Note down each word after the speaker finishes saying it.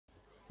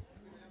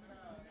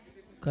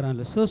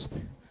ከራለ ሶስት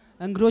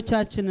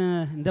እንግዶቻችን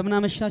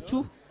እንደምናመሻችሁ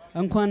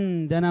እንኳን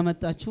ደህና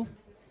መጣችሁ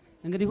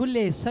እንግዲህ ሁሌ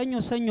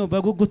ሰኞ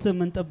በጉጉት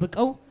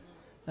የምንጠብቀው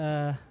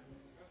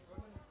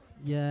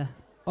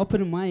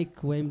የኦፕን ማይክ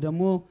ወይም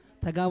ደግሞ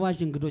ተጋባዥ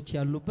እንግዶች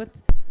ያሉበት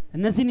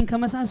እነዚህን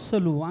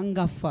ከመሳሰሉ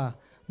አንጋፋ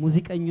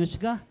ሙዚቀኞች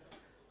ጋር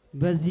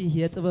በዚህ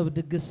የጥበብ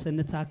ድግስ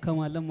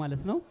እንታከማለን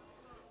ማለት ነው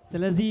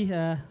ስለዚህ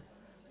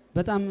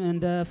በጣም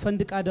እንደ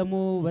ፈንድቃ ደግሞ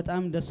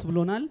በጣም ደስ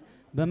ብሎናል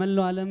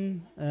በመላው ዓለም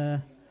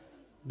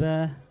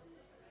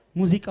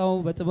በሙዚቃው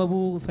በጥበቡ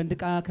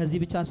ፈንድቃ ከዚህ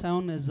ብቻ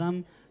ሳይሆን እዛም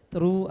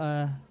ጥሩ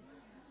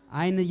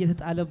አይን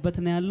እየተጣለበት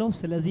ነው ያለው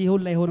ስለዚህ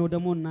ሁሉ ላይ ሆነው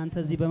ደግሞ እናንተ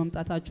እዚህ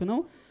በመምጣታችሁ ነው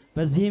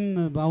በዚህም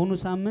በአሁኑ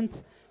ሳምንት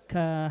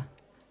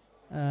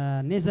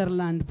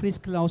ከኔዘርላንድ ፕሪስ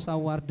ክላውስ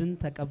አዋርድን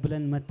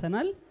ተቀብለን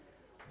መተናል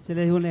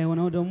ስለዚህ ሁሉ ላይ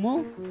ሆነው ደግሞ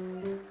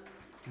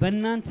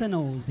በእናንተ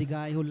ነው እዚህ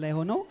ጋር ይሁን ላይ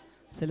ሆነው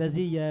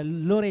ስለዚህ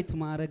የሎሬት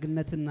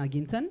ማዕረግነትን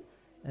አግኝተን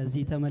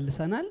እዚህ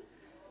ተመልሰናል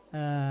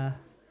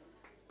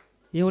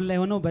ይሁን ላይ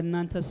ሆነው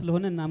በእናንተ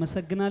ስለሆነ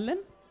እናመሰግናለን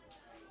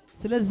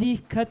ስለዚህ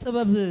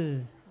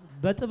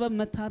በጥበብ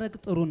መታረቅ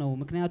ጥሩ ነው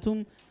ምክንያቱም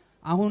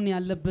አሁን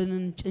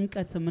ያለብንን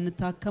ጭንቀት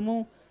የምንታከመው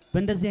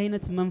በእንደዚህ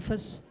አይነት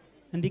መንፈስ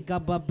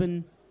እንዲጋባብን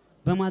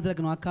በማድረግ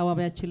ነው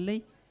አካባቢያችን ላይ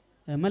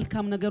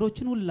መልካም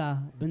ነገሮችን ሁላ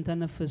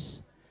ብንተነፍስ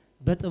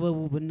በጥበቡ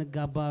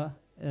ብንጋባ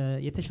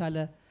የተሻለ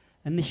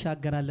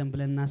እንሻገራለን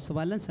ብለን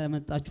እናስባለን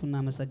ስለመጣችሁ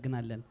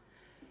እናመሰግናለን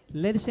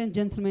Ladies and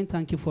gentlemen,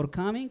 thank you for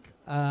coming.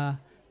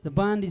 The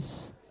band is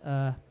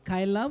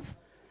KAYN LAB.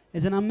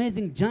 Is an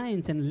amazing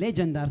giant and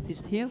legend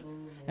artist here.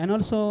 And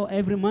also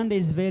every Monday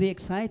is very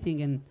exciting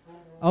and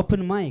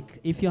open mic.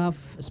 If you have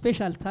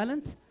special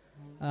talent,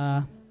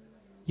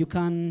 you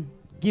can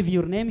give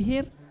your name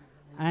here.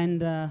 And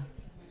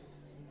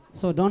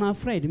so don't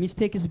afraid.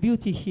 Mistake is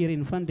beauty here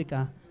in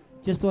Fendika.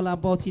 Just all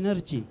about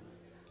energy.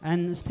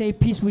 And stay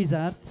peace with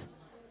art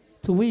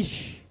to wish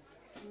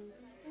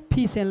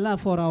peace and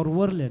love for our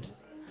world.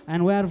 And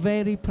we are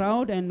very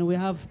proud and we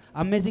have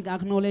amazing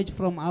acknowledge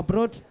from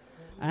abroad.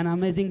 And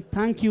amazing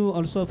thank you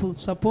also for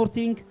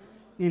supporting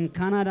in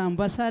Canada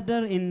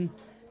ambassador in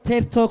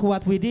TED Talk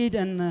what we did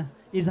and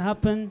is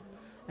happened.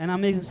 And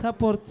amazing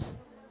support.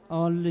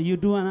 All you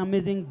do an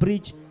amazing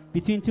bridge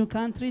between two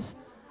countries.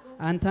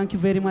 And thank you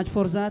very much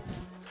for that.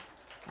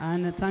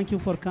 And thank you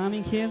for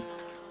coming here.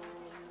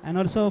 And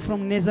also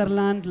from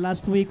Netherlands,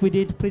 last week we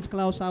did Prince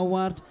Claus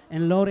Award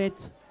and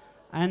Laureate.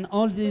 And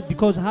all this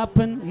because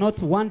happened, not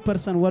one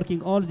person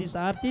working, all these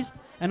artists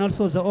and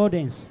also the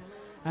audience.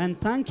 And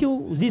thank you,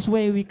 this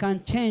way we can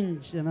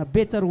change in a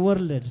better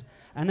world.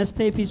 And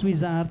stay peace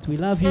with art, we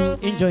love you,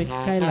 enjoy,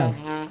 KAYN LAB.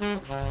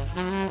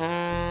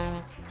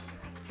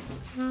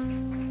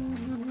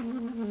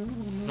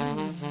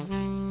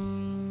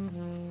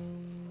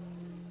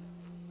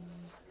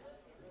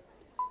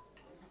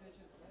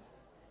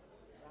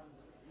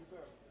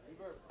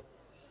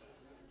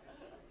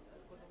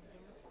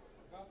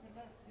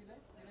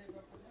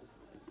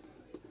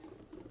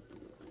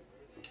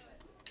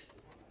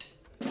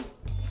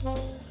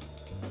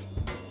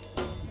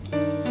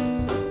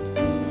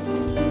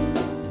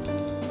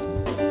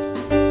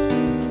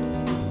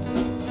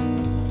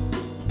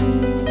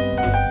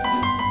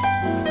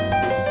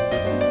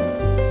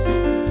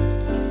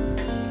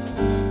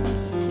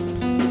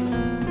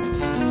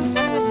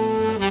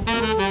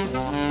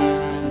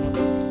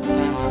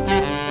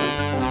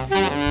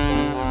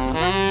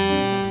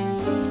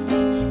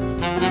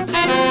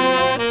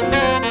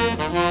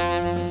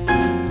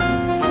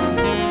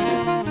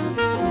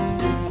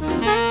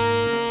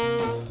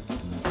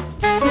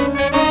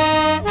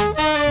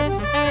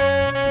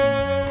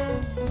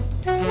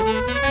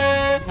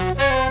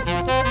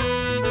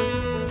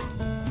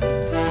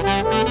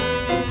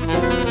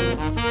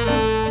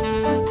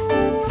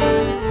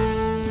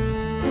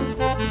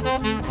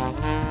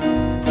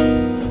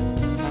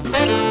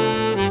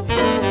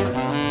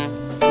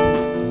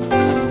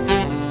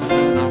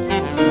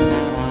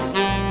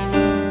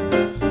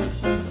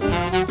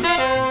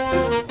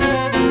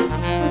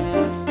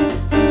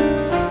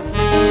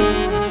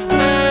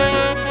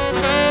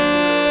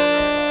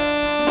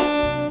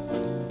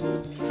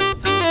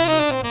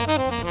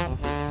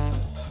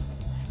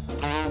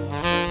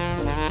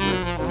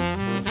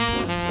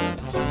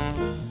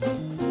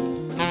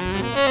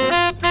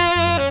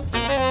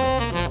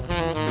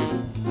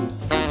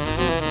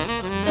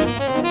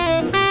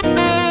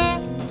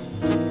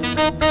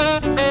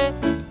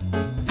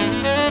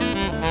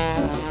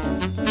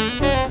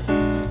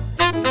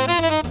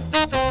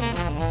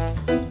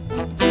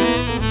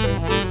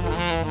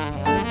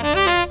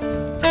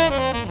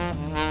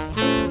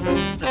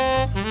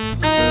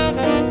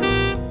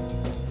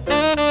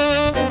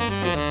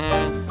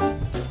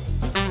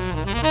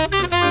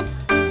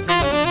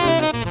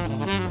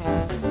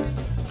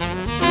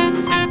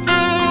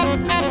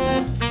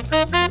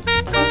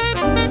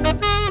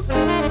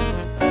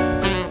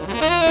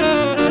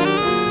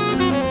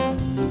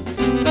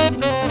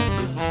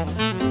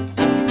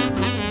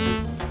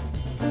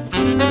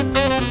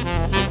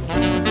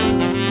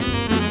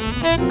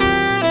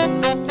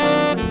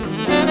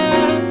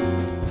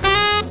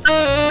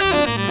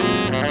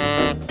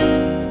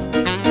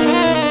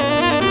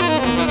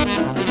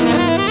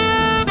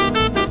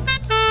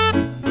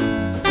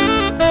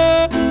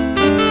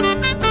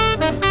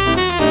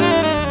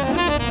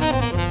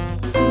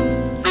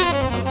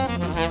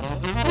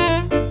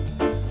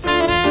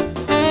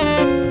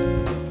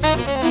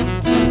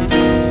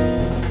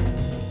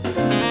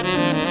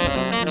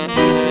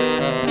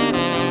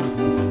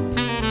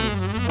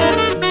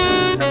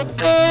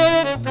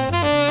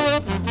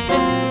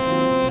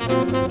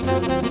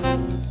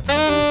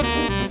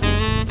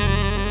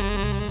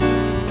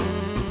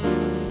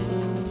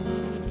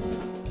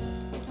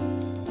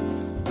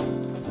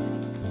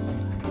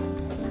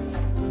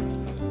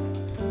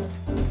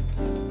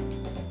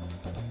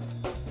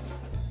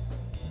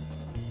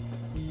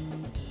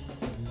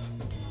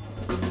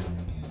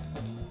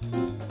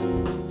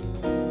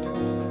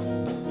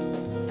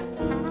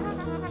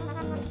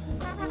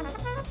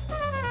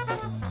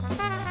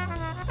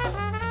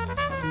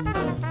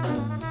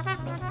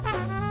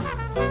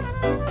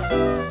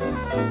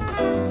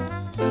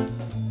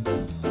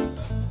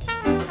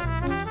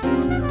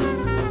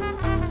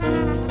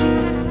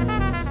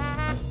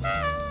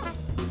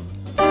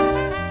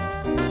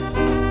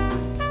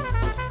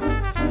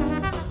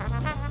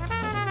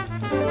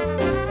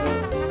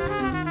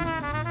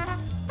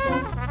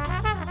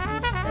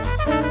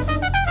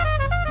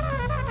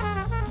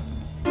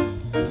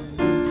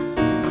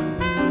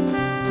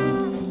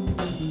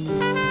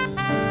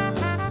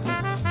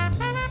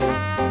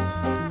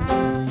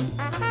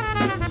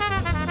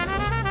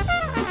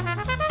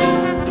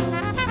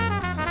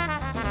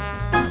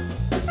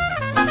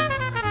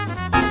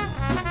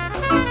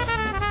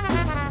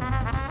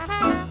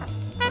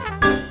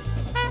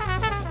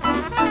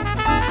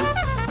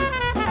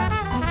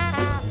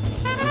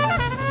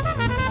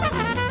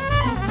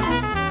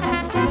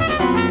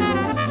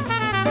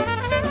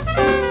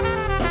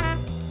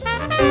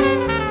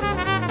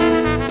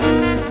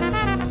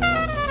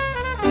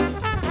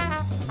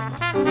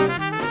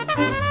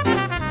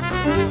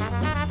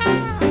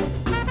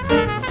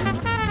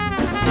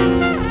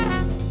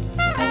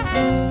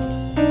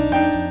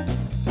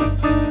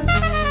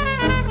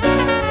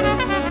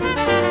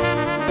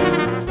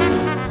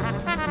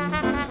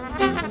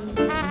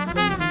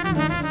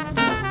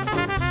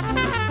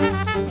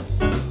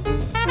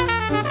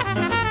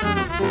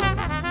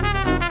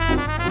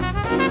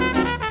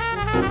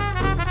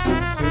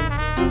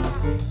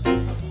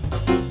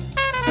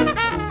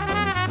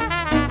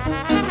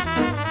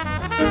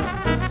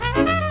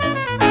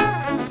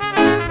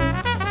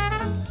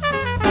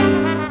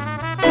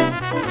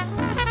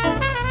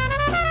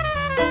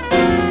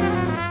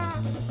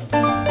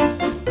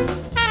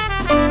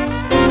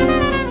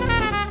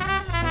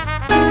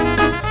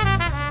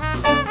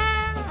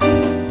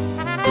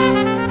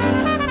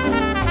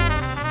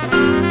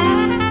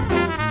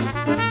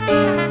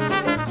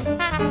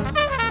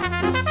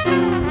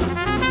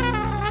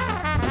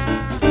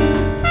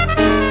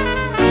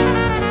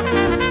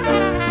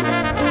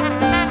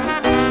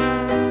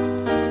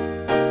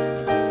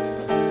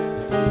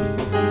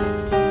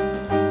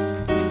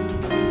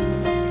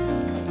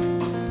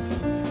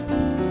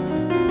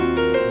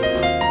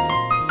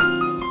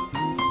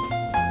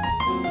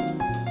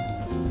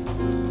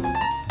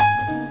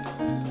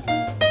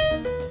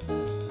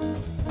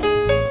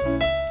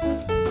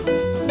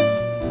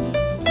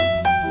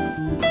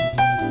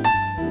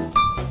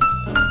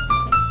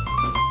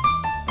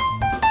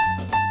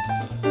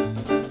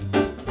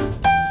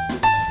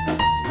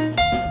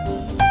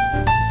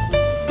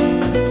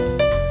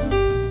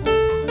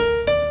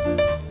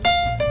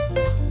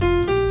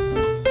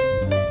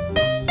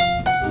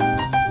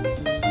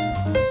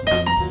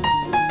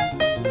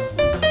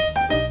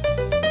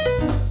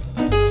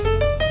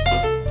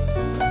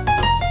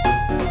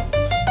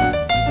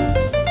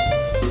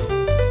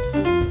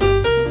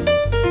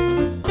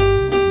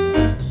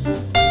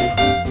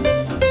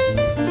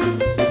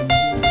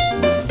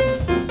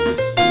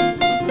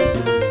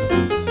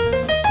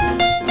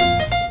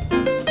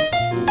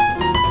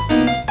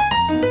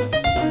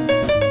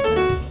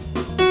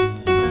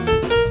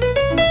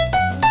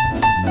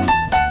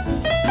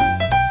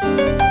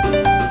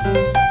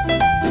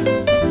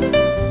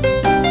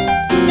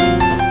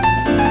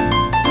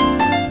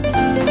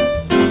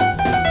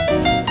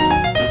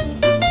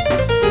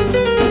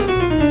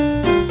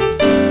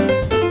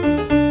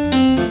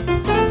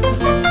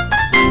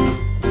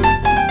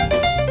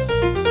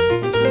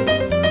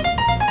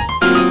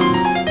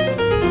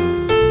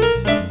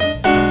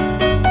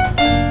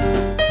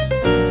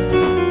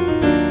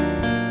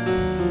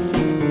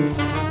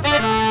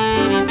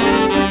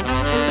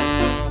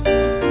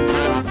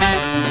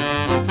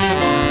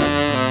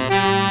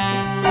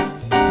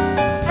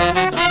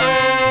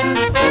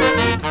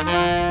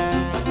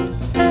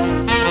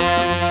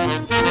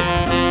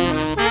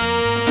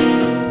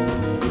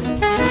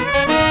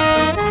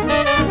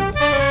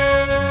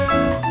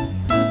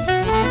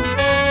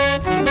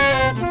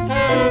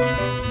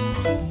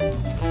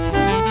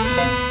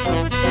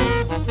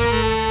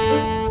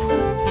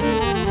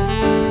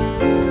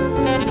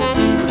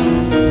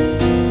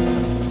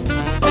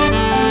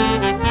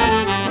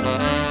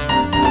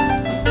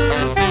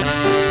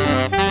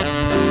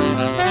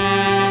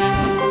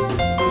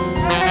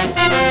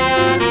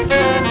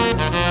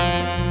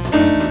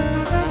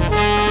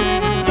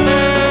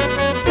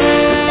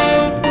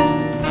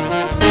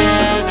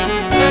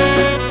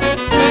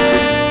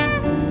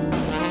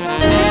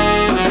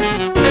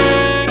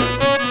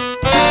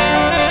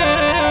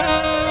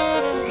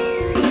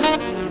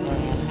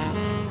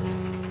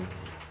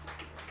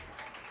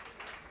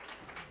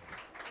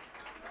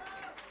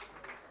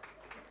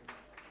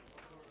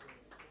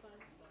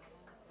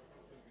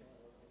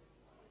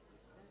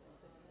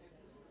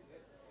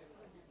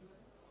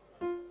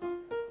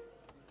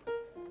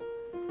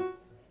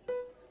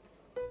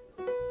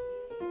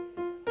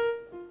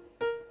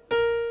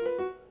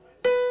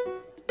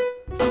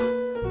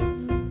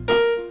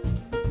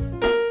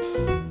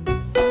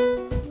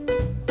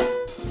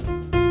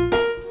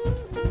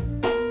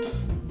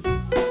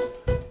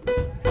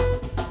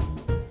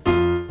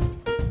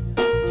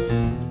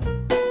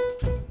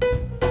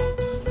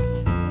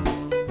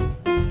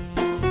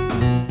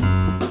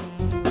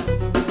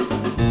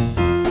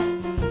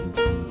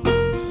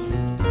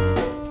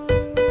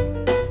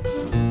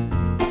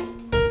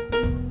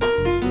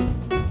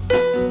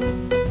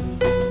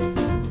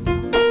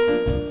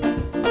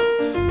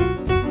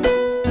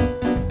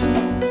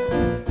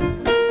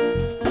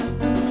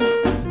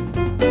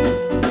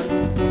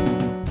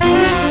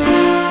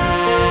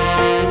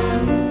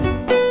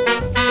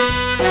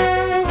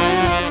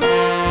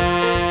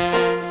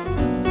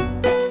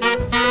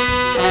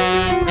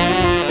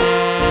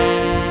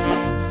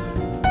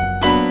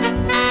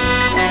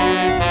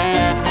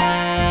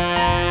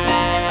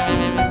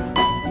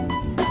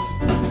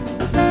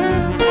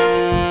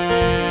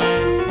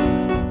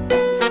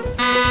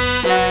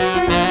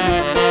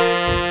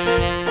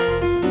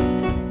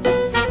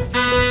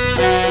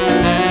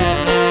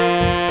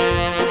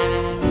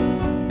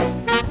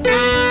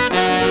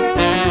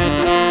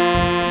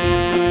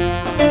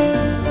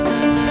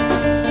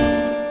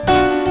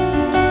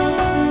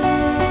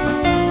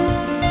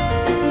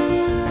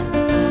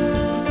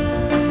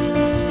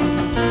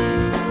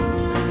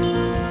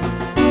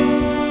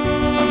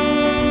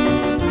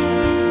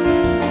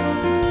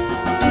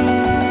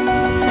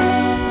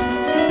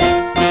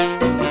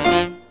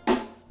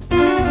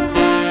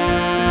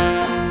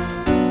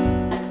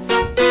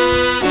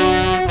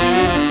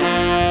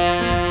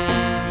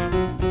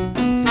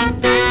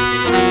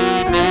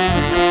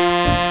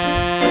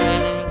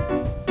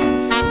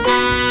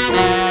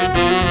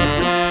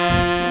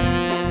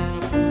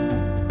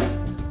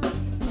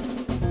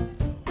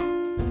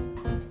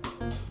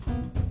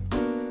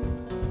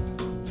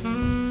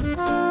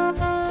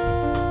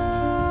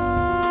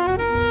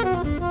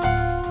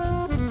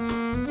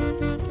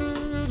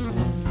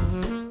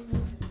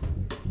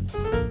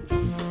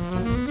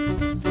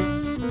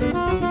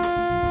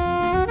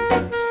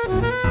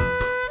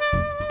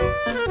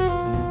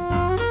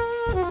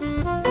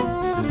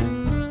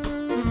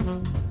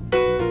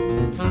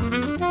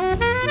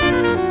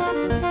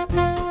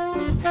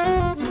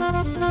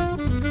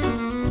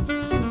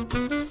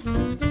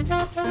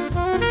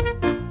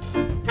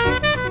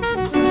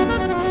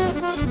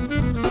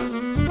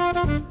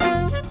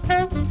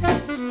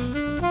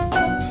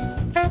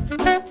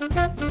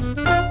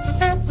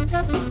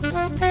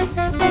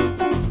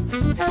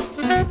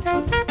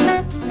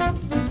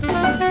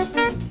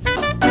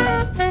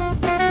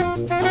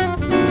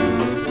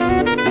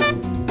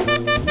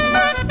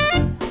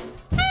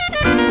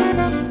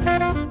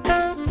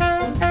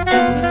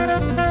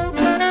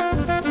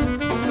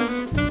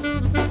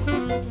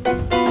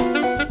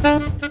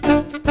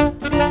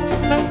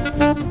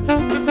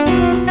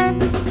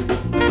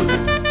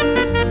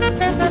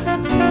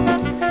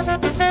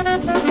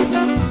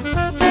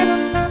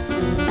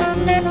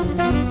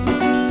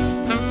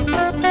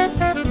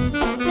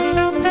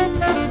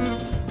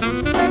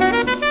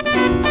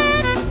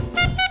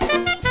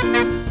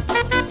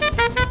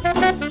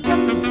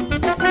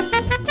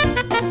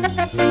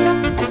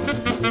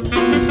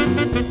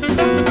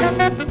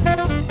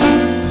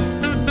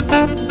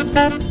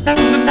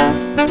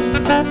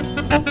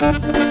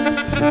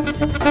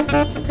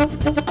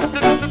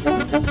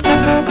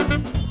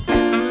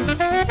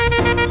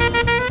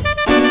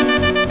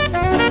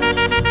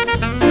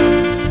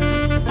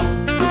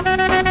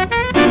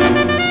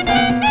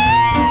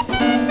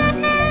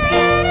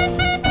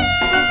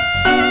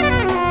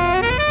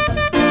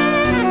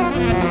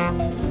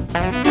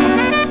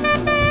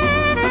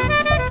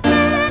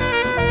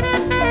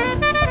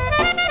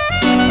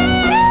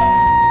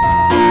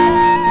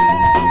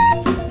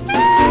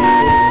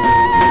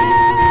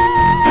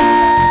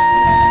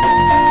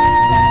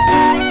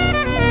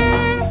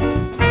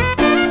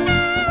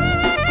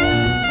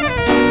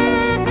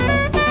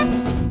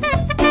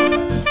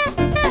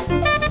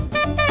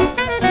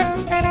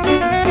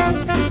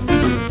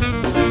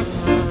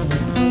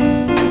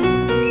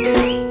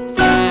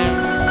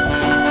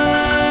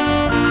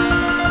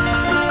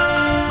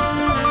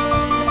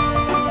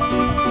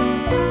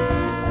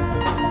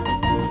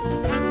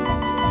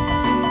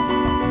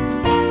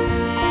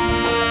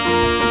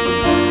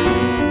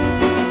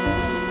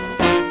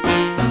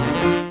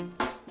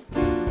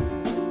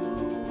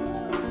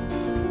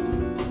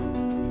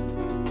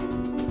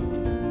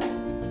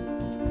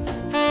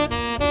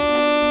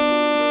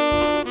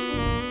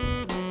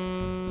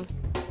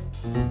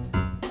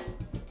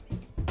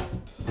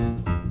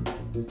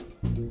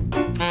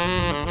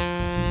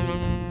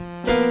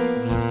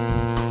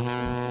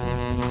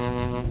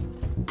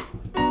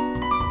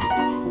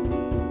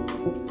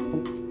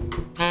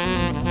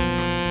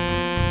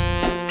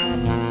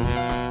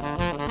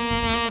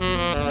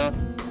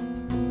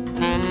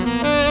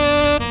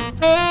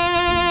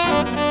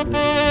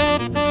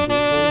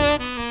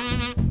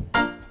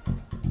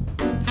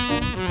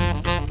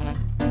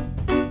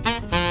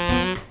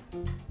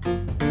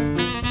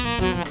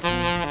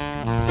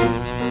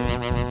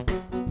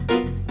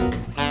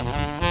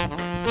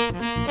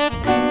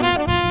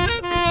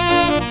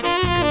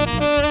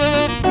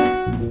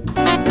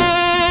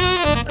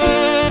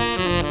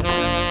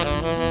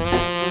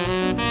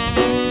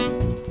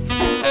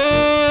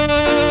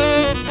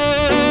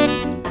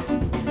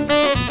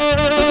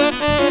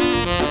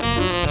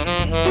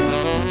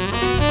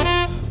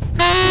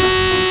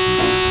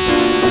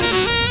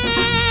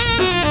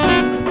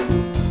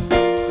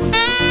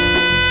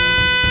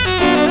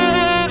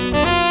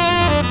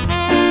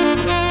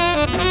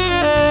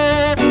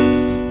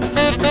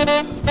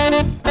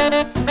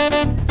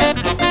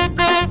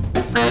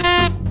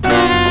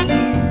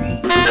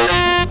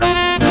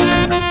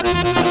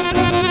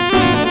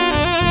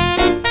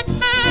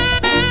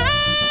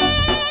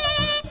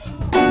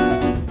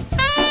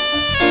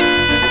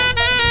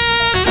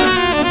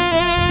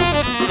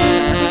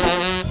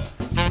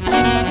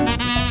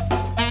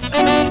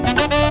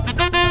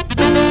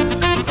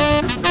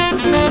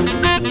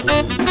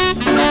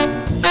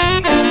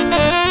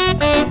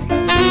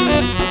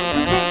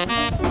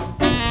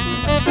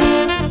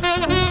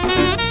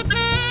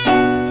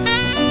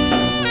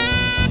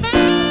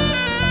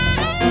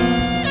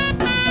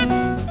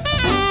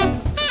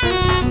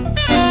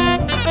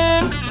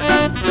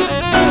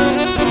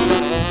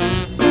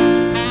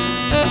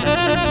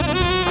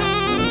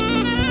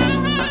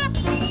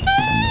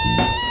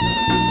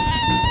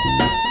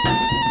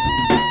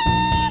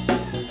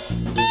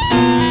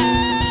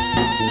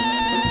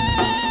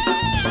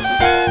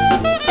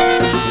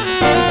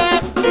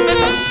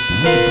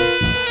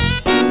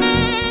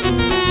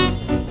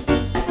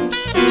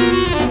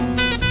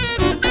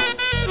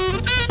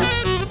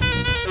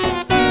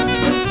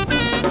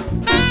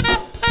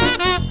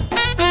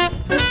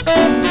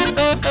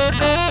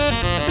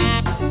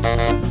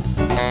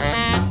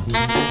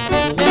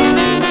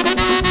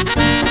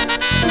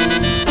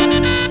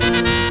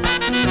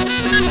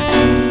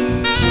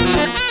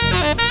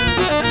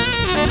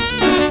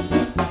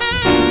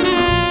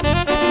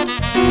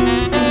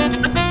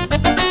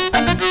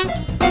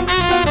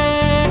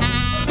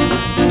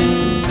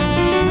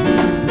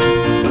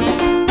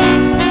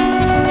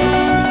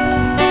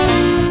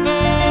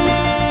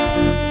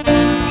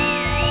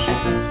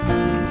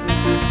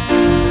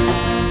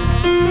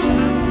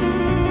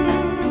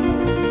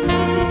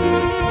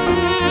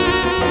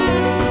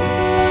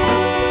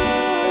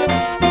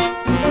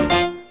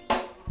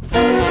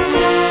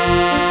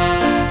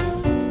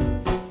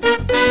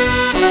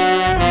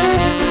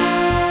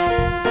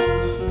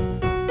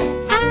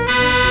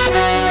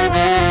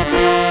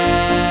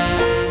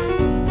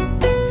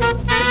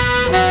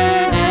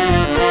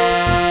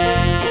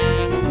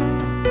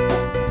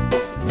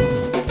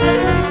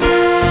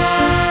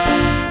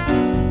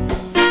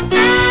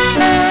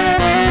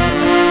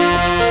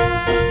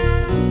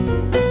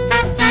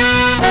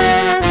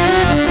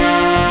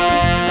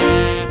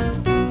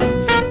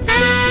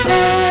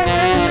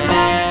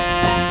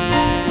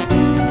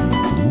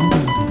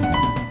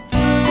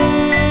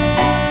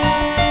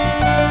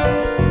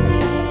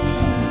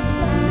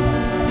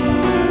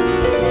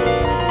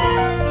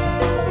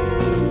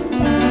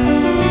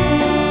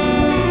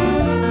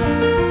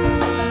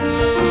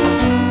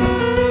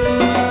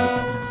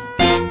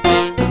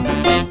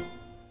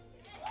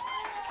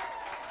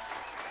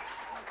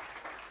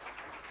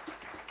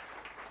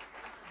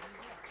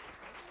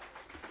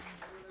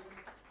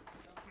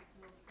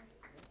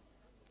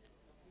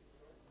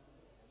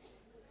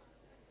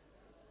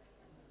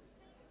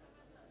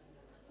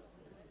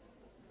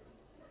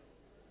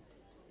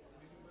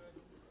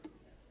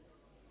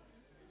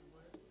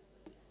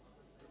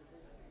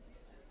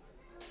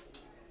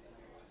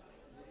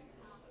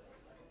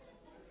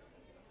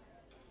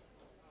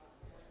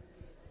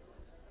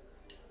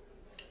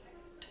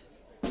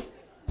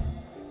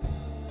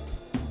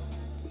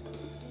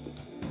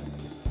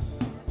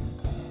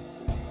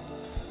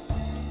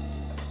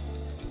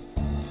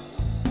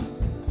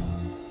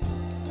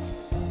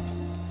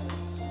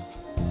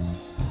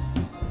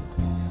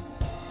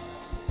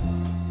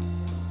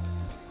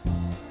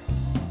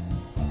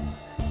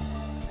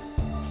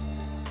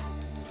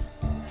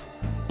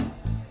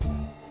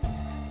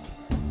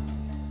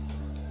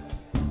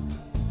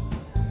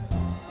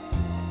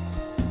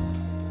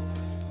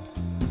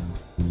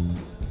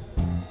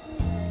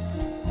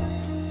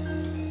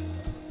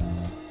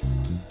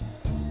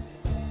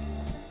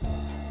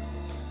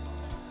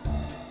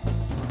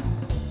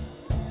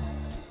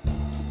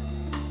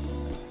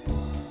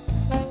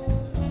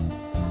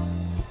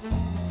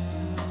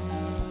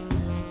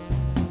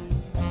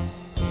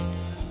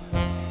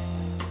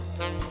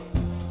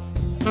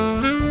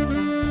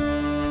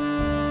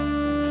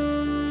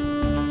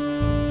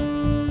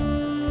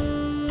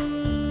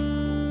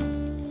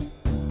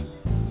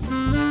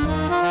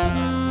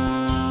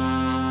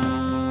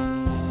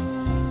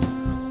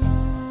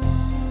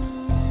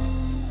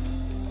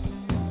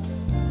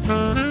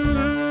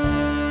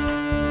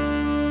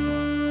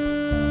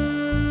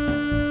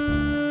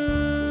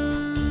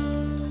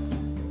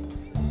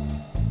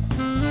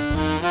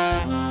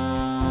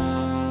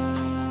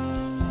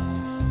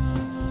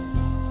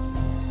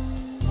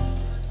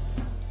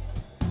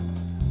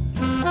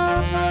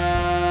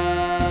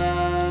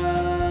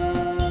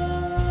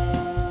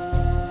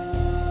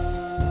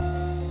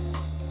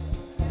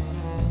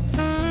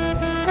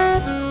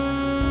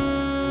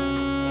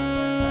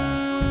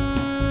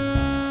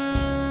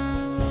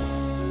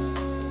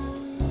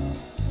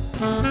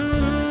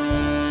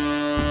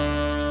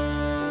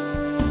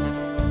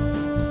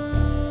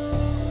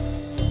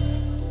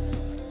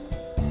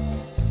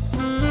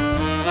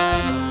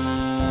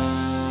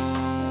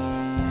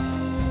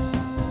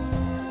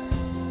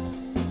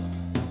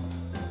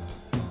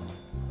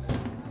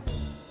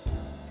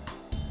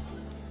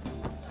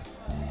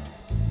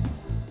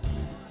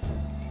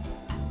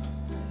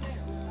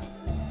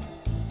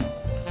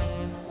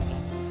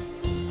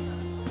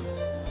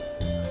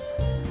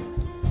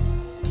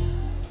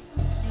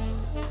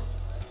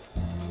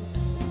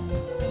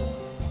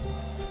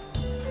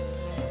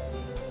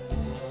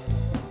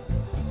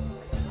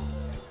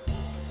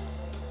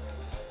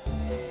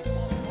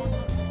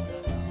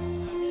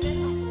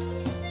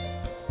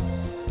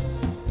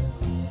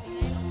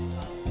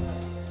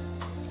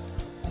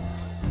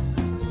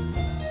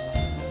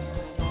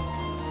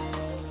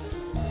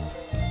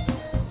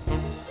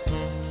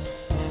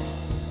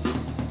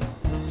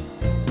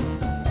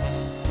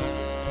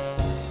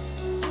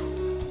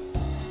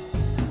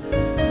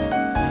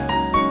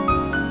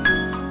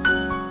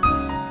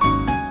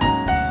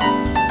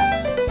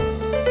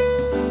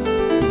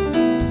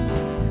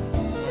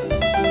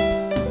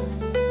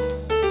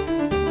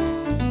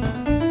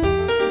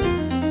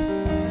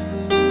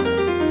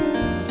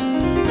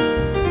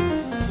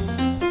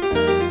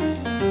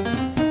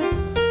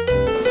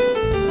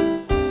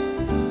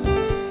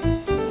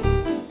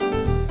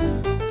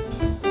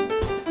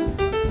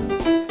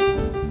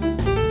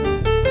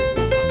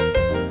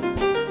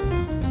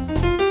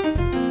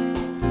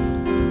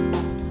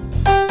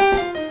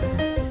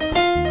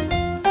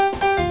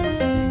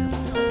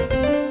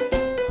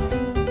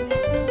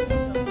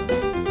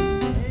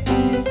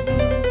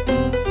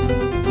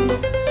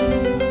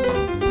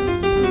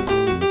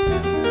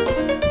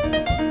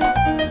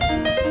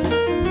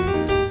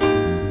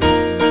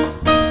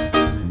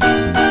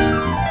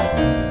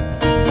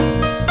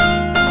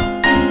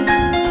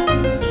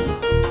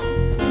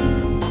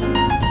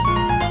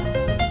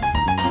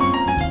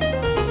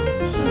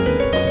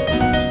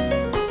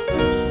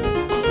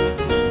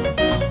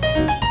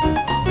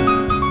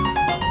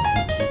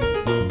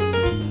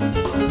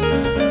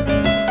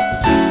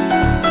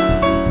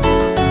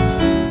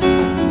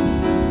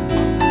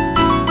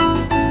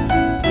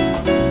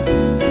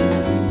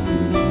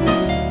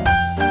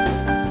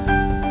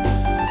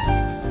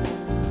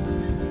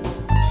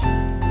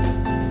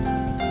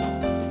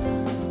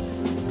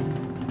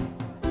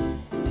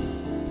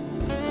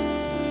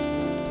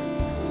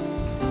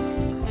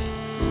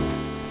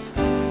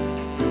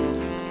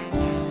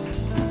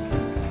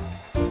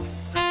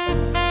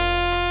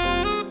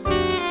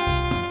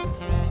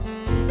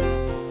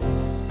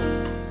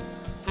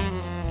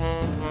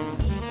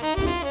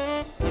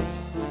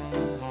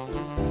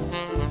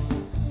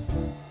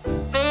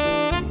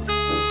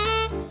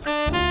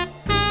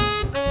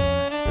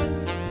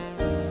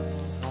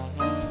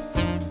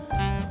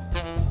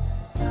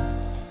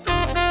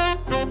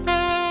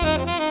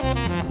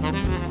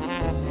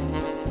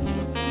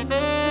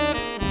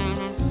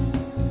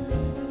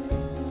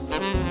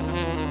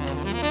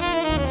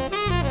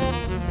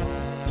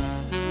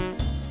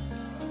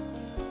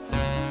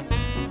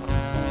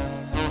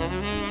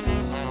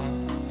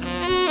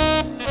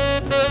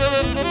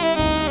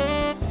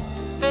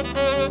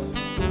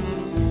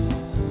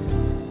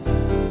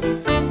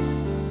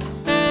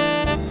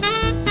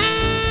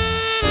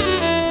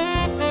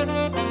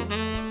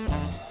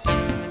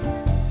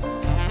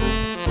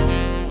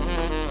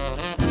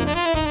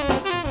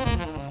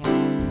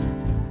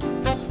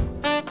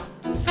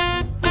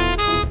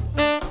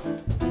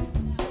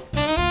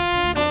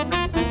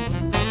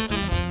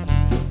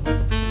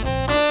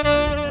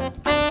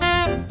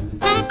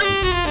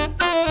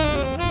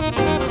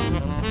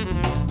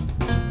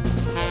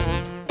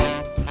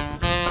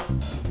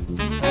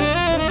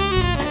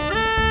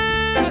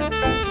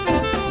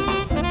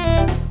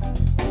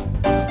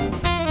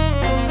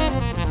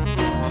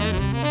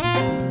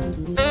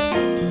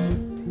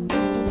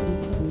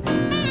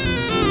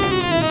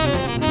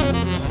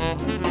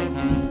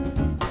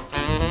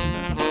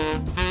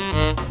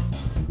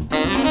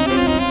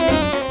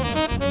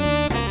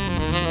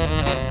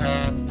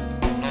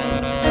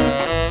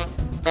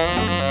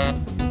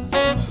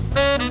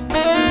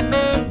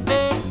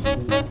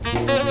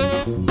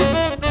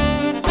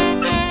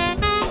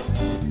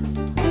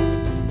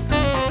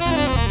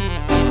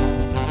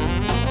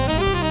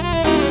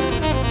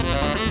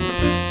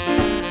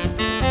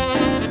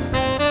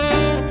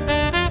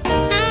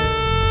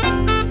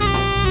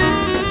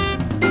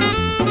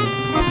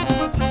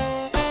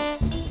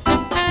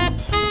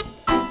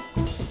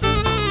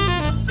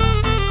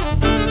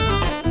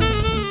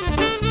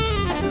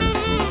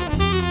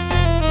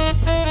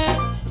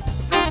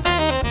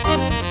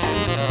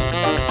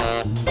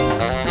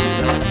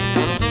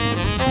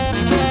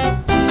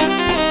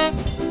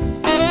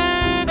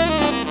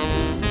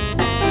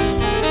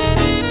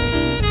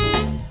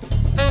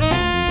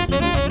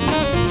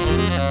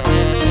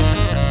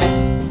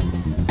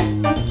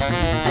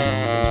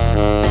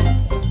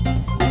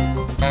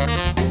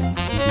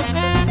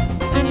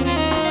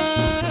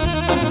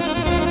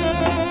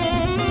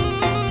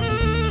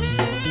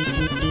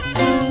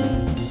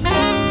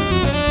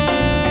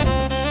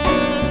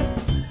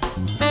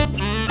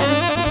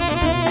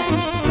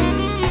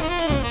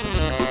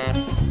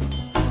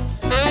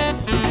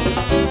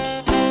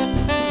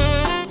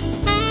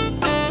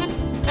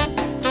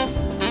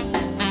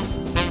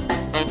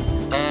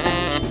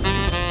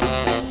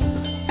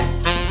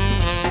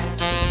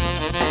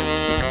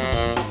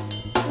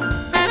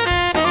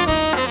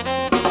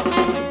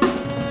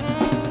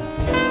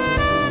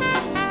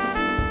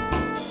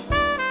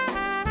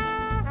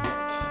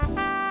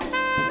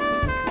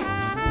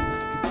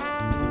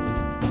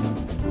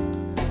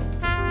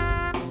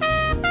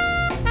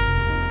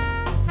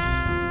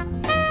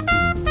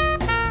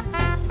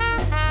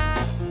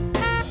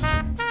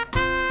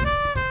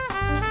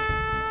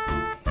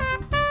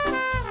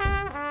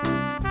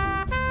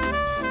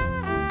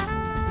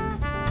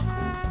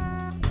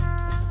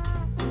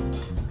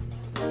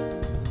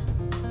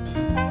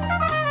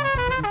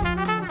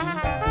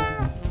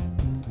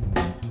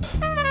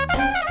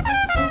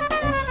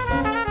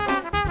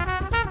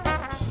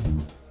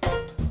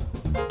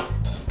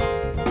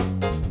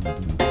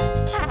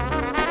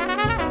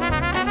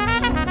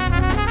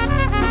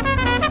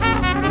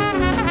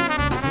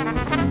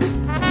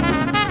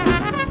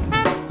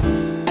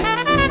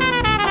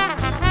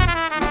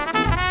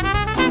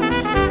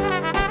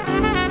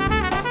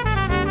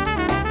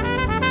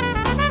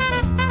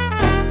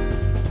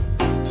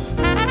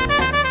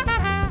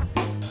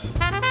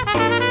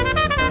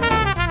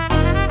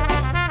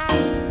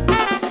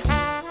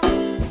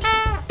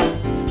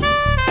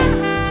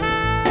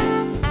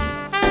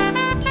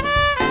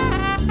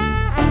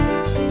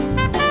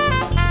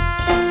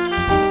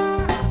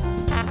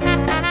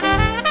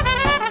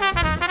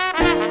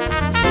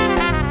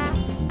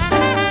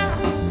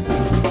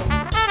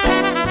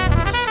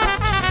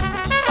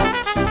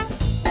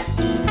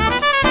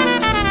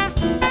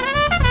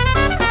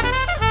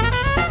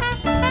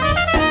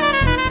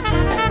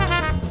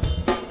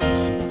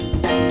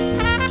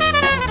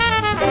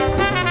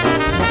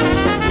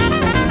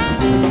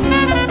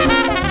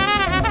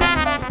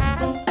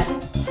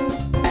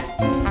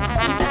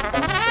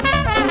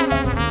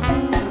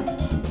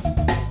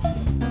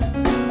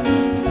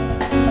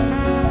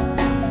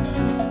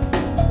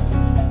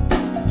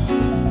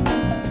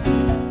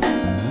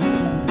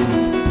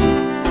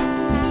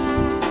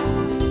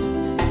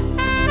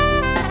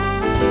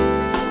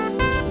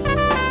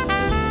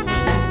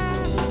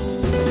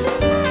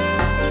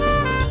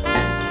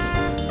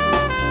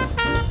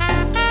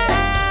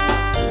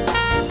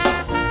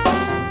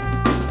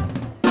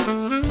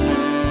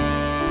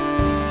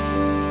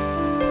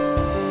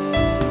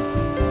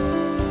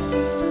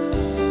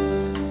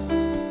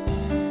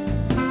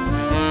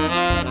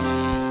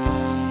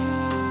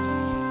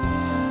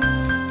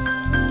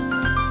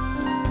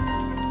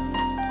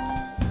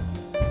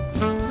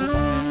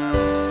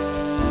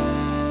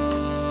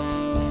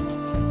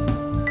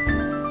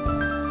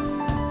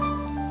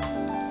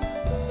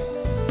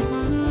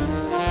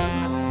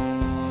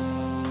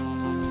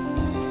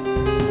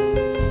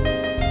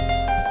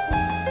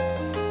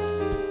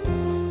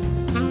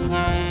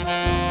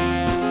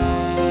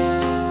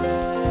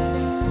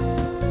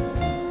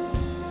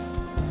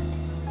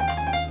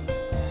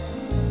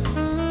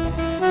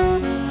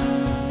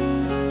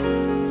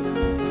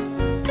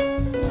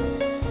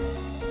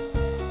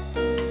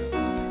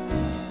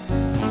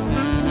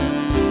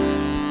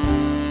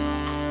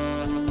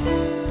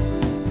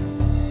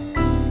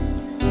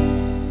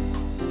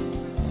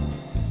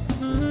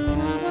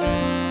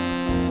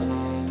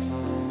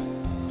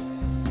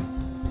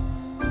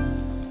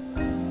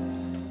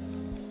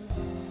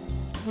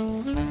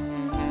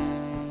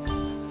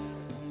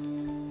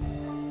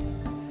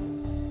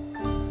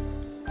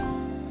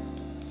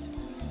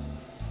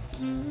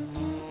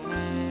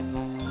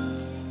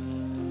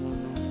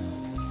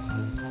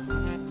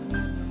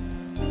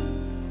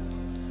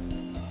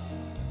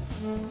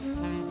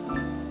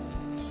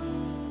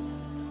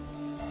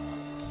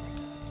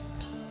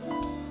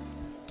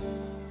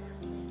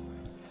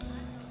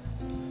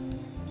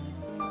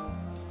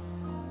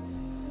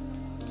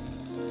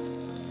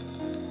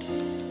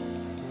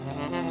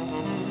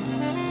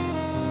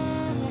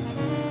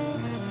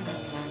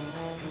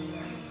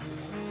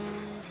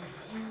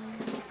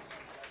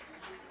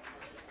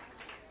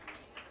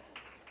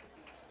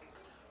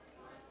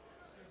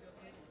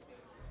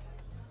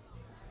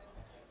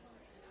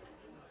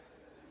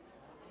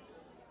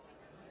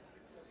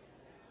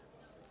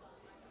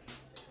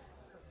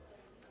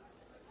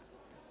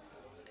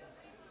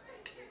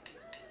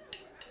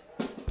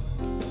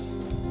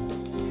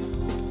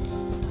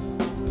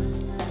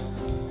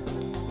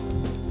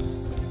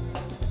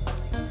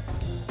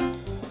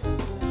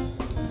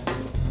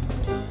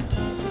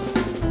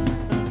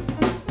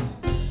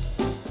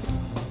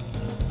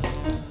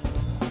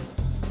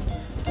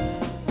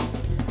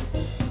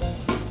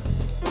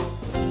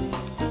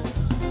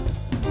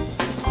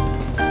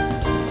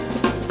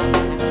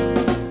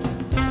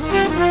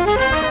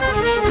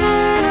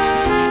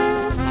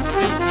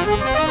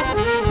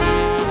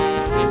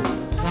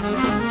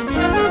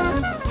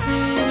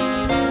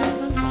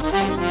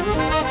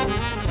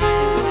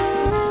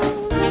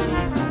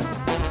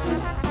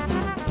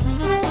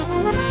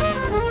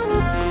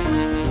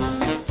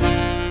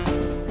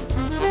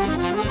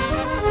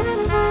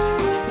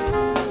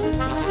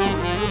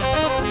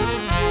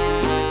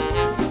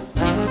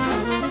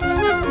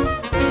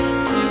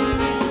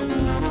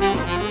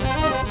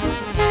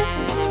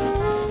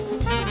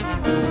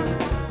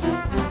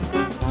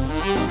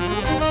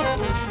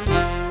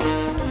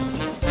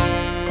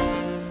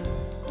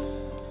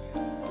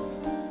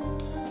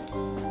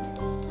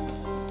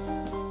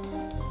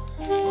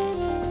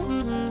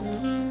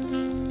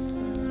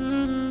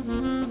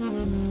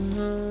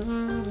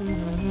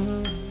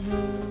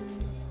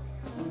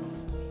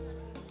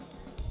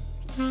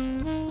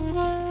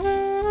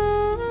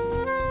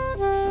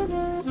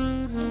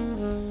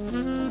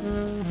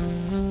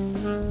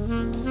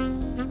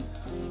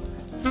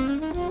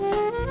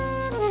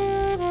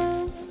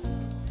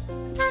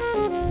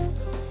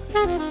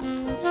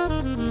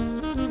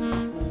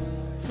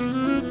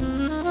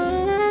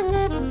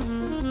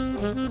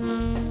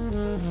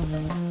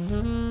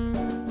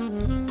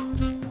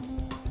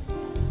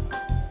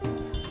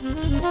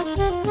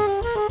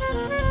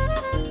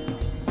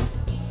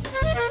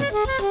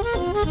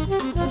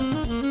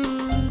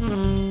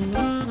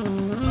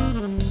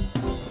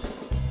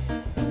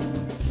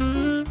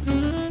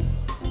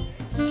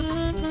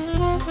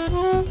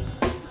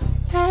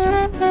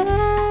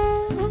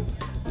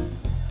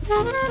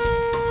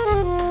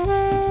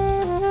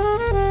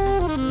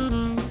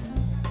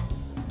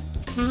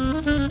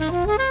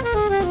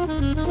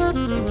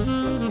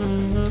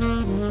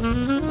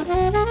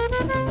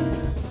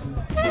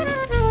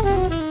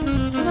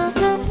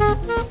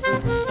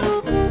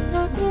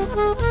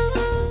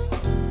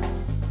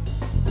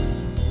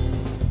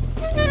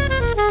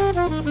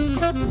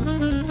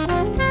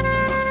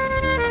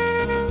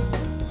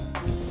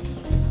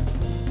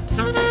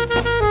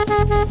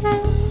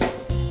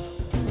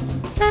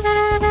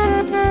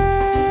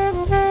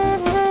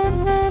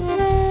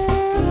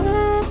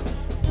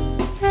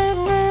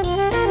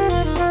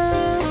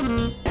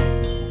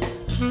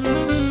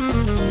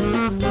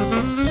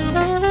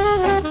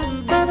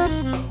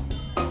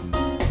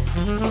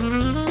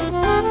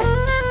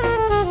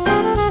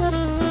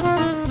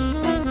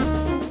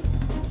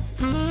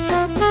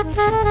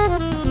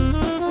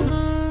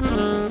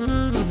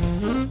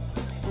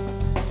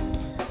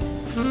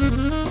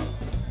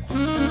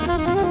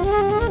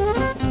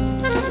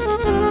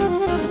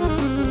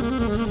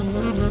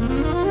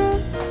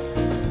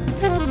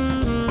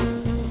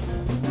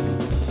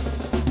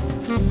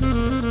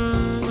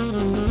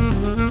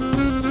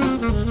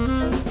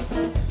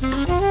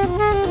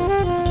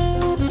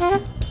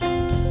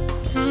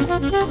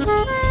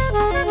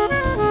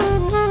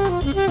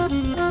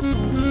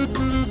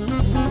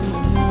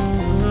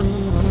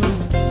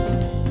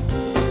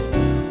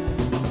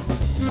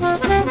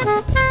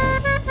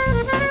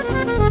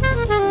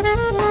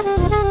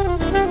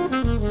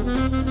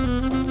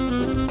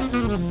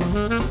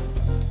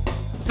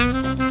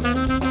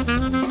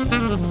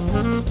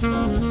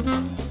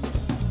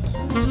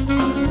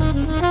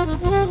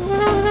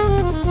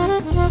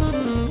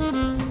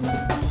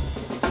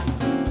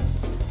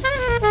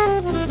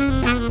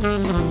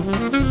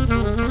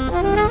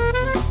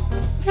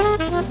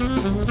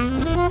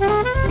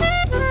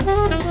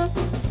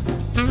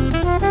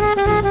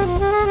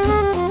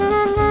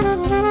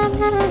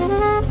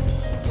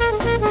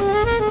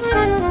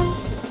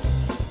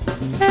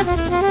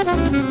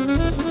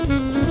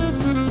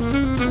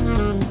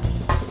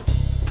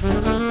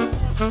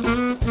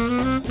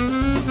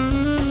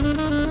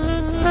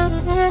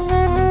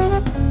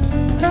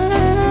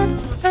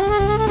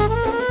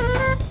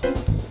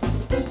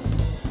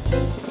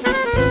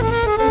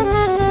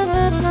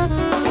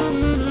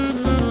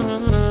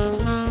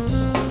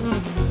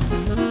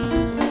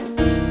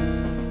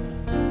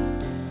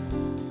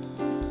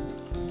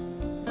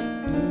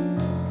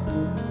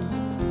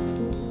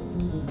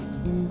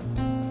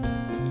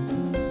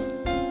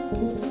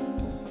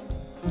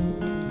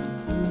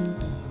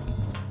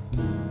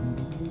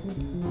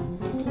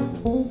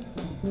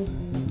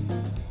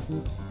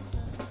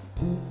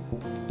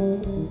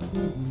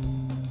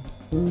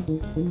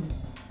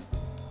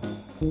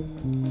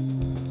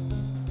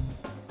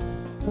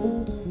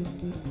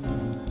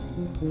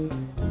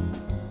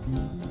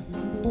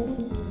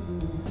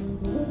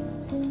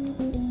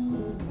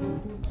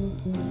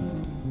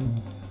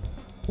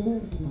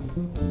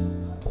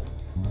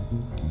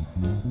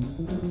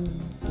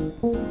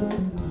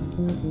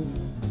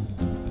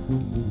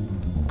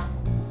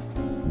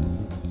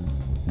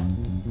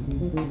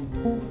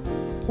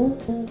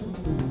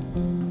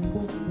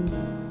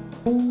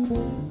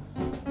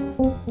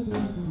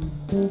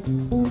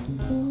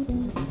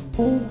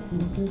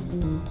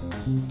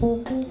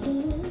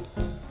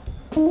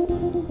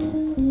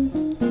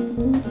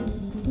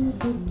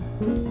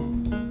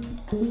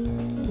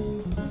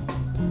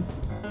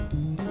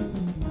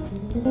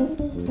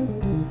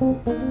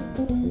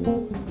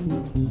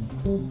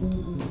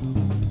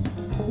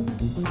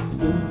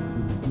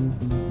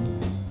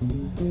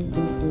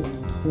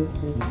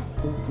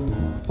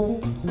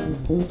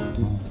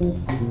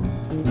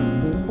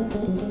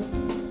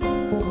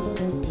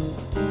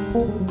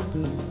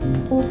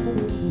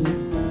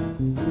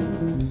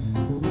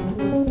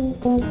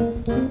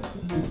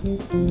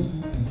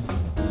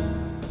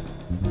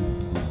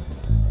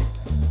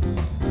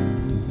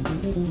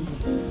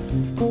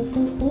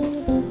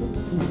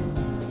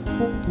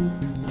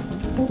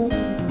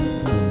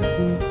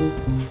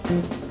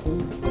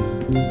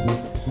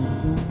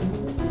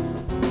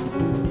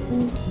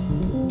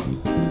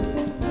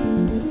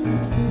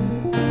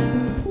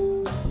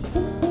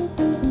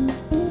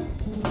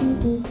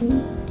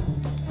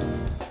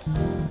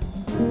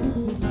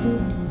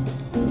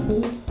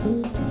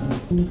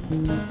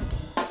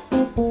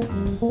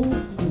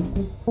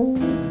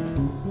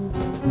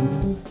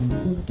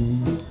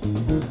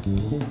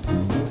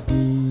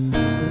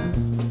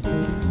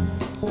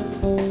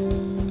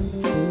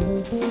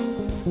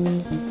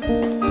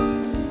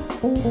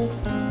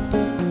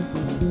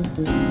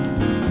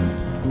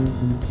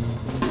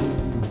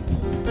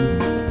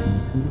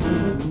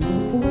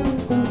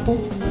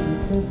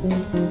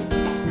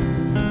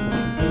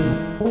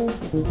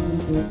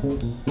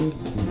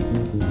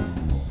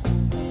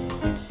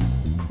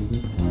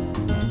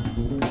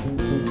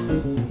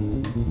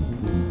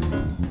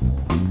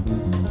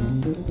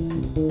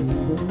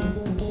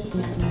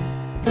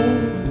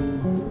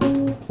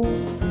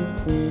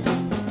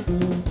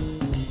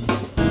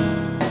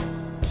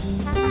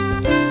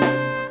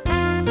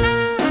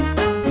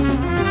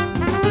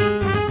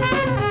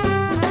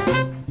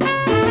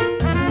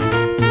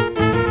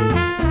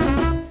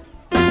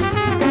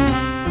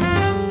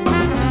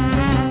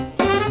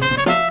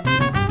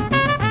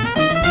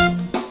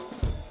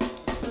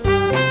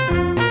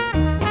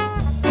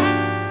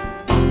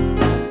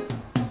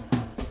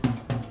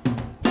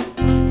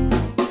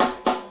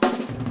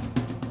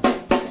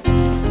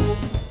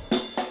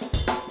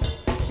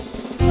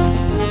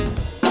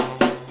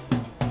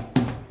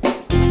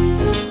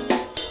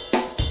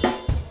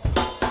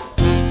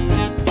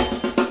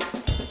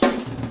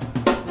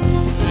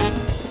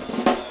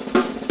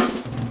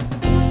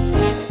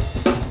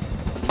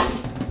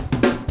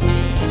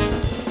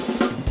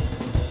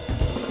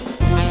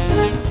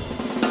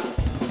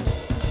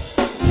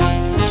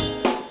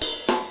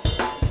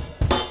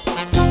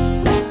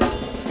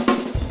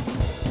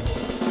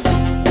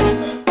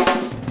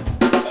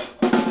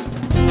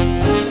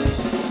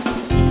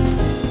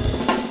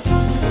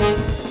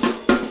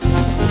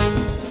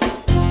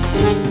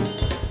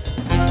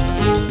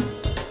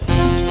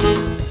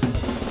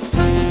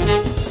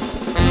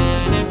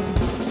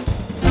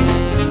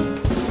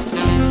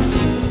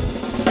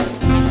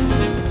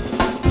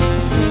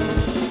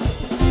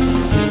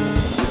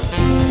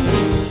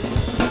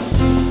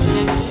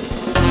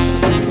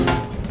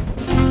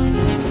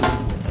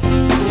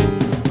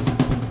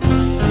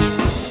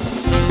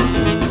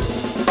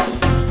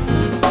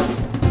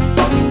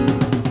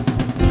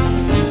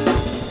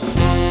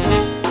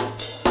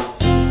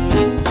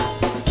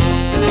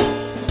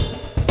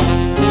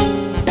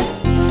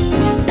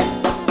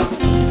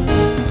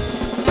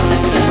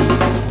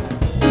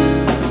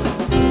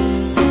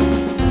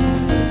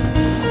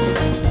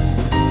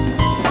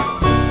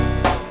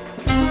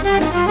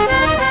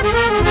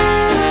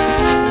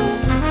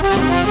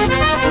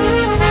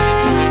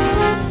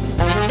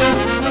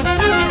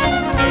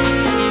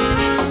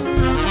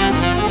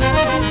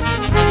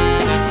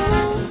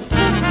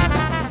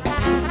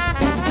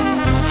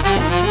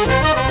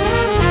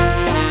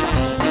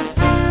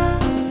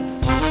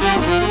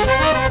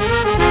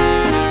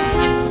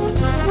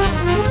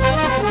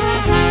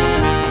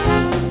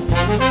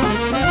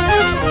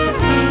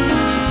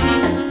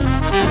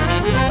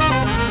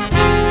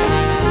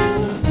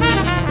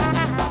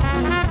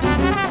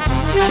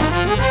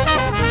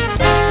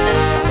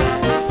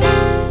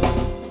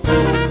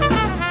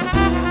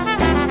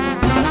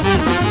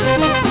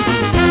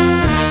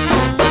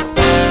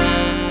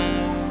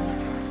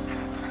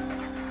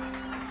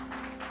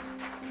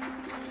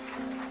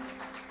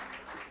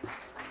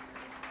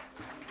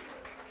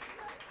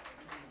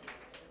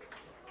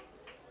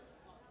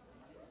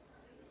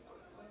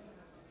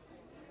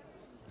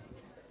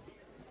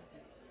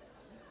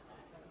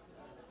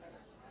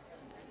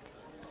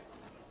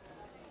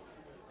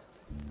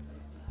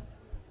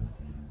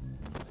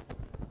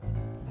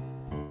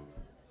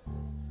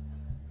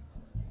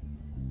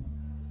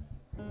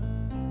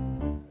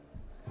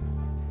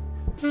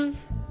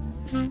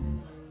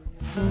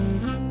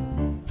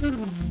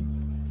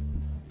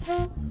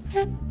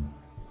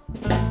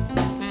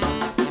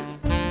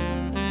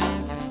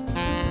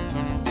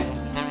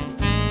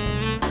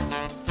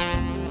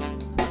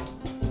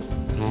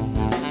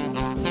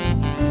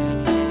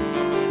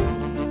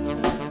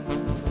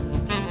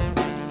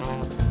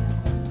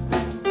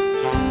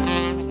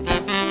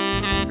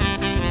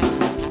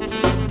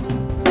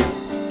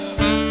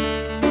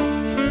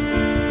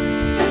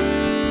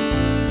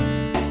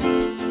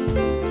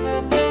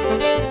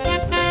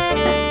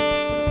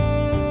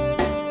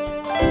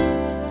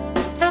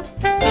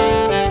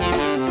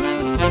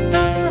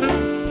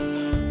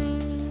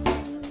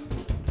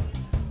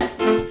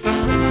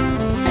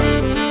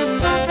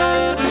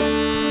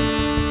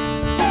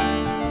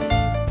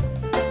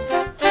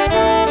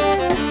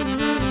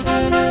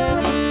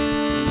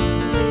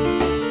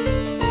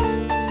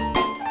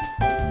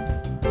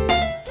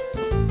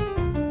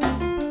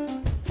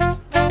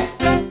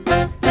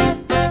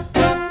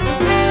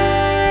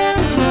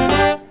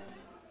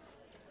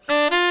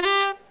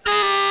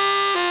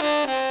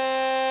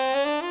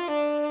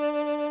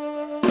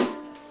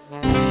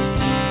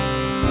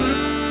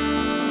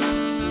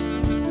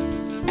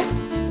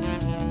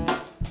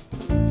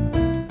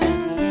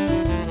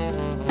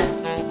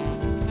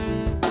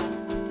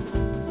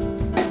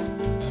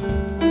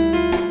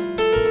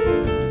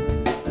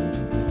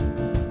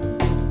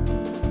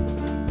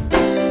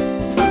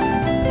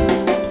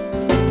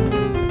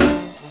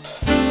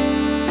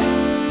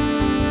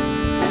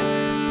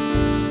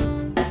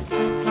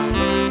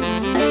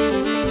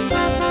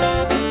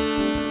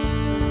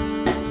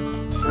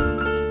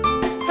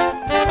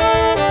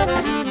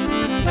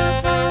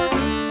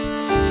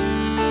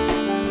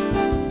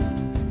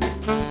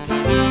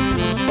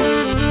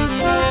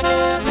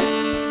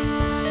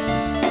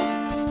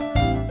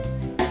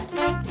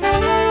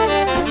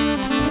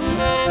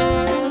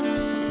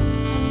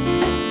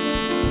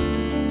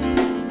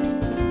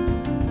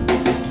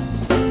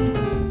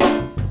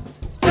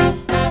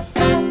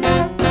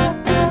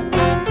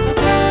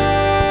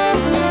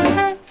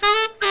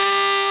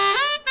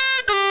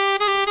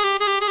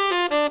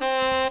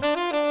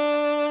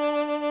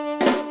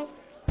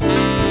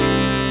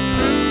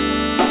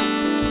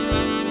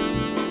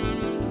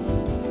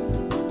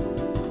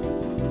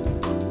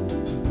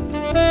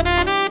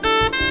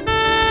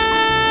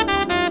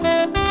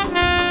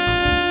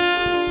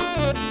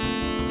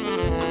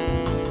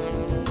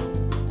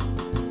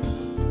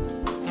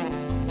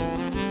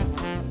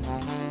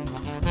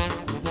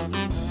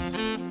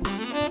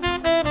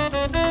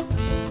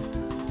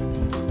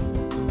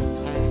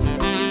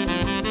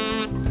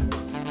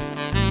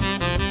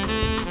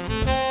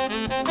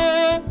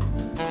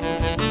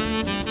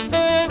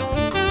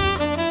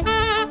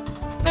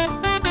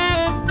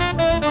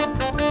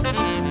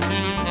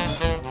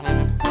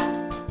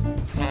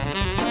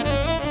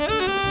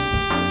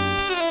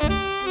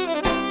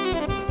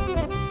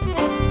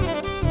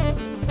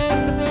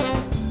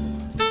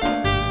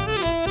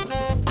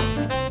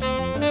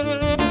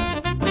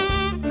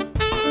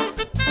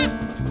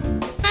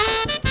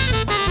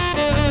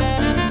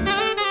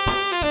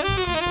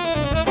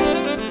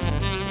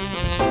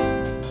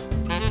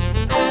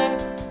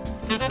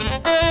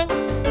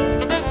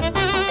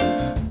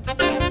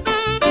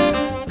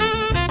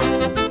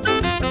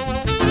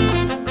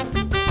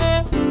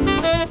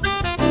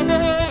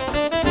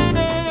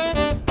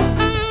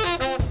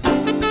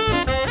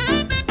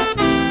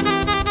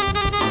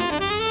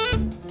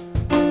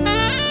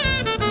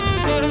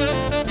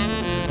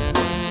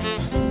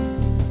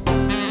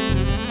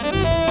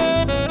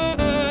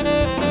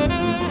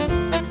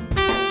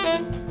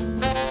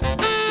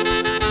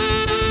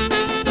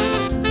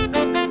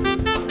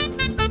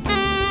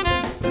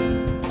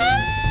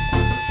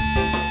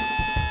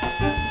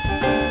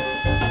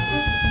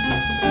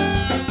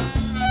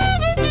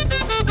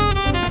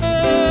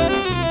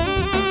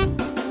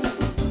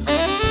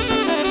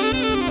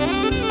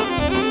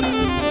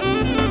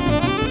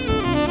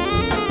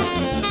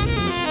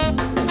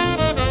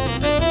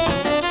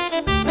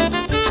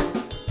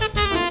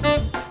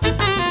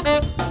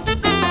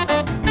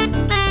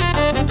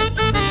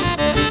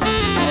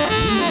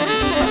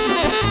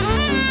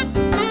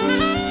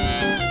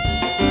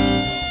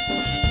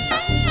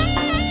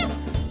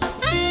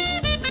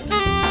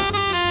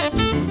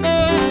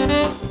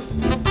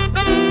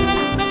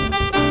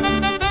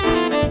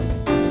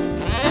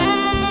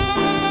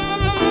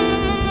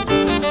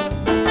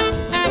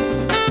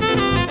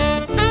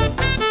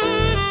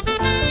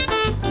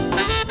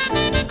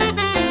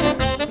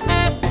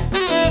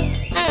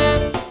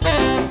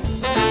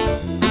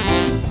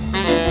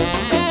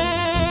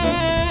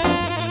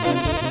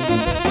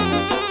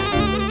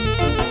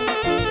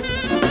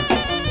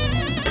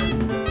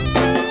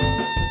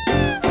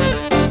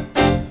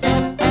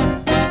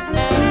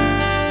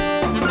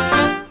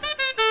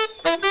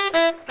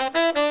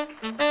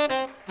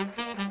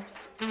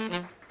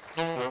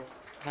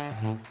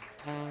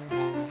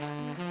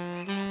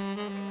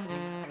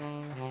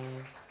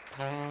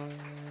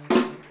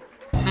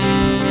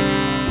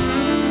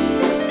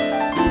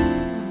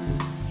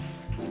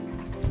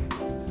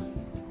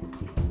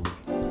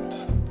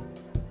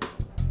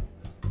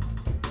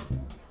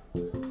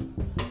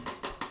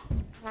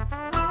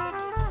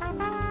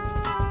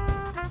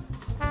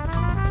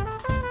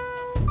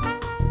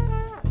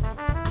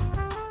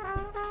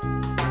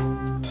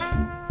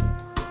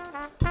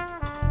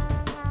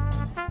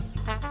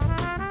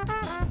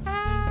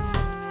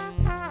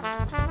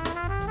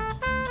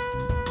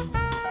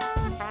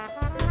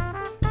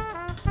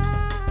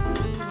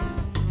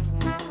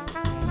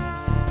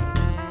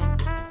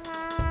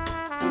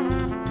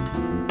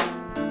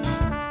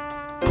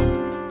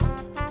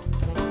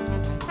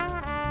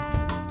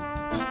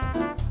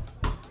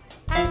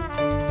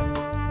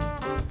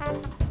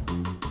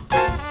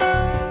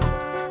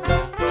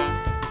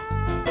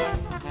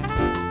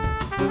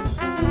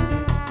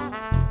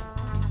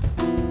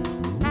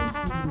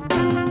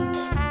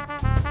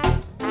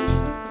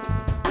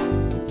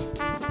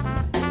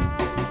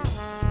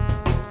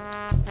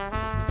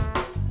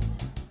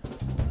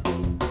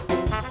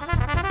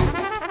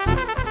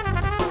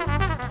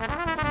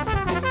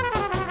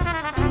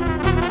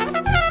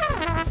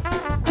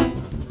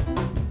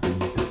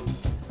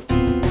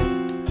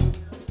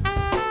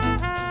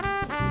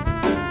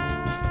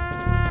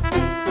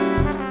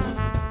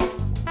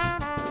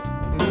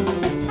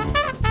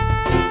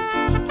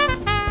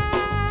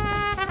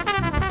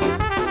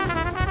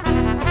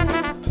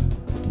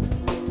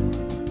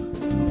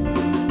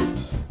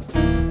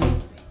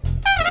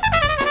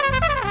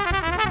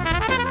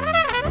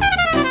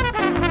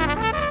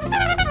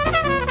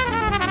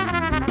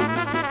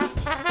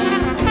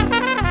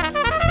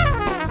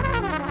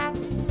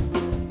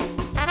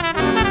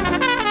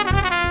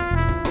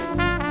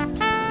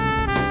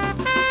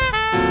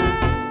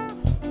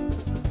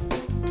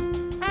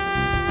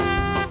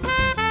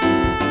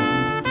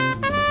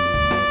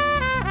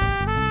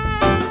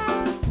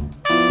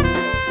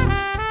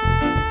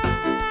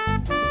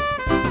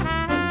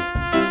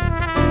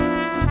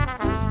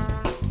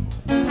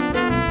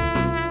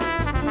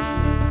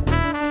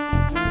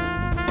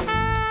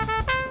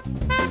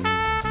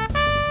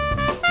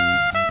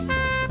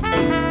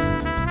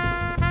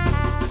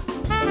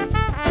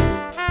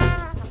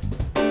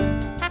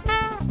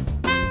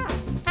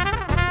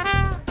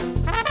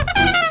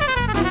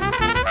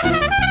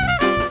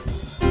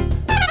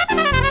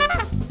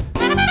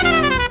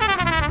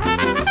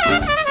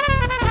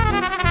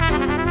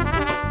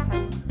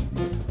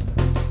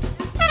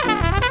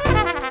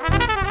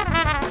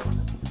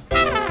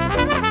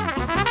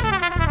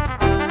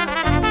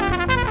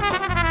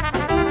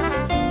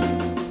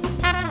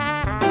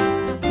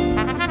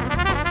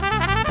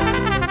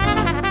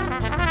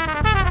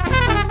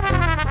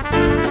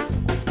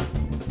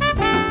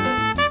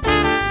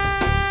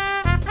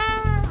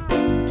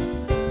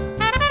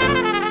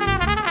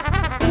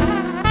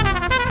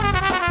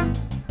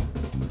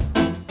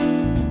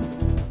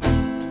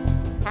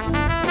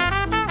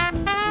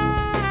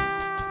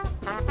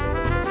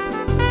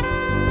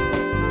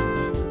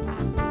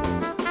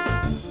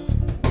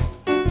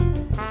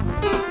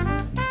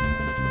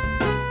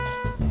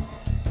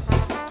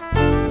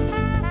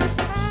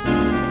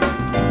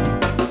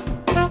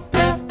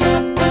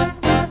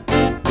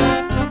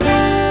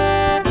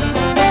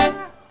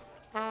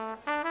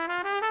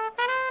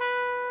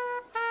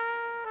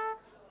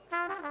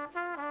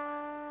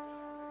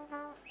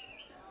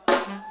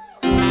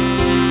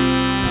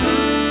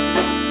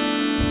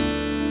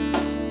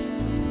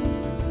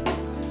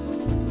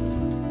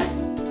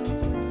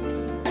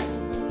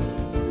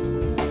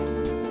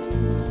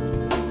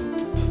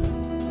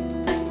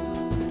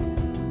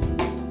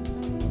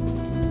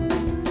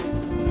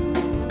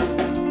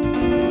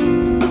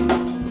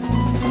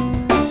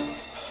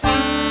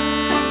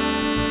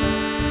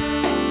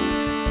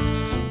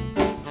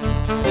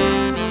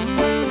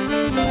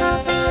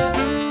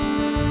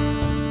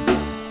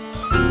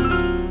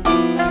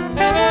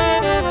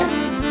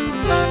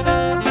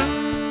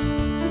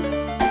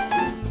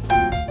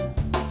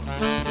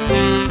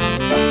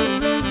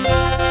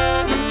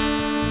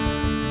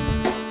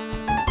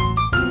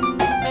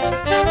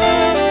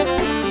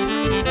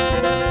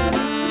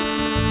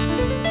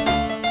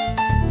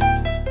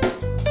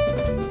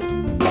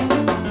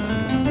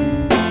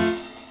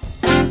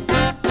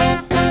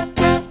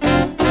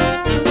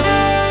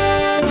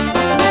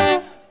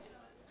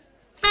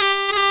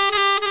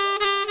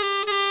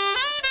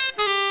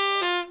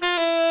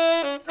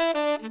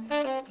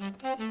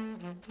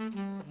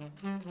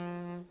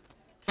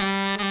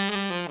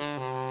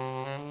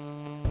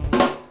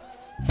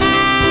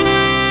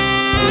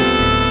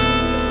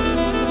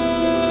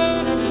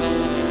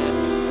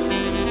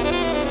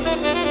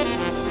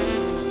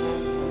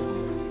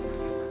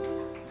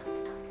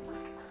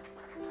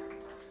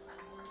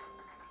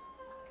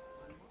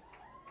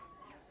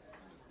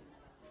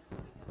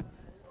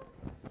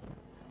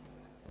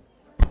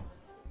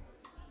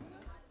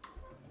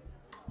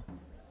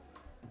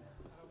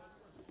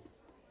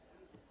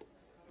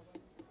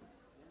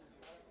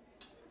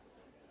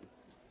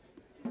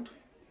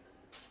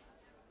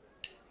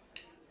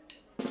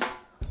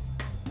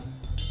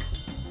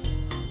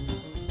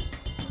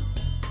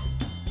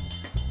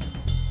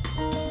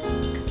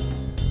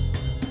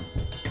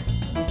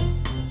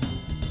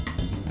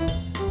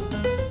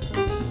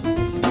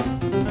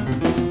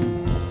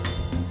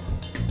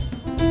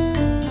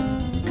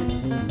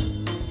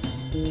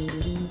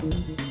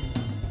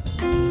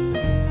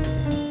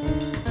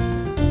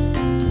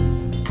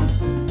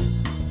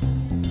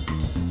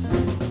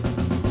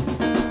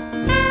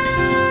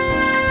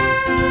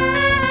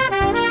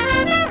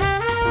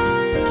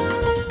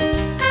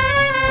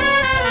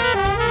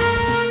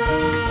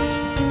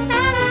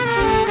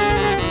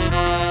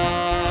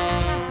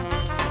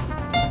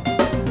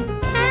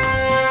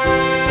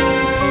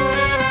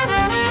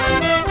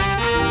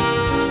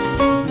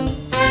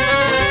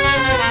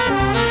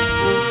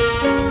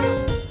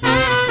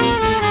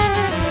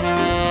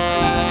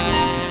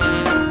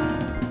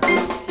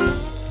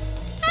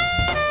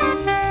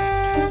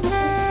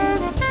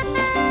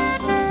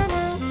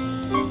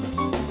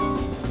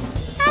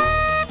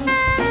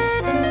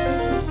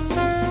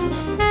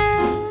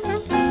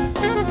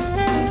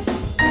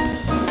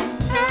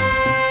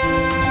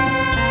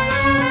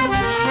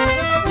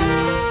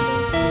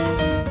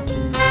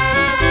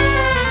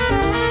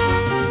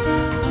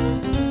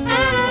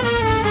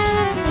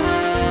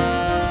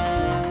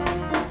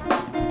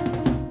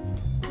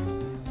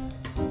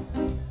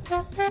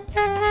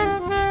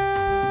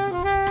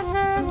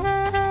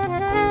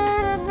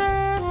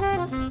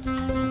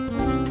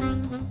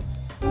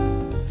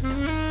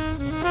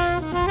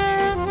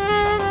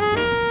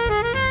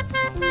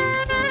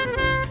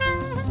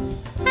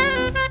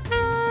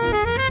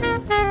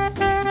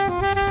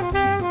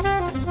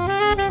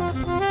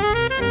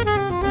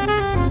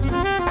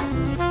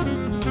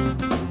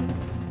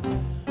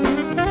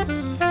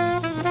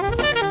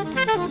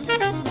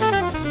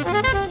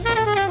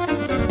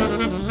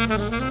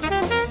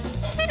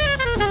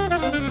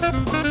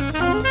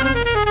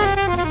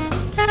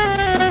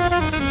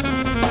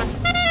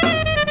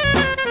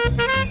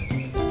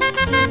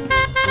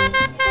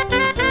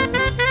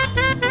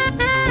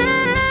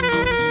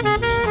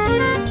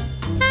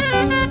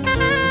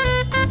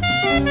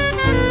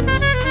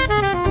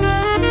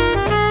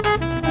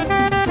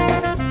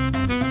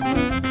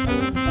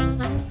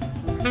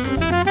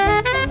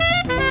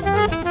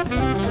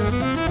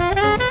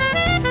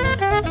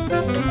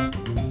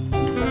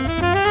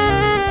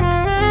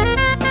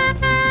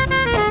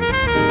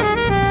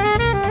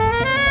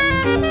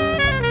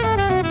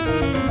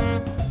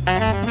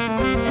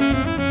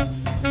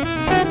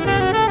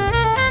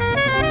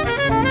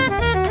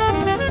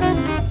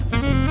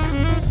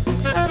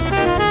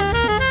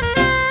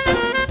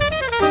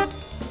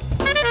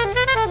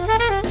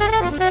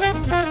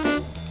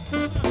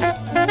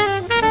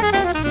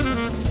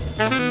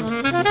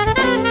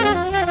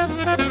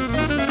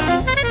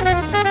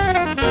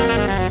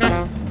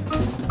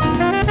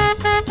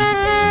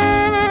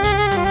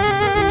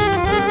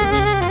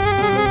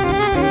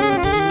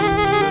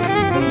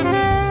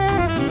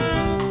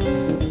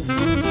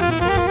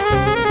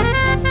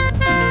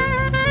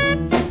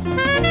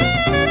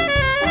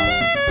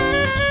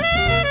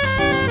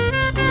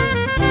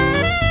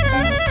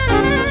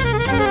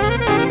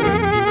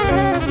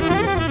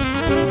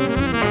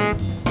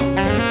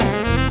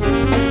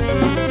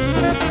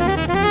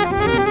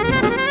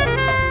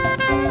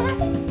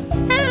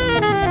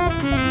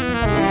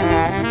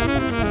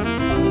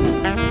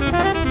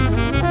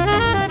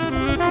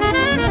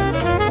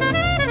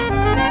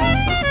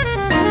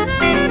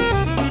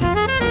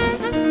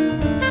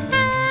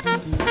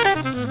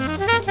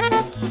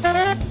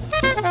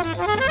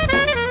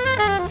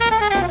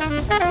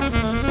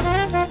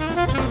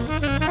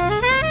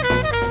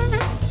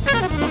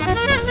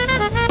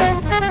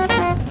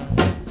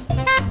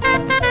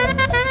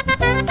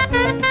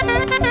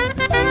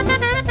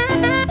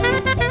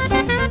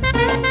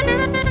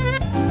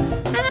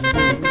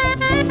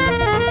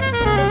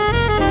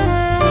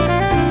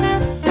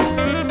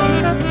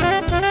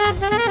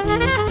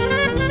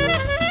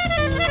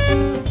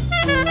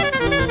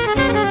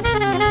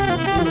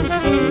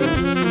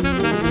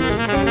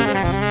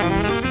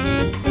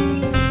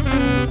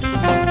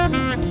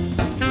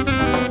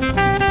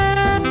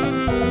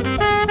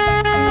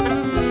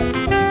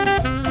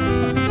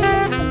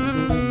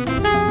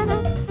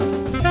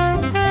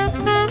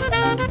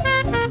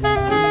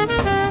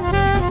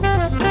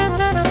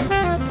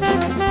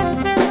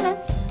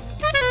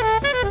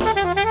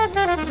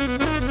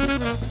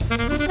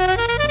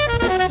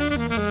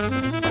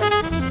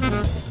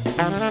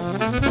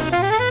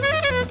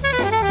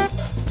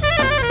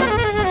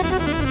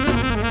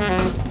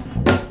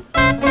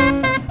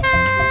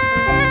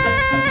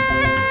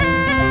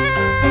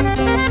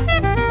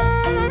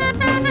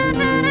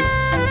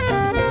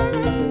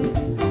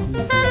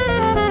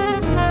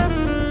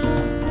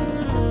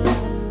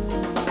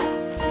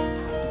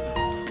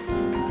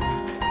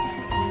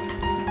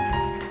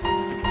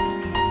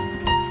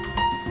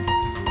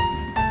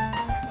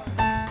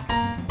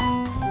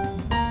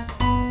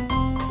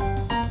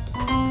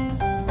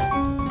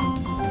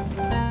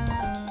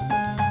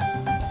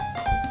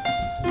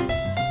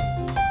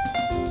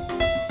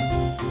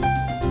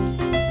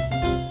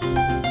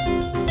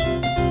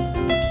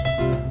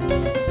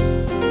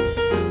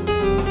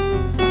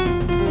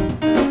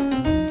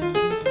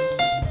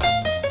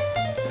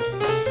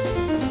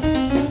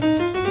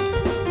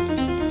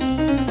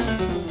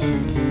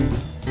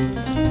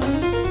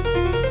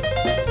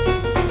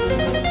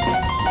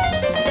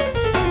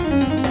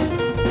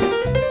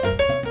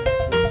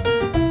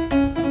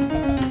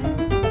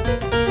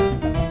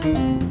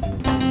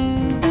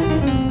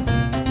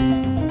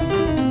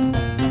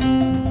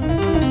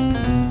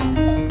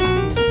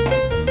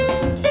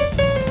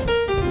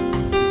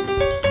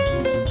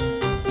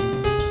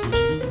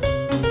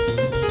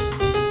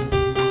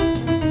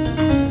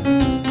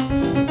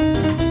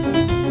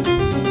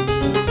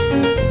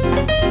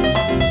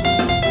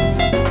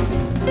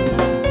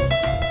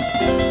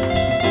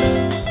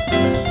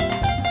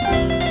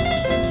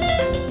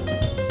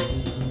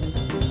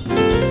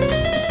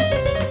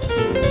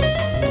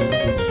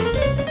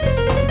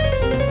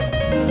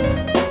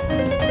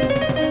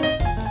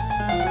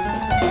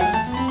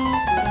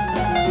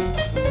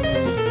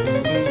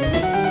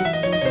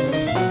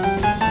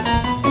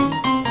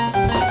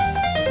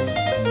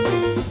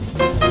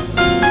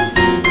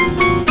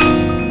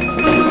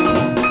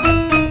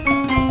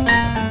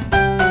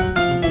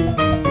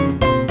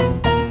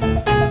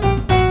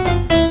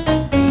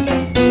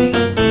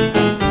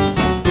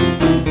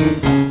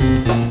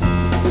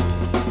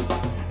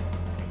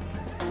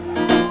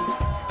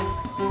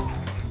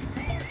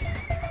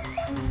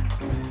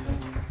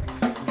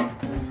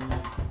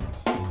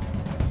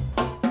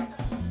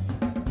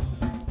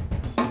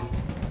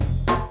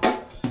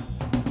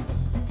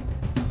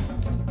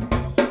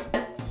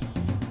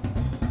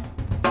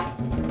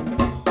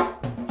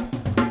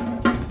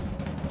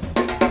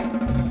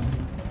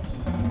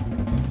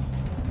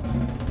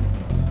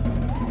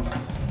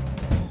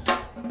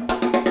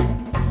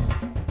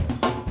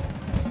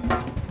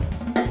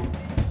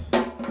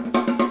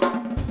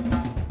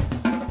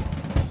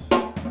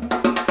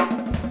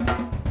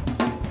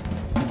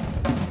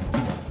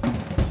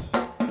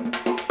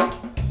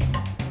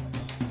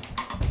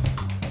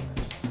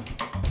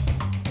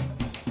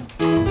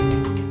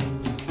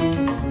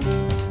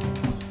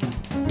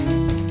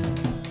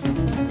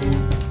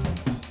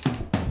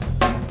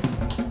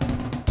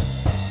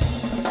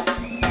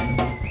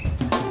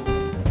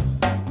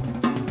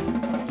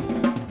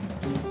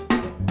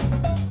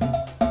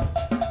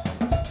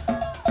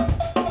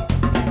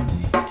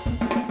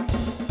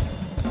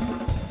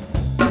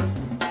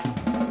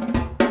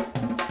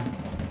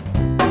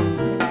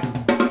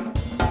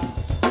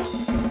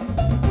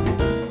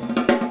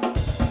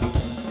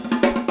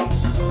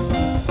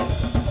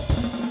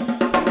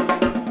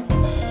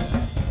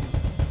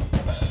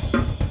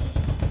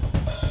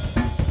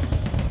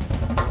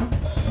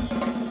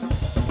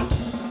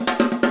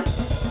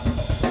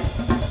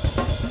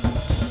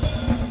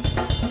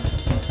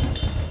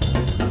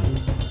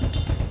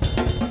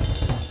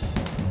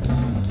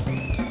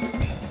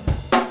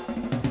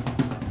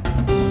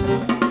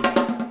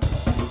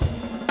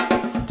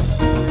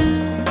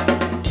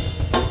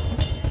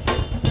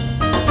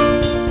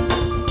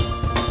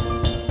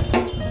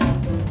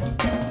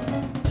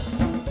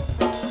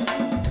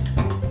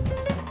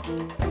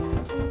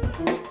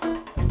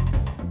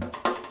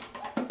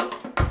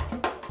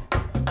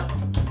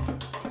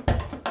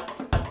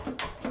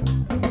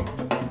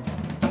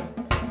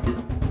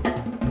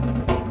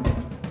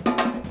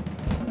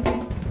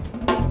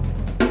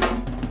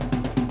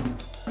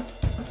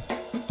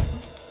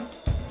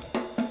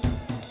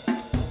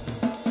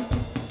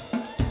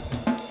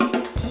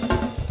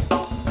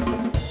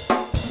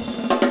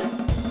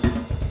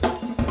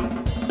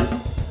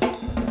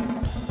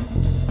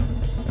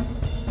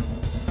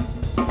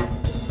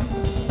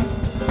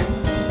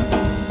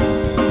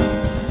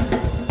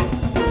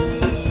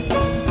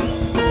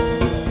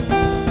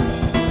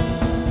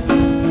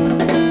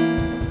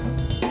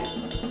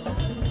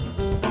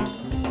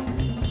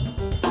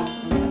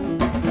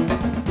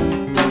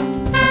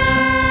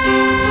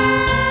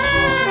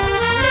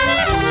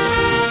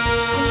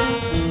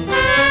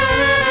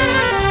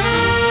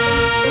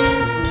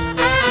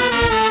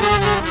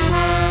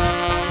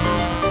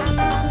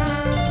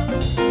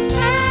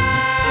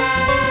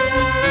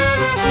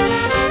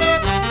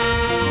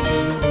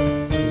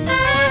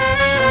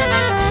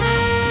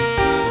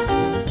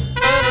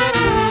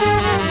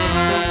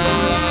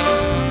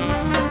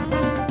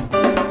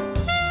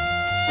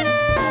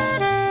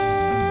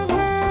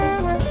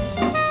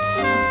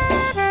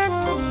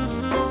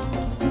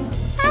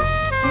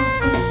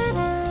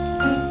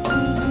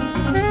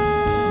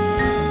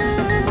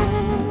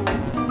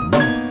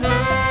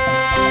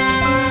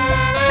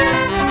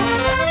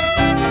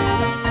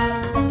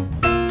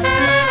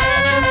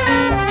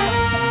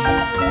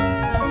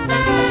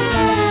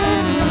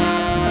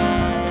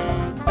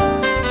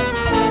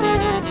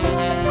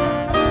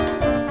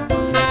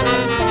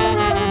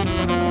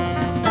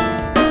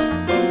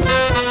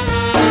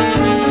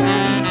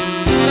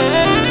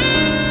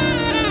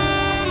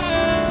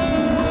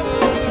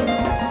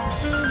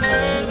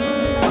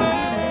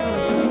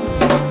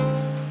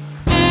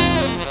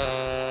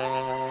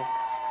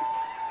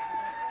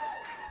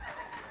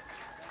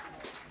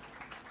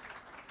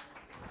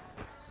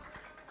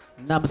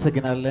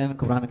 እናመሰግናለን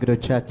ክቡራን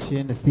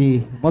እንግዶቻችን እስቲ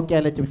ሞቅ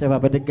ያለ ጭብጨባ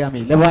በድጋሚ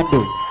ለባንዱ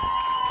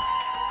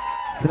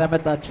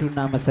ስለመጣችሁ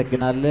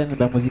እናመሰግናለን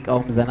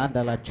በሙዚቃውም ዘና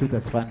እንዳላችሁ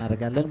ተስፋ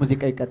እናደርጋለን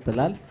ሙዚቃ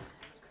ይቀጥላል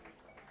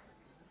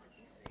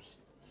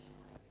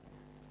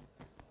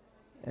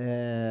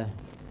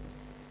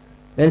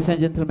Ladies and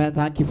gentlemen,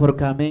 thank you for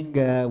coming.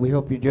 We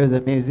hope you enjoy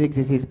the music.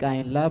 This is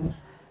KAYN LAB.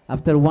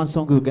 After one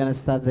song, we're gonna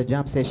start the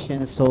jam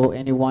session. So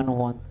anyone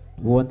who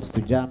wants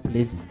to jump,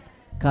 please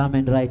come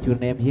and write your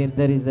name here.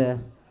 There is a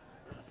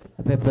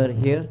paper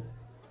here.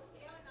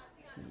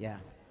 Yeah.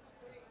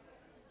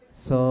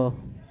 So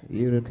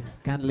you're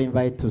kindly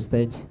invited to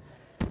stage.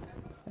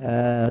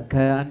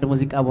 ከአንድ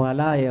ሙዚቃ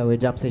በኋላ ያው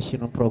የጃም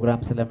ሴሽኑ ፕሮግራም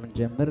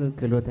ስለምንጀምር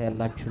ክሎታ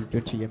ያላችሁ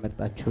ልጆች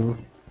እየመጣችሁ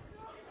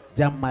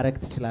ጃም ማረክ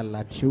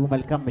ትችላላችሁ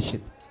መልካም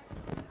ምሽት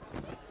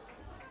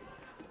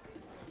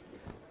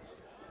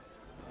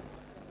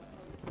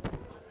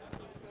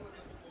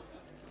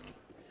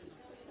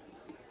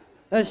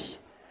እሺ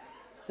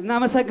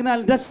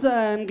እናመሰግናለን ደስ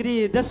እንግዲህ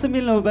ደስ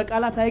የሚል ነው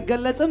በቃላት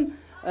አይገለጽም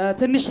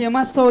ትንሽ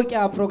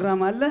የማስተዋወቂያ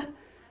ፕሮግራም አለ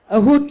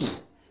እሁድ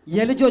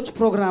የልጆች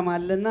ፕሮግራም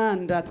አለና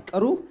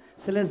እንዳትቀሩ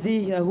ስለዚህ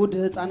እሁድ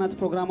ህፃናት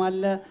ፕሮግራም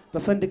አለ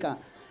በፈንድቃ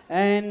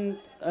and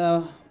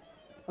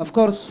of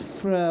course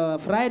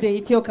Friday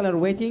Ethio Color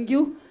waiting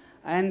you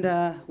and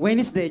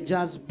Wednesday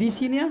Jazz B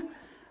Senior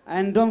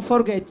and don't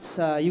forget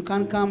you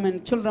can come in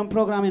children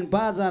program in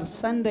Bazaar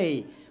Sunday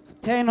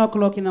 10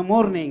 o'clock in the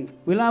morning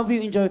we love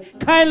you enjoy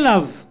KAYN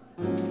LAB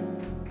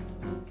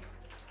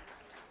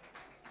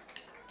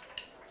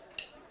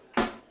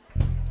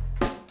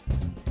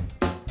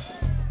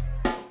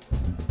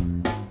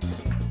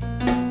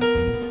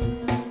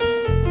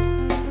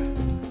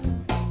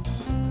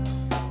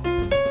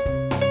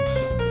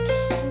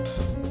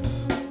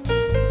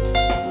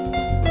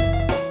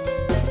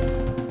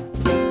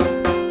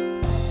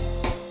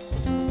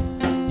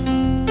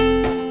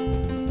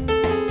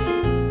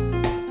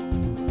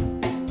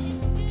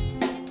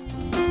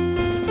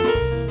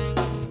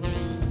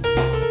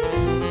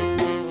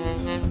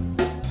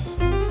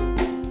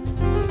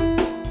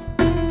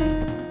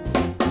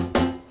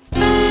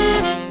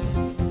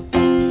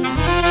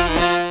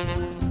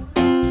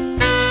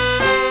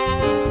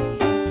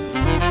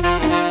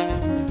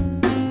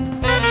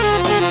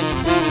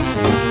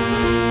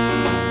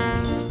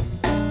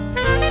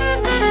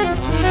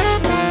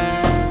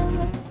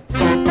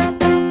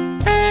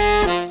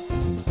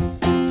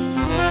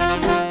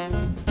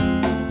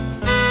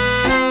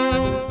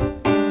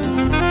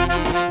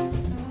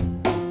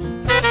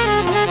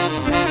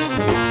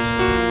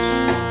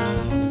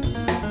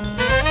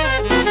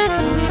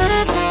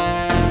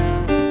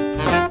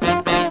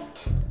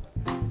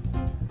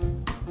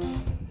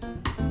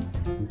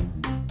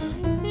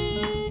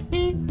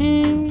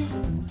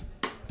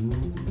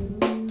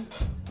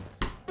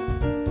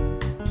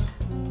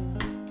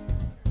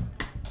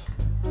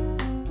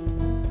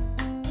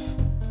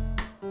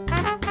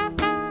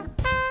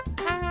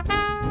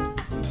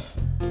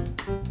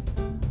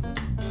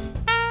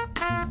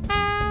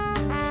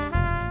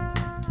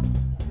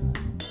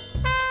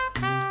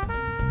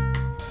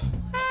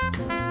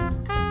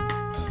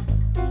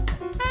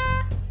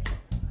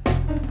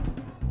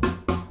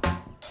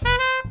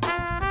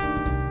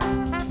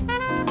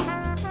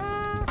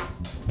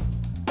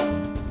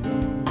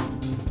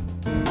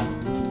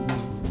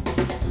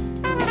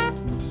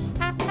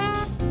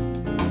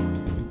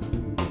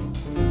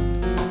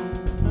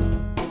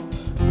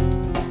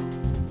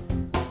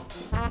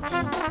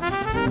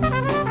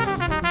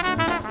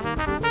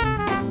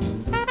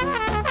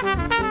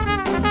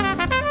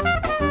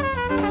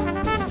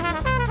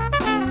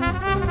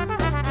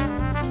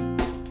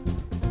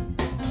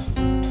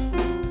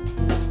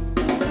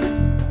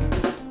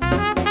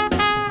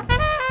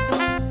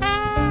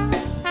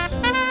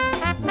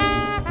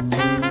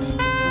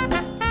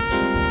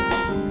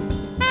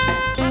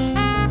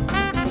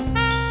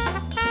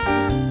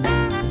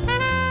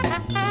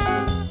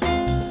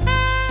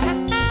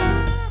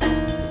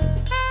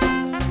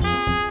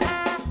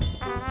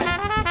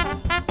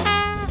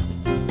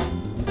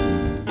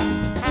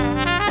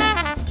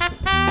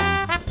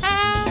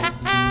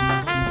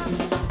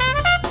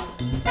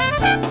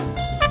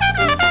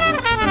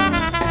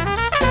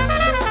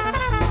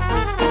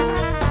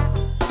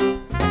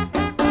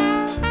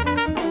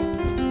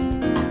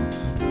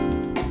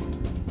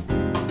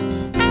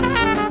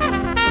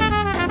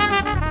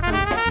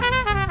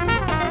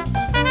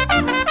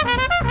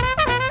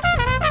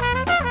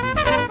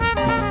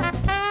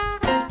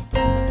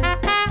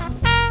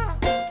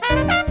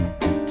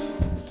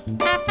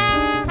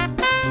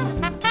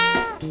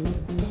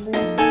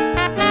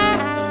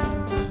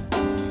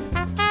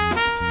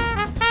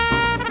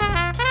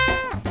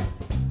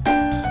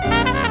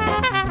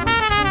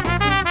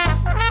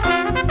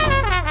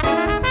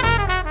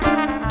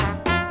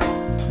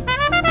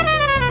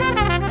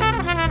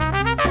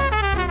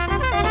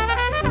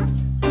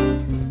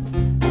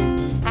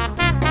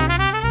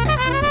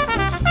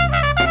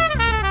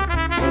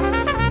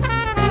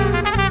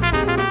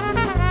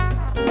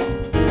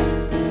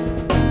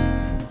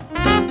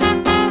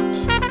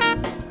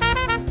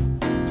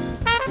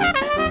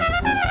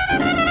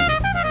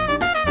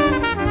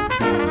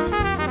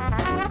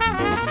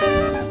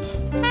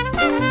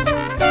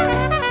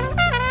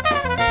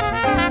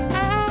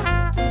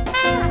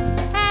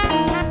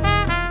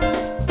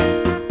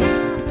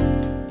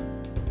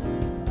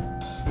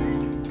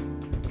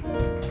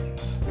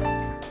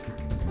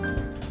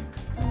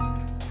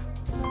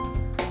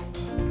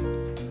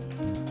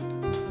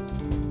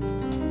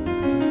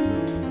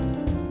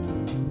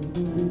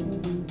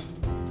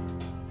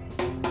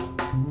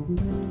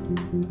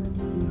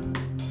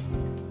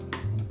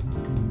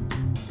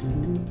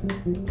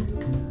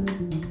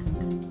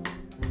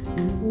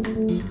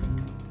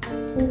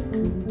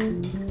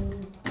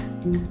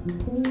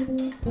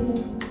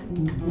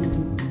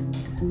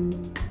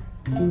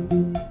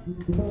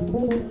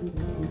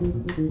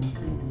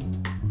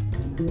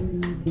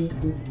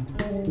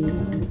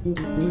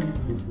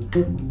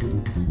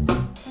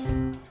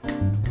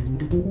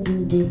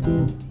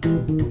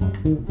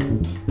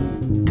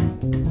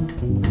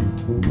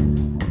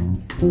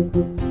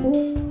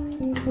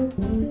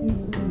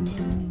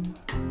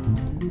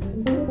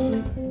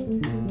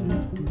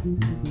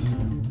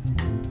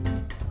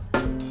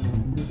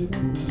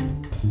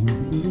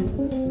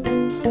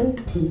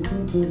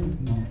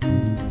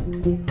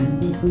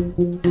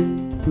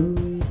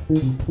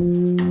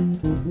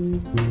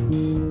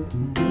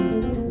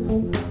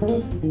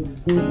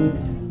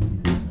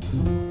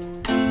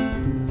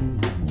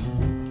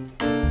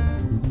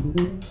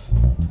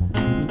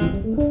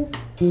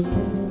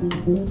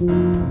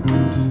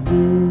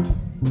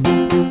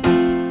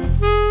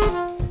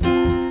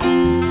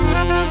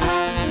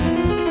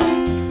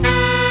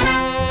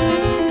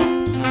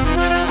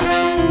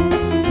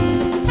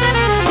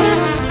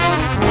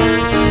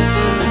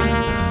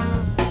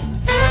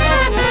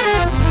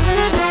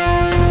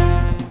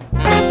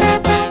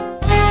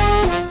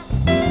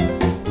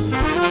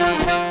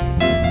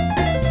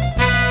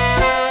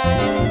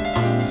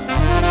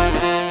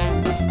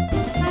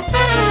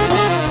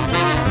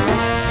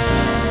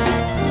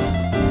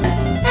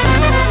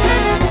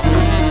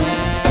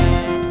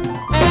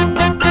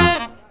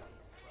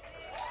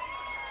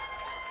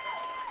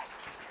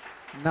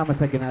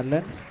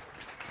እናመሰግናለን።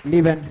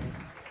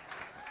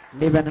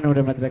 ሊበንን ወደ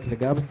መድረክ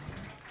ልጋብዝ።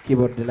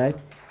 ኪቦርድ ላይ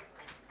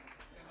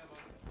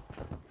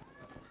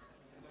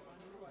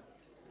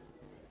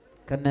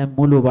ከነ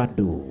ሙሉ ባንዱ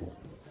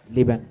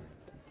ሊበን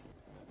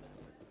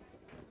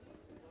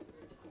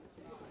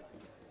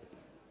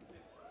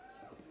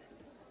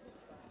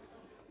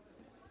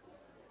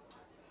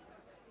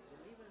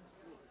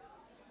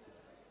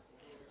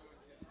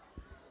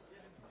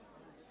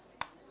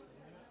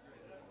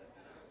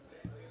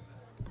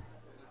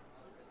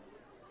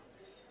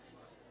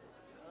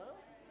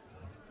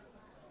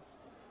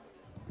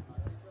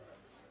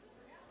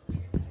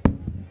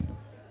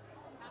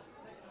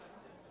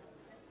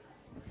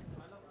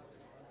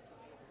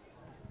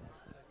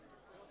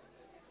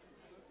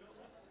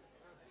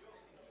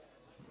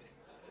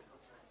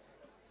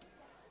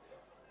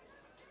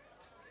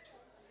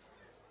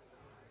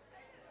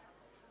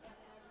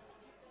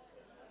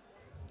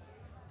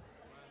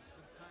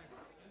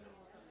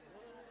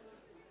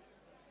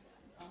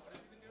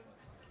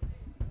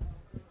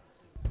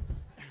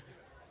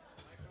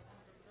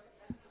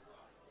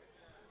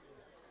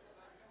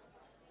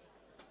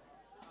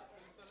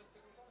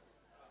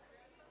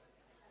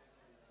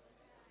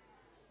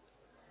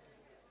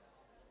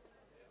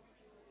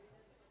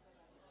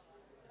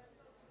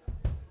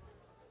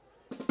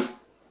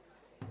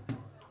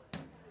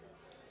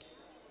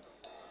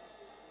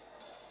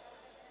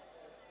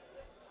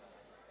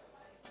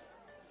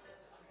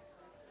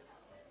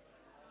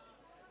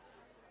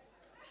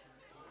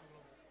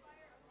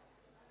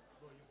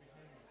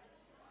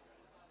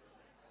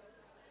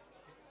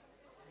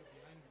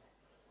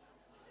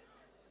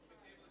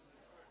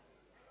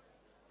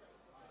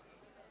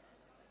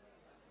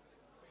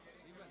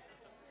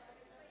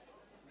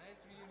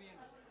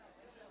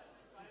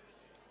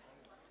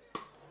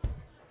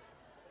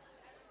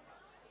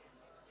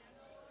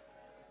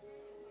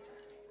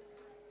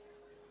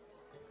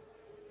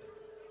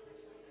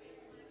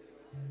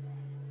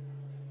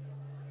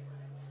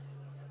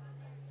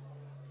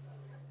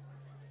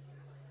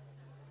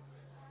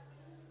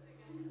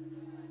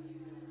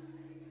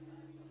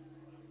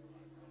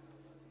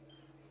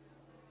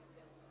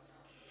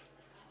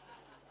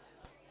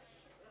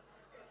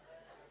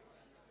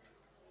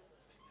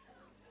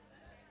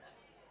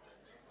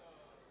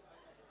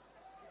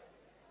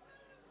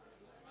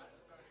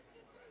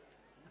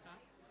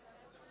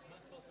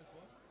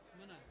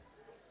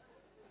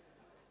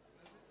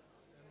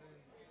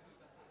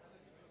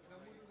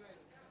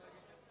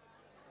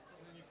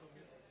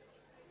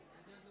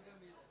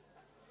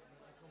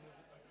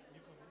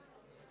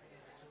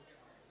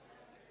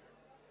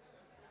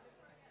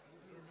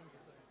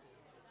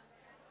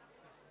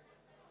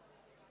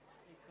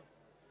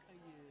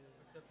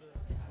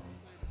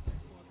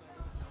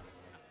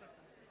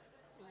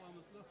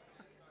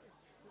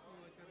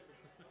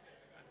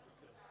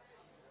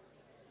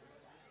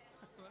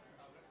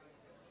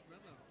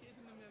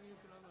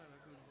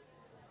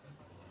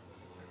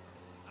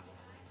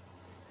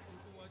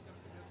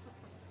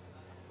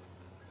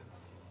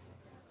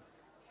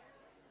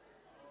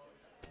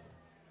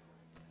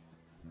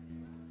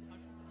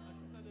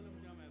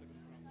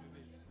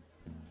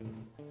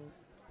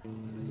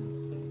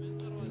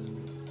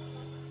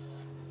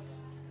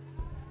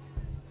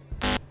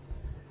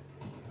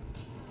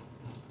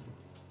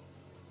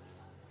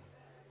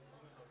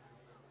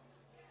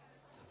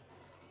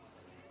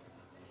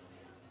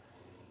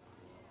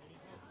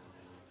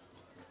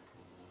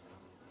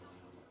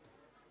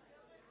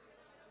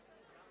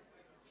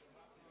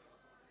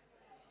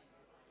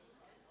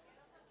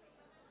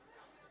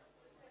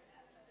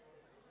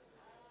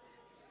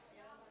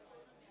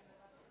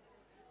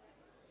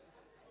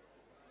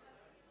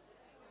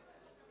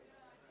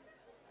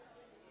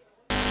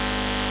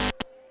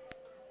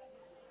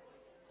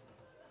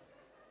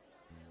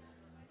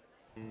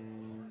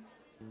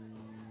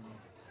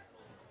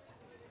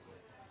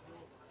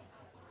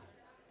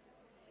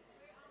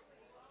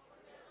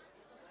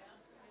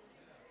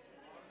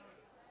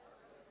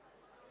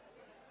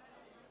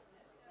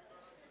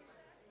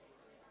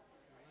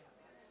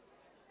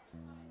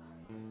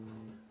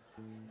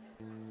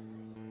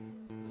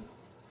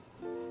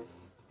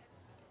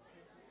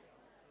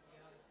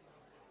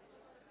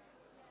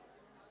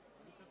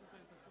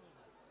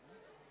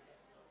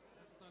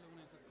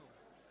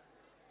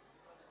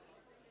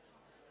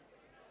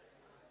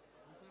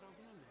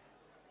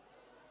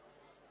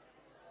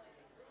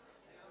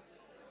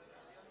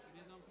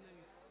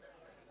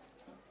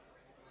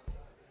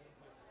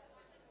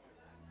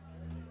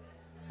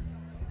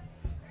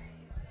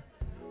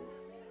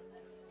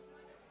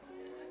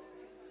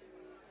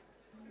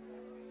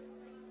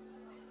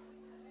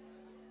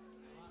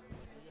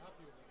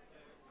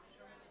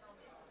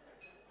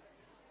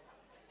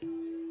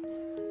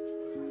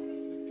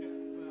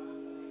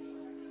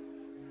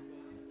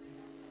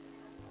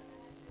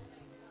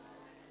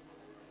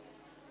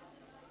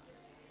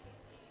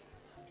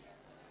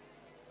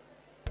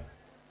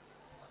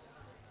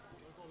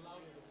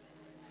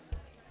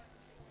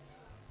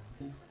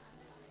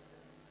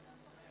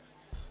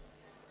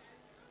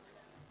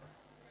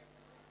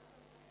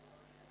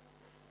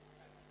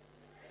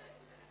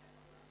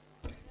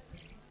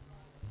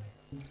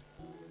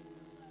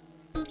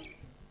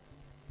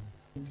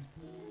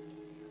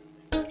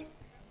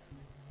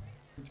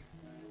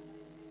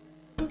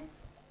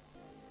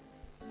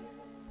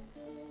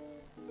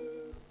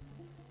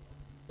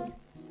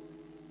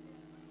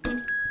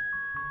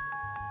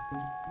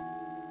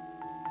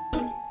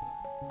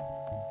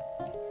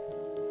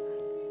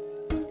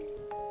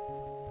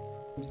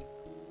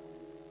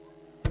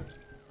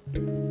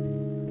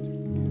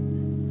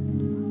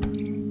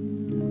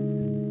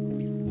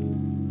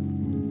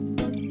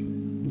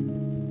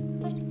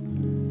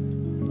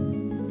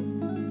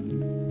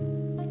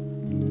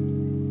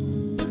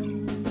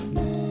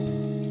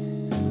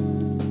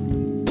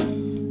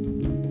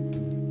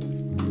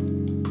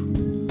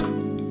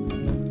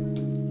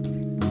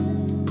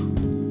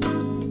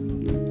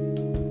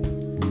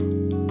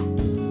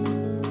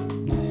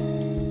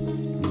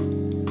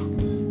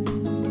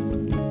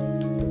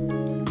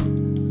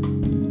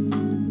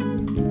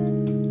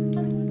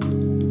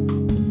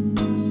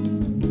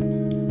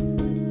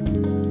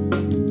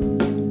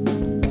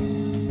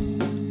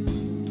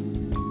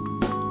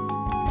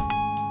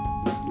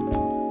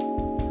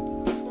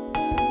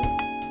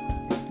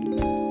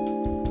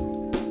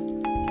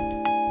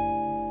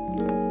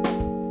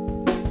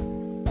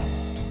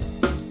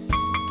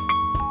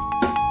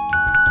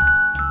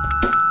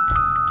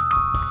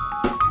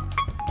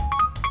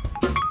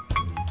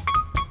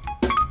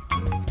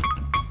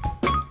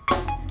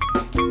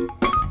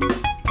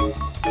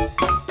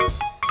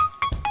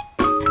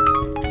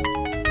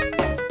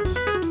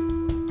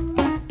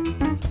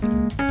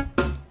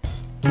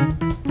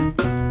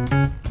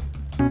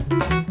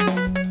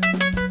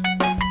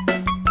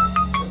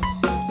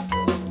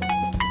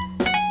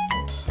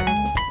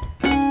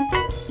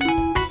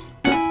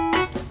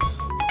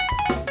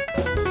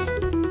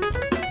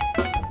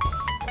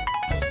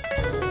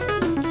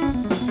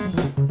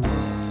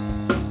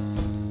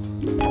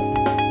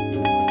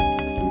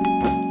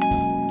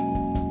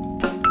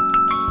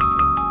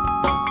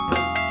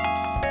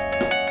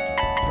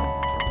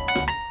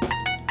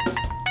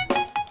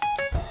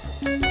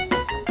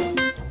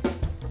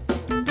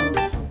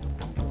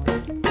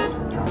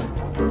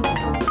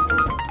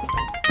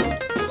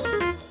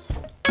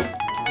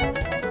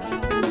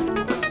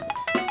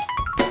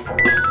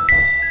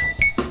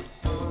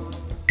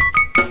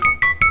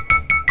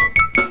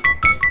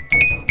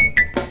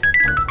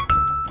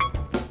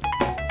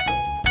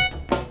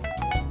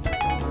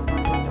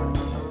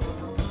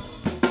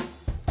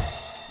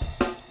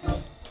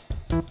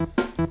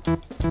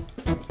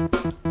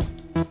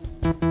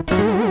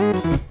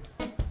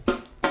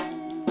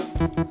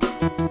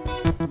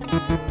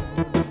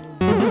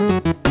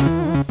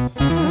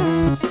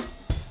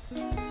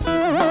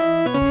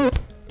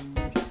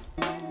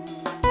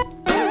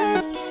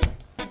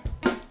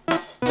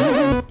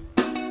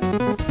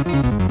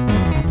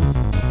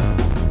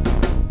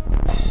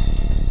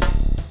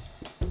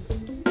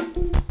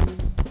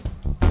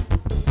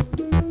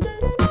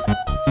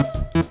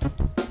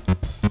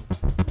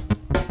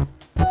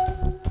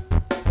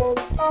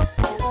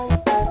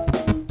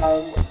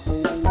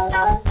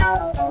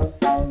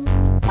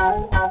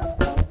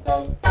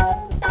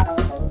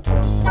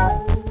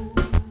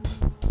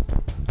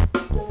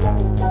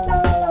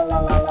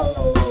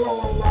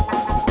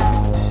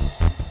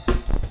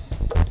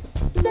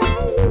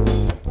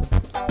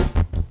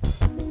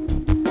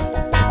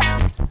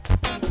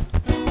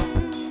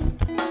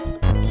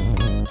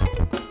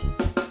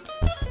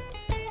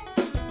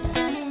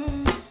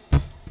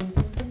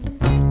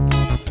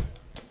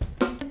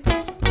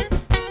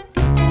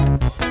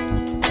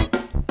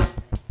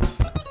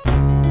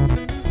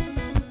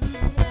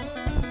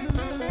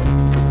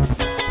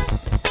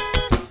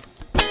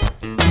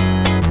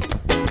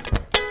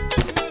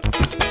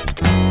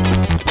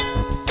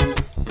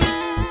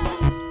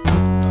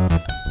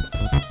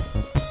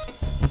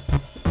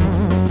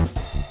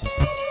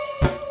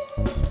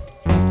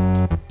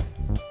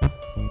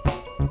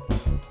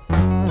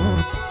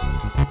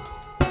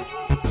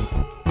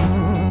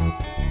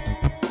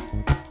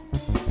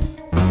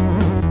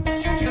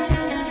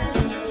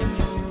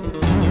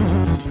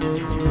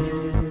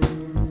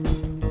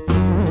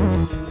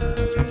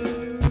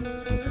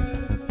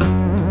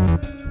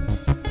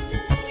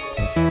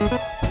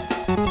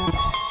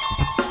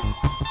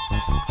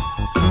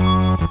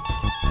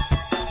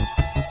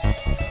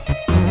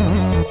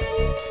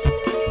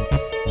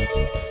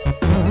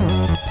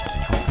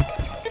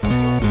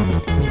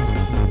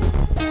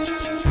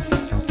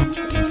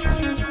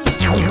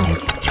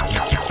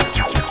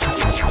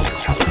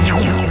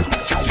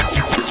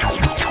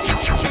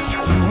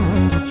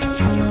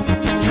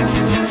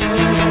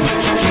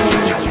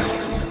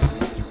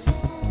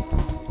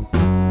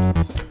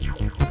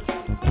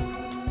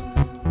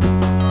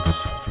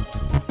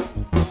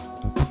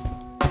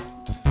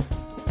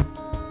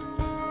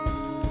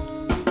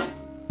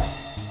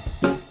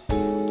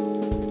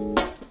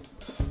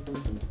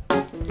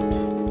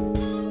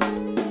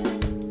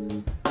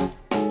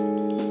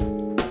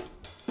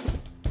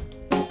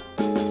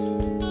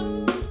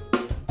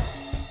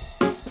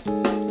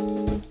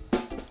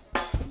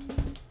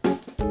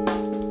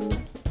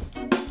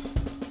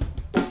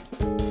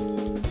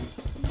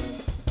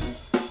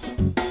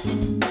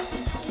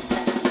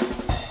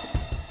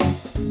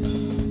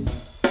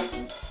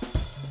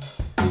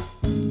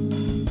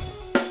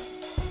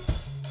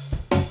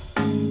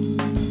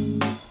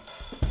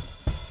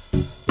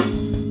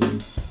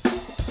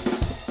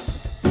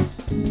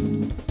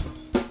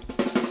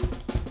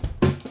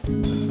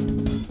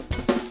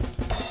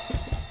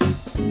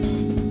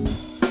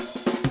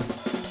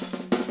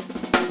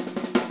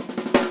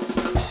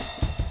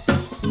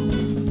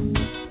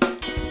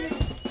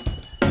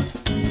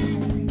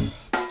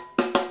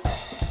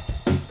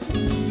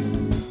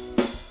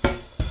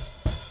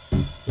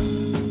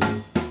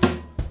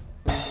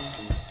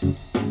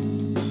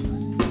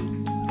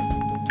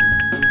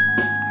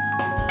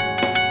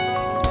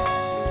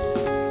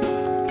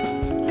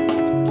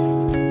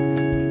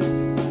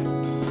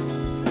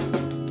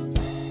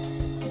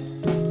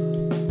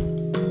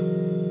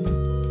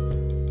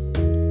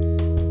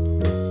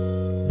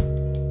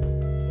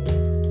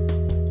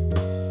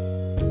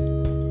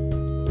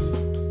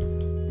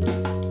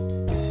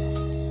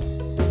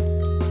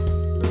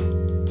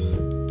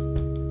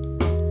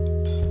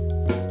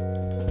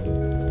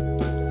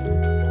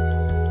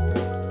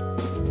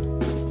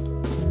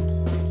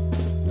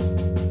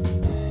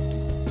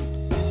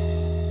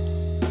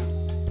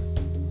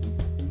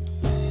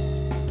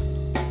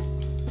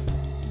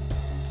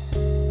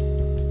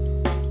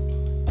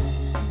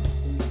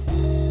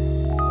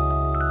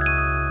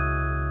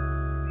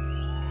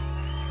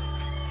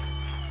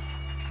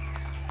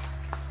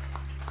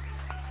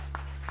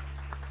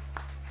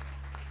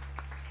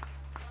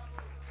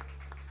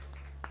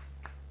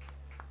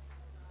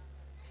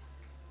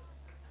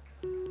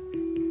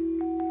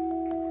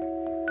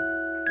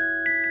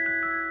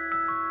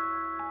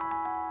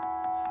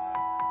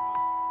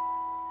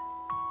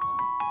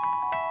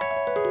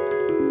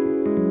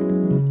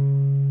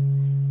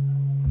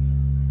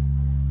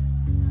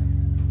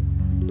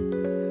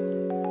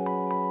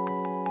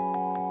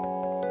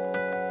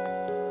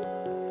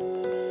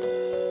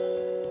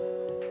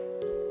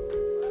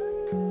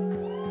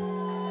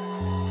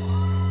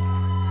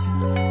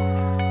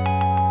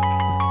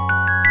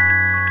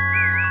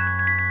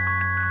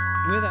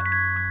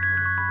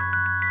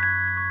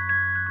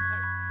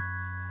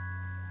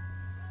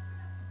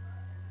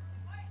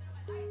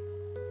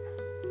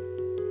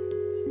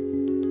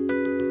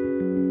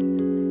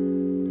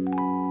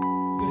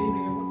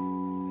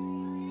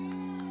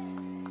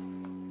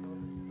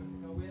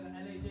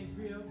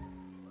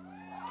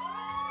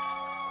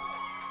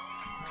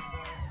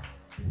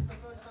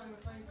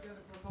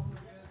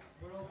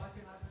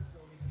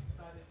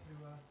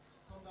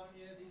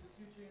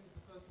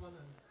one,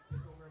 and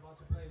this one we're about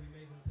to play, we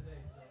made them today.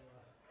 So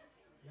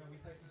yeah, we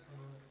thank you for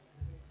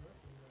listening to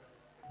us, and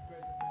it's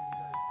great to play with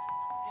you guys.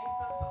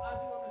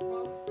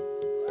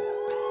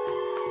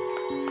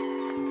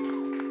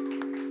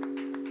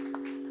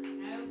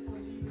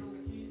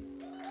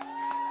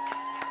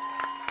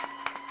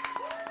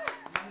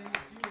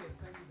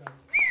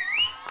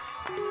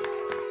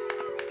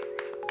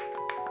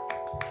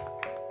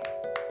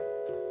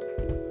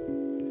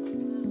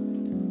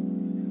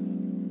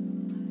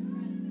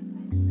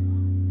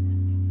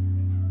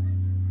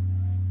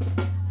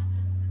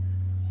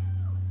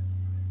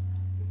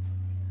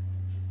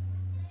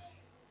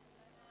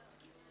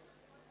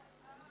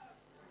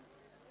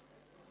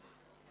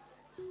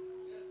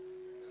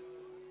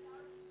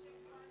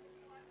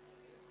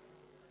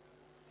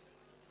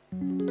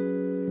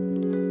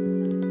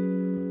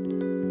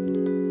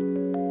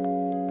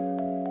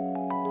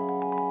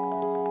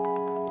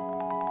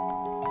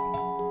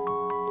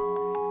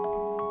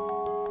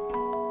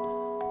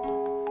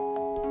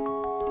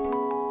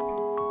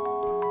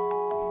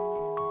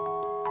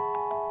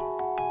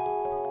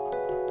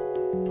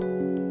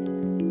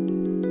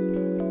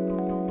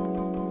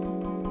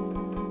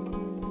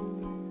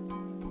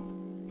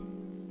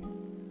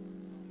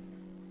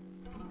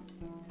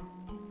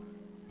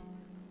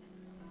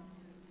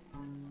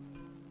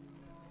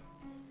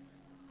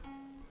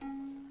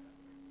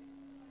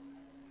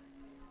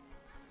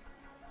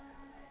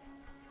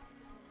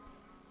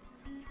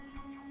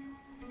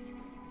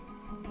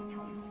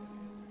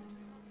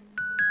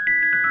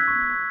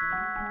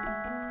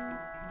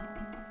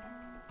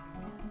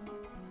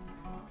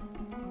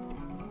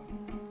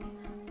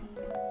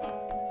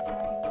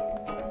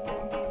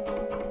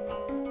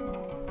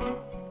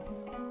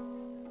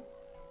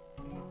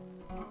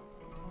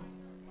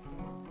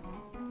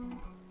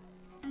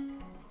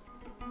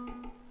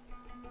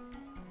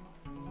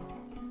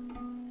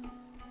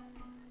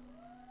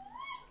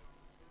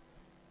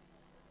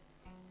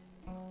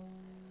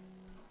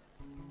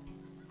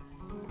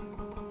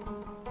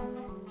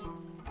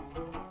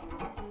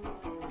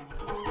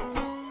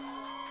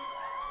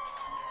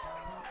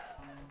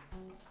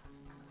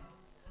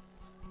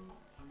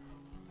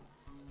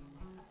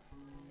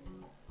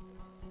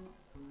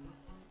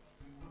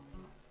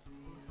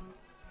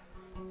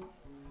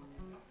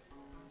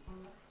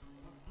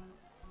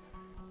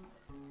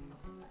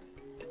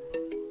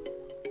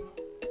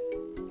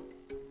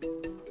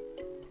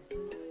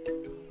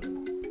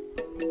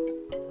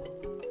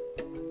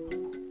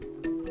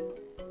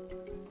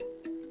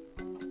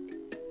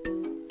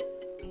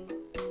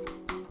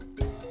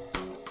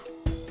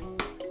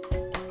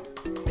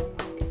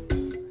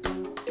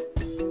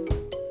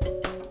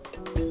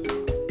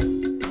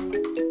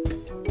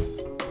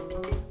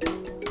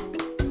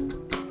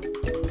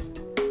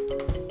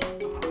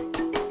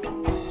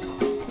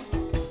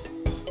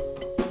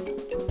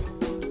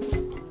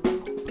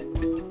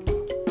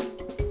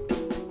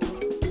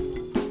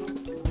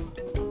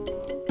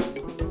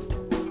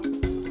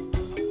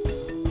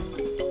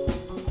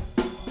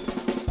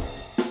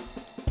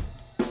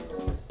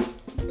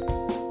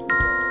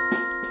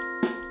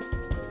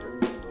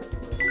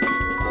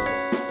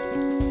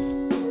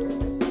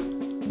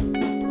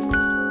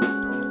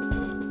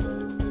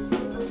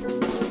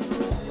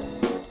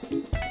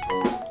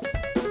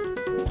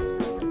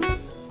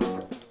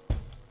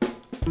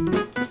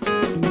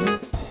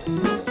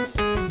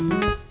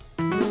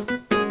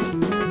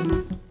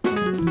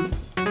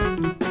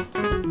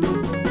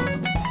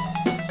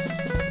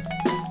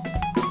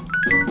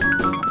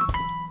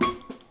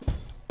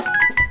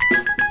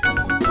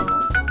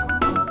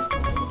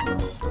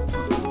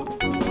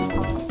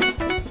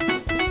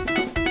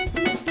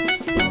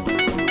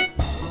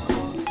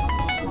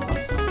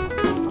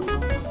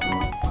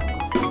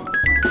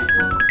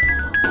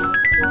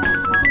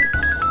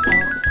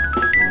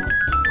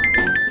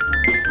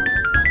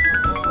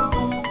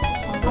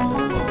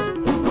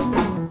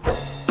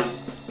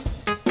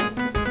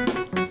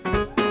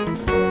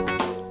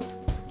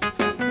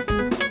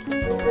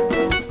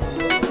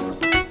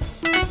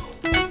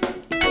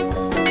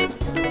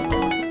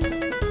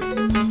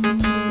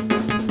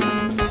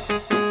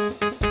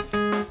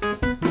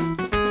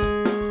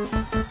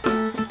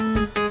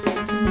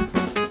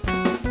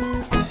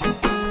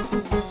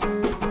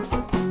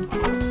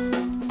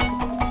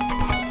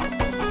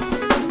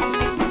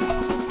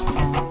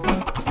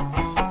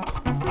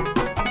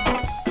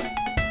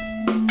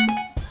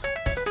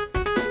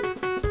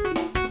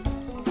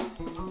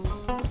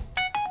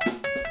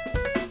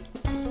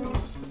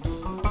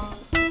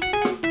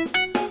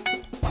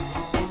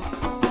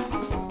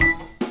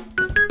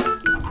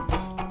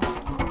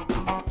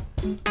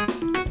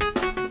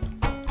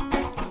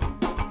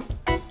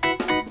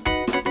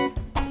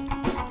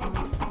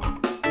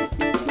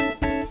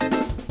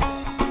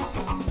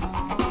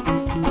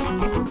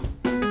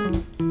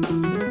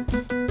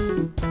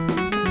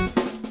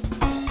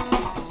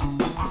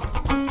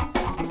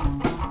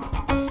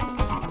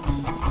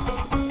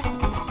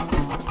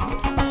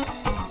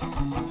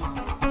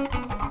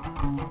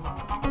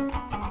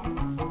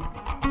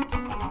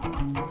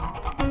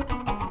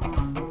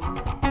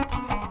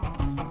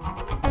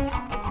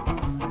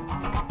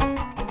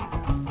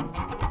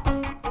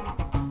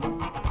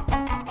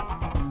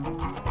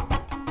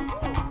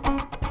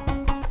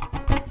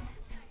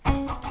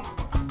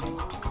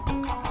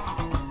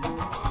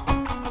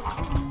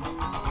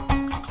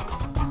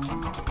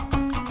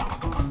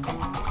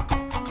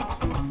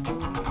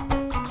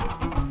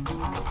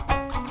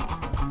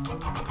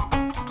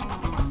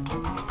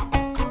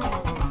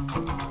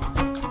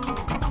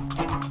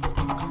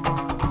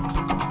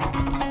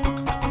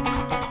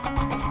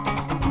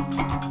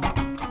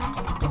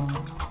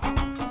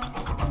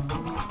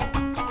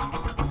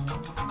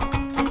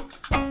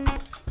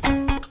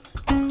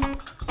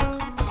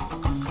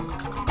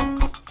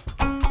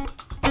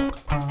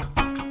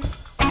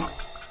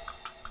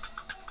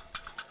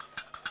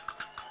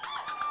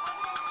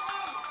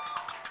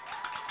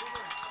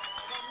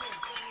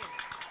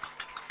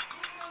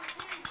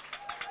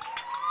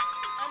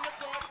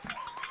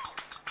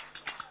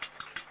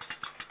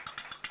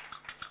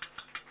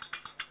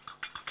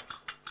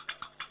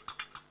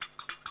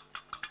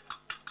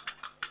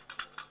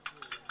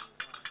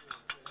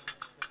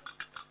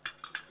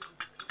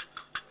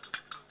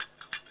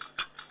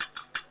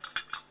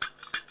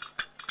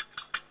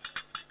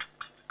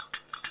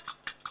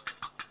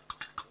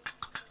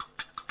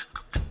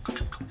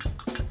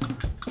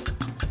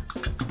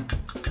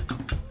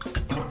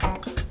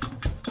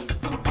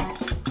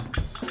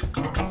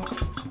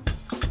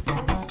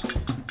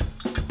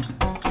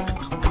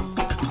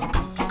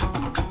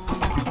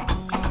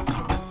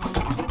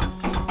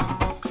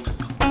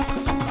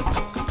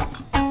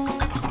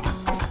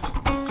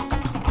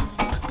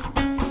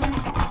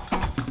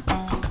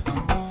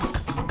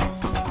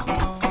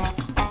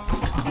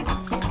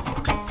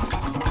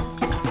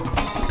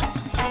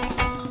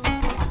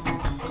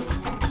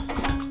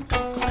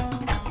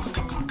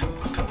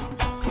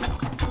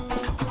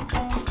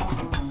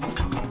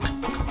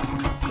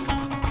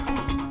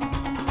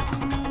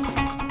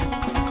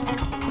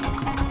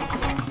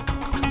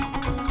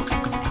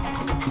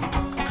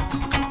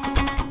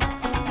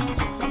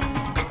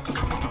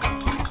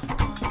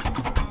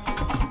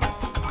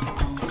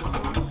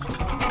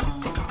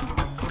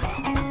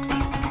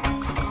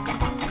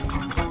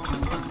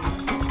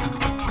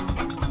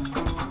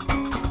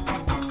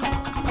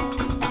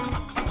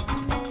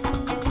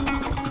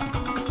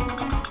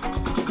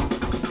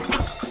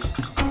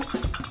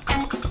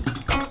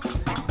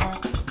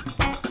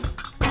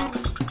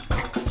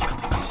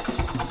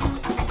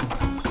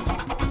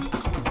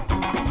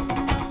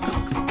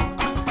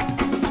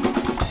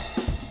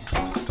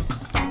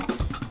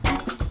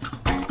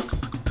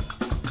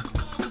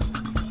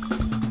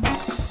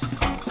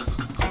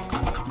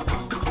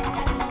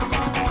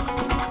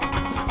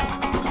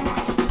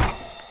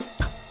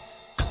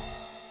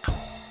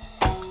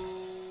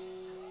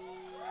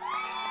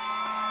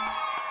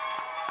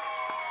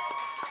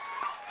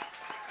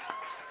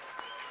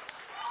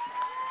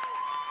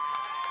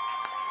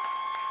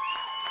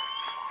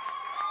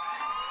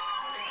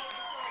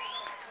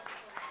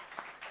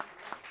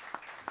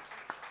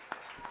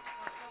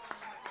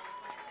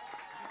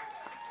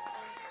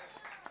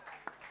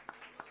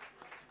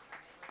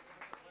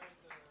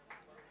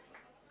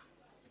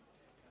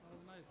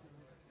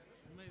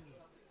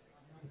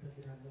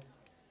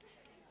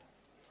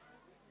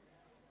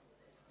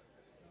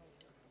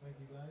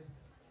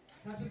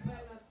 Catch us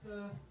playing at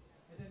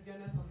Fendika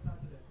on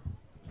Saturday.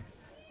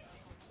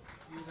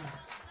 See you there.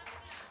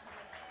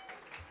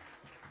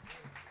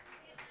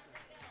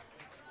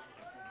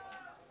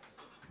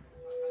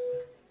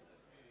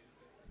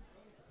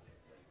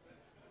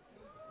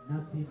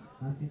 Nassim,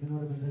 in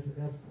order to let it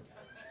up.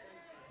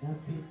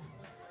 Nassim,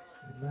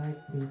 would like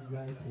to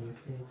invite to the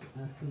stage.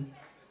 Nassim.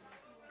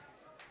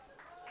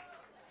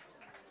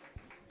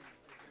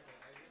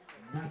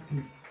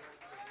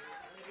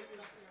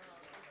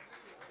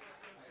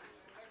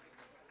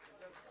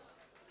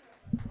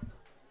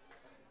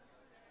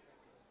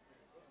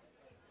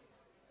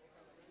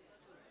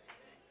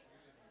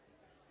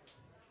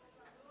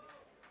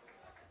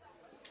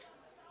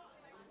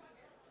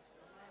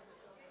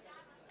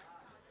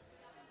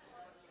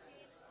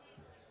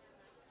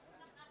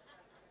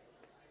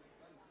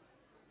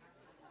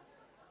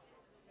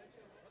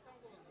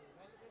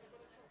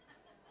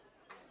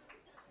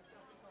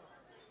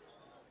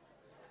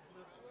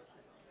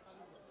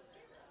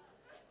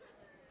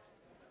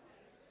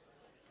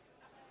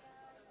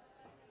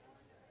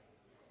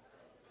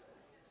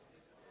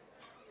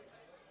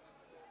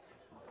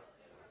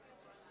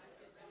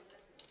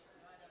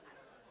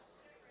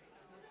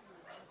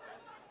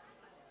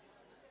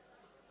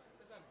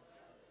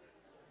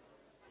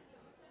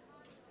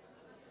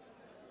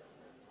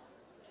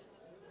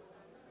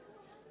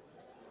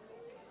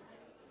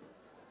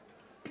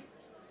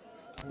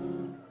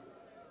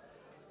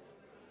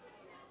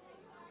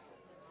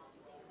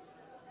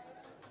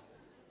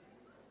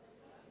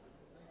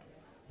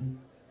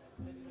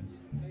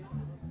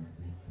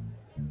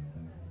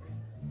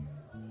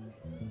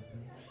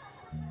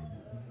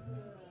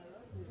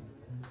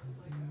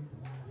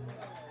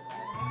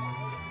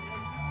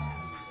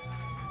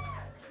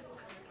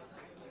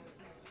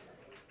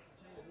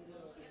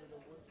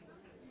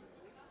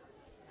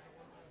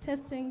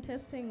 Testing,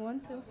 testing, 1,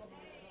 2.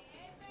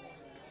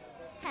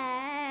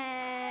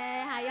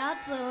 Hey, how y'all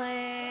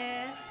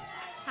doing?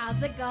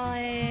 How's it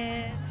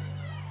going?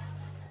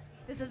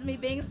 This is me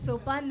being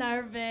super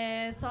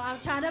nervous, so I'm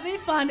trying to be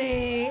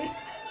funny.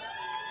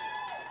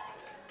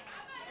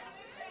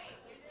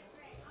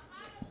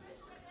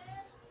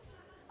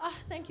 Oh,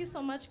 thank you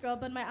so much, girl,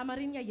 but my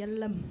amarinya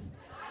yellam.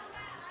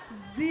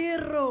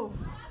 0.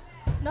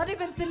 Not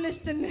even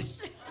tinish.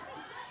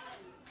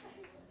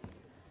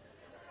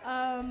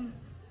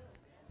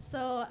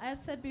 So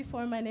as said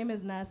before, my name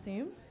is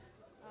Nassim.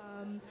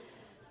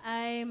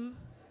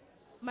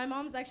 My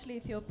mom's actually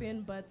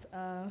Ethiopian, but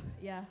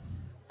yeah,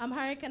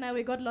 Amharic and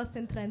we got lost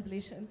in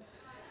translation.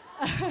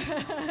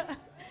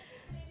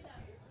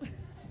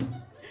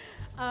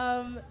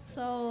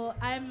 So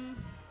I'm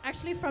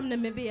actually from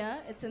Namibia.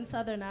 It's in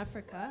Southern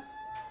Africa.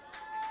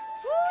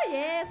 Woo,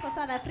 yes, for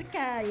South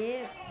Africa,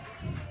 yes.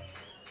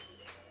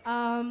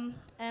 And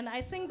I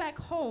sing back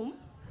home.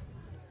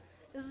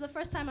 This is the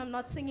first time I'm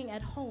not singing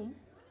at home.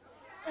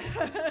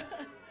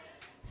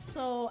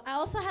 So I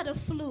also had a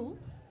flu.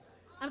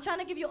 I'm trying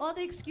to give you all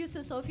the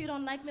excuses, so if you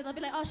don't like me, they'll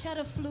be like, oh, she had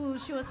a flu,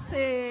 she was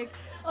sick.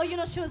 Oh, you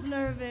know, she was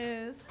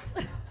nervous.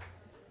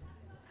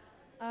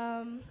 Do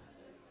you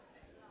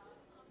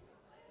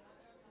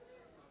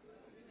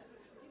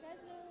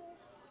guys know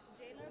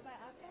Jailer by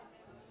Asa?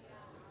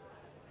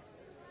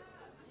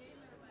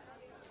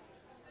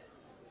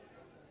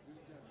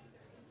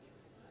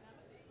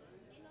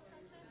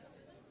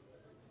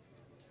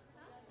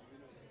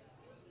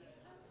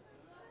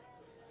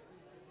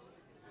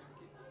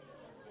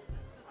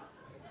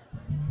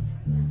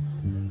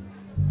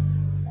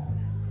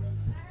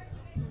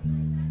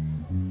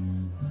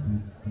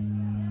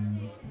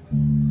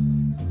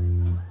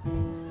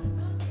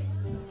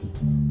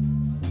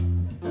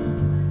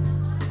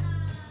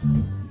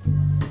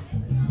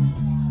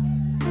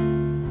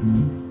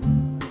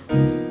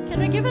 Can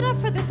we give it up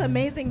for this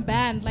amazing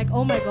band? Like,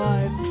 oh my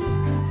God.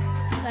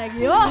 Like,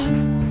 yo.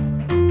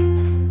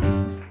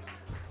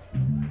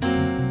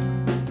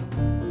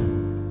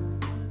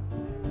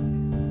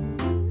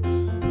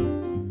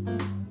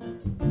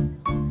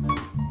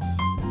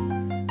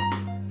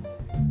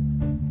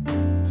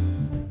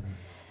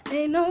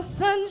 Ain't no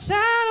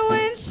sunshine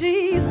when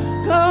she's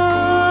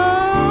gone.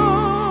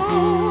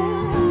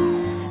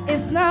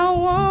 It's not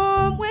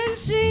warm when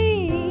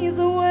she's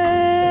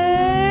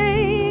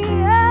away.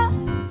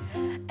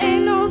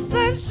 Ain't no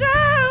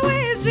sunshine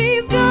when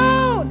she's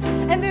gone.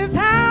 And this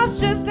house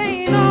just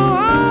ain't no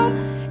home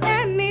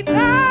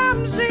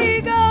anytime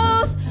she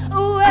goes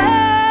away.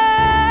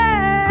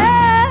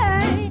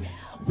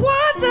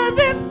 Wonder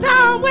this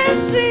time when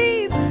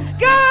she's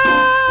gone.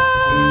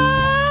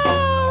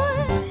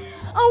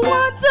 I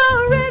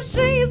wonder if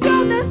she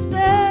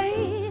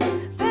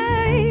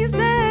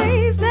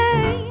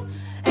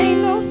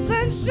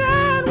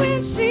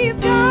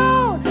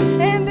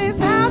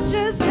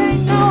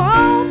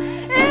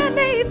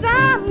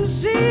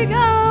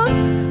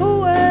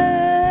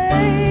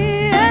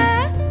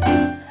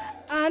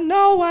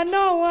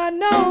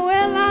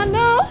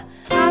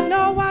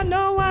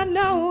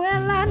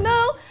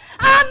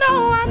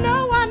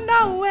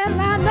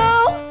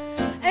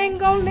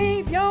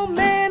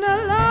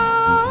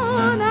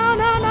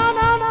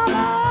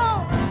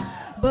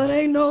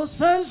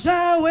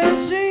sunshine when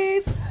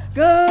she's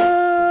gone.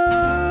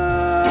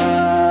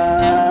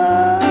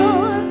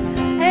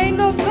 Ain't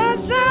no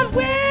sunshine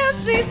when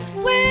she's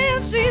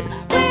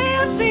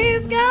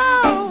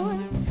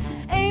gone.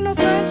 Ain't no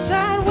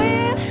sunshine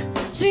when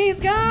she's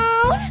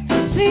gone.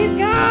 She's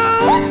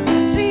gone.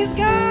 She's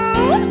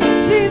gone.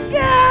 She's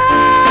gone.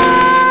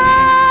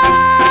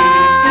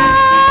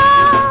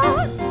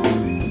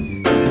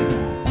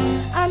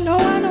 I know.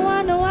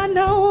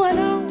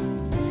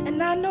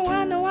 And I know.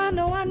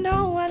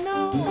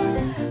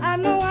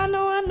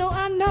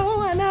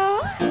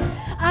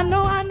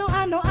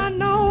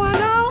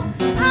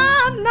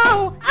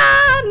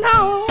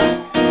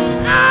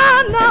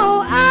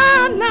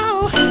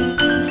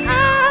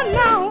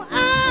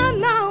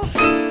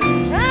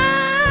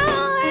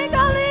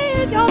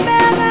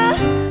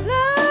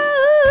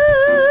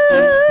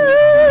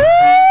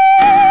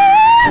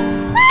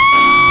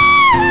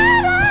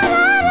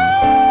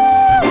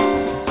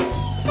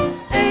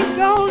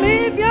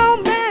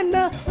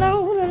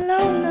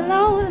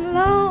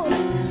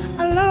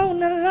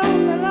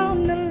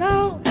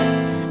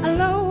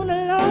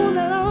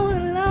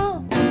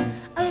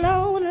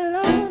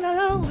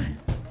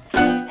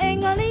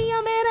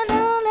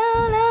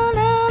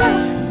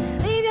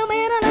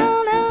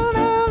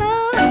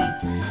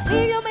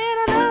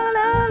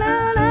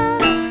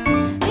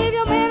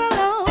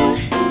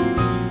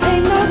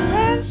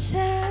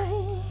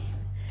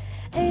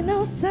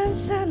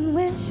 Sunshine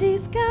when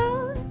she's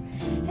gone.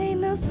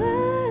 Ain't no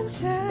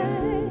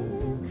sunshine.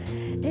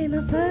 Ain't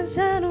no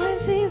sunshine when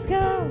she's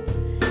gone.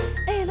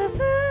 Ain't no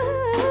sun.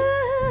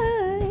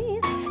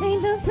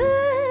 Ain't no sun.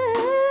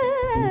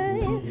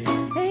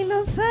 Ain't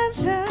no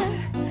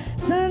sunshine.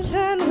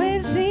 Sunshine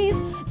when she's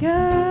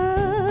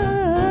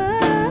gone.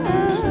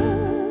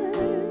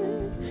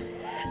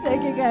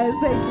 Thank you guys.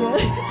 Thank you.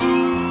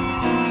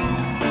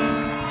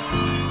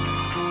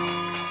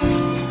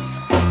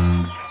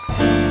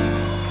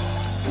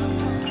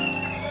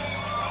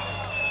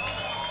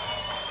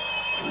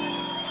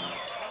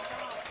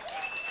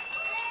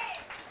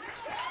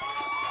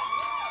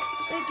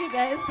 Thank you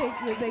guys, thank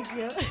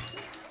you.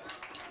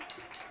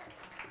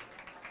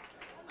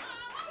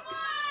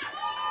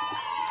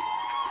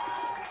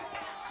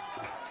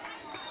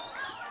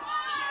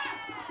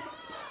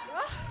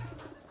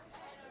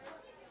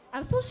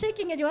 I'm still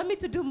shaking and you want me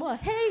to do more.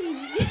 Hey!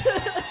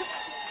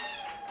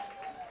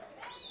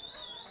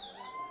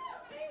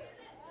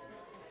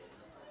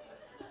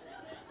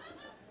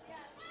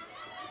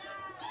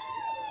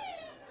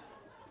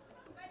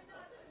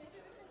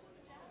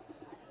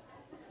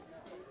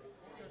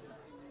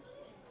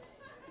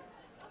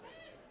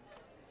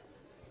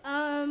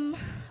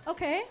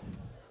 Okay.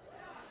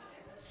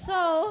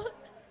 So,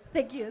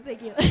 thank you.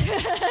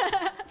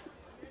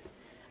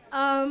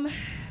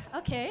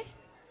 Okay.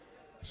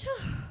 Sure.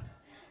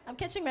 I'm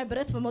catching my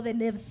breath for more than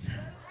nerves.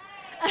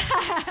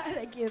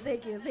 Thank you.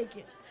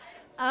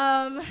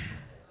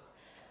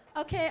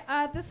 Okay,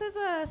 this is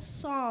a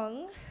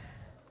song.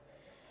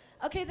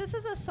 Okay, this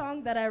is a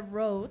song that I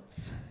wrote.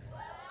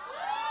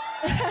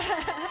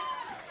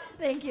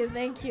 Thank you.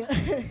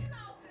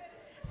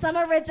 Some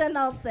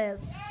original, sis.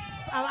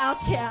 I'm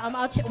out here.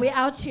 We're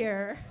out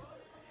here.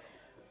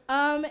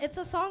 It's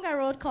a song I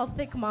wrote called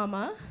Thick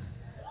Mama.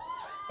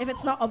 If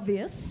it's not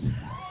obvious.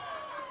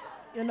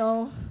 You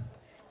know,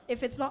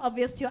 if it's not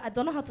obvious to you, I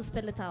don't know how to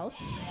spell it out.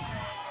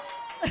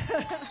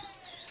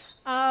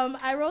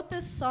 I wrote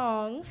this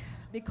song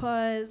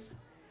because,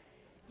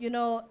 you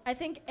know, I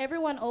think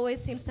everyone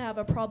always seems to have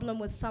a problem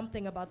with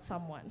something about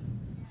someone.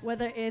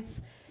 Whether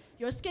it's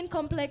your skin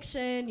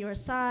complexion, your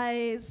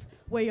size,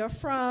 where you're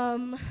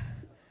from,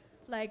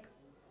 like,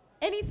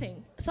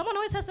 anything. Someone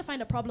always has to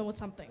find a problem with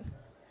something.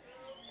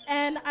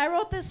 And I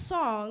wrote this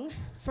song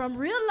from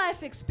real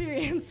life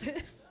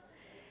experiences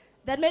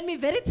that made me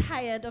very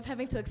tired of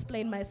having to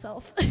explain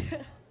myself.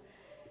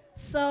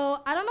 So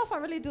I don't know if I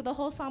really do the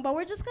whole song, but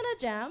we're just gonna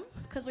jam,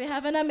 because we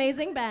have an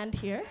amazing band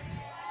here.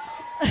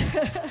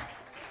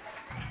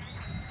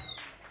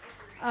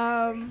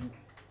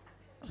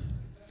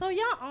 So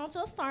yeah, I'll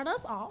just start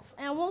us off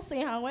and we'll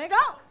see how it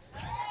goes.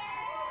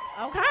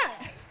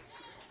 Okay.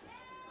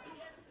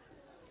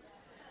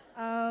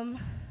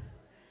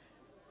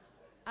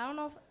 I don't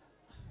know if,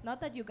 not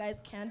that you guys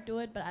can't do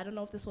it, but I don't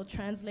know if this will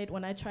translate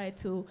when I try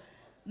to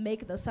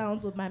make the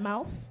sounds with my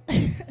mouth.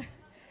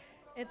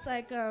 It's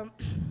like,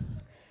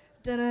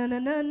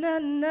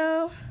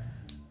 da-na-na-na-na-na.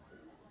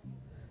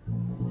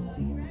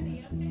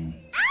 Ready?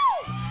 Okay.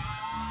 Ow!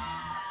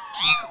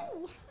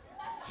 Ow!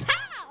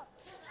 Child!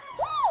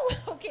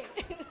 Woo! Okay.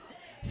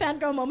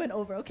 Fangirl moment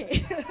over,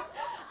 okay.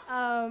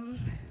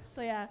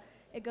 So yeah,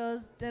 it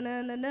goes,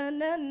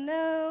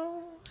 da-na-na-na-na-na.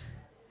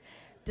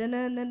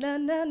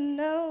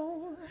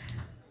 Da-na-na-na-na-no.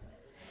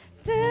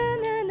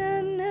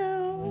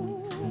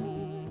 Da-na-na-no.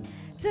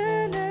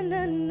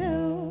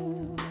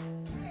 Da-na-na-no.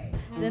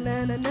 Da-na-na-na-na-no.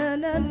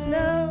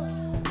 Da-na-na-na-na-no.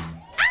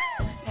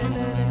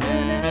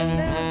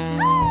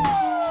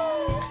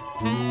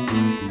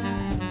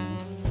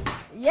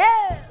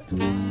 Yes!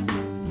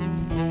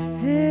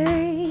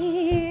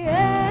 Hey,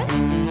 yeah.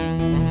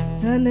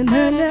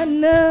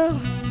 Da-na-na-na-na.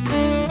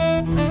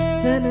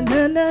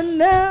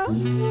 Da-na-na-na-na.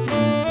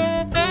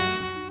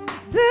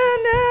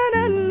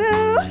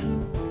 Da-na-na-na.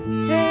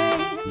 Hey.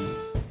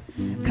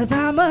 'Cause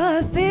I'm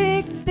a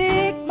thick,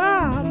 thick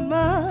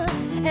mama,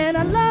 and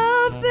I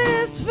love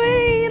this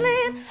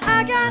feeling.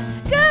 I got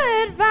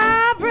good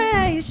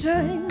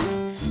vibrations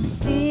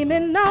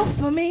steaming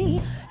off of me.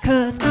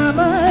 'Cause I'm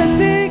a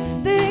thick,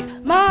 thick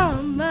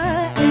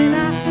mama, and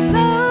I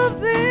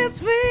love this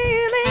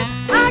feeling.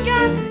 I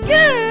got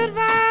good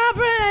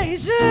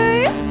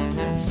vibrations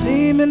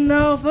steaming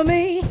off of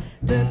me.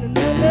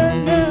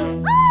 Da-na-na-na-na.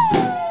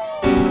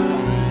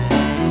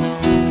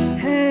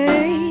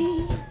 Hey.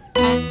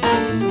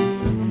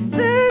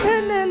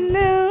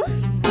 Da-na-na-na.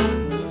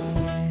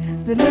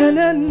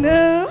 Da-na-na-na.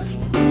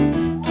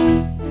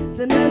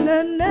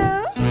 Da-na-na-na.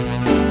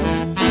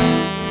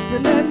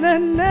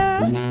 Da-na-na-na.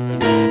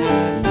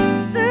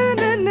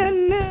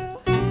 Da-na-na-na.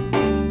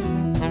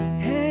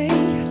 Hey.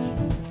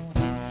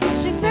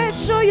 She said,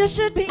 sure you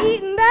should be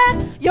eating that.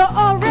 You're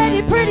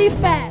already pretty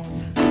fat.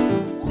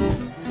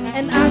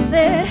 And I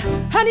said,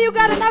 honey, you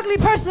got an ugly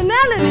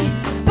personality.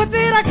 But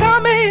did I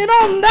come in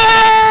on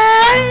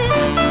that?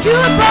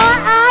 Cute boy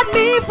eyed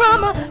me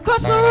from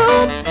across the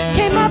room,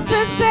 came up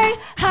to say,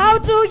 how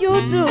do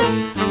you do?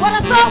 What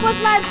I thought was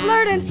light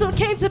flirting soon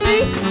came to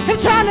be him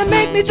trying to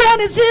make me join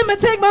his gym and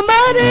take my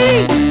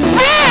money.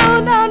 Oh,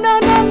 no, no,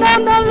 no, no,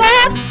 no,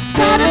 Lord.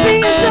 Tired of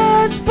being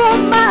judged for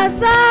my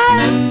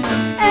size,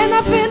 and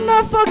I finna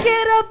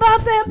forget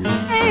about them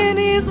and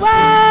his wife.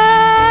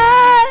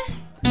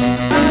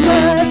 I'm a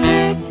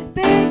thick,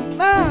 thick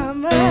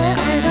mama,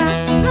 and I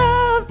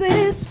love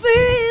this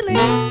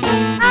feeling.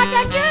 I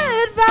got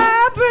good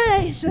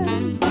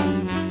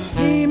vibrations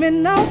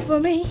steaming off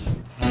of me.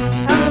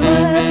 I'm a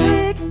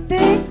thick,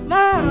 thick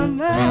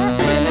mama,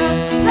 and I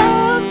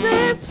love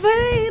this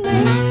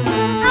feeling.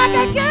 I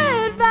got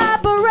good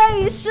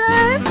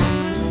vibrations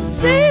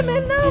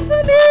steaming off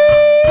of me.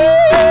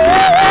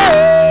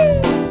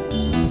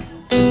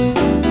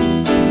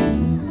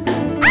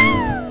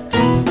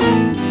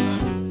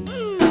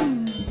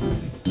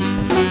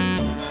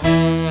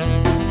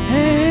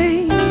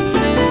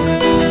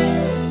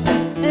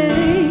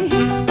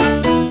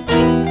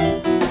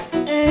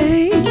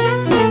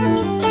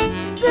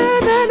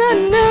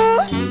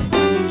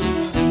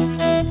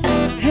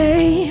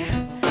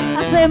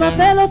 My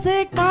fellow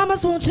thick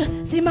mamas, won't you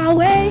see my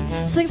way?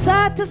 Swing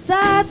side to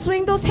side,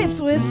 swing those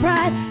hips with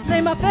pride. Say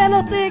my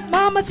fellow thick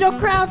mamas, your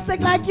crowd's thick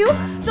like you.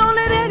 Don't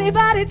let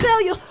anybody tell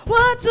you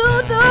what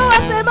to do. I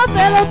say my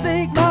fellow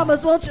thick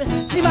mamas, won't you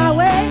see my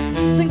way?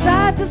 Swing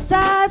side to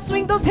side,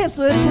 swing those hips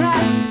with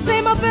pride.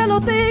 Say my fellow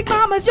thick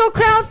mamas, your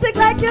crowd's thick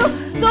like you.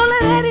 Don't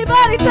let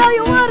anybody tell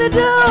you what to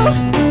do.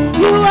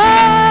 You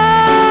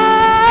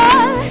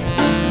are,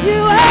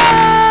 you are.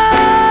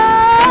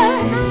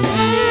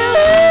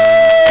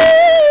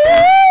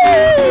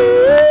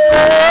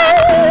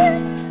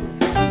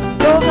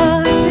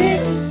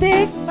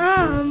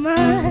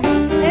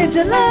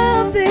 You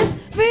love this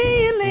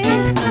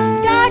feeling,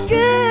 got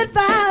good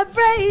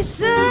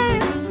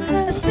vibrations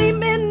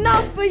steaming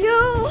off for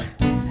you.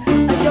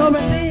 You're a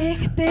thick,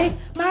 thick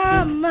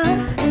mama,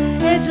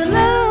 and you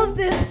love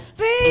this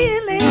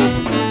feeling.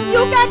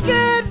 You got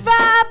good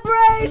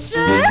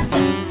vibrations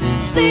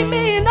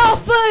steaming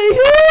off for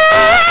you.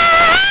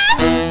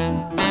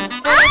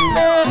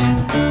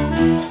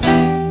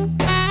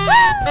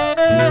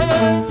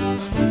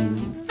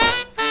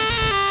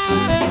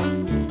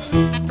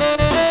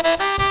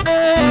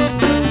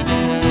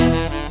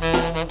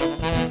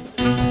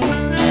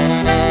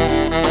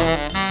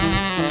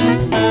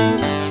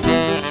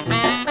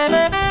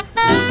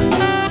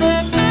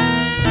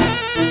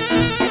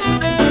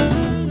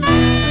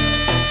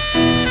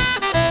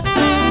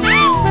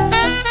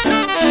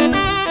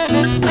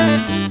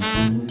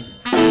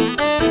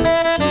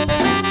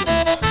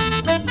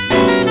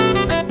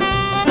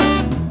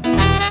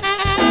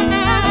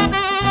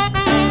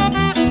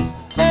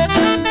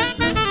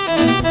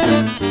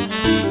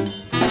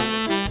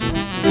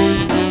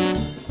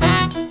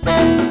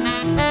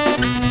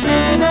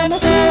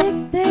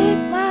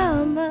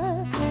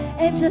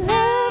 You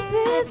love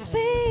this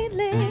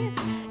feeling,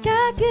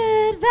 got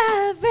good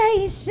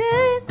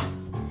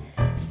vibrations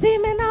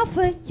steaming off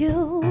of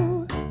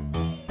you.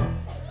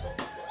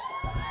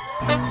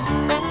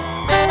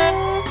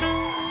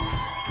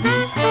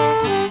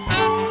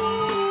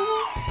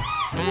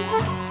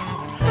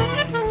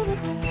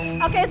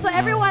 Okay, so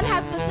everyone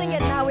has to sing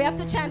it now. We have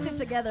to chant it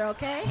together,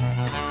 okay?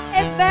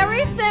 It's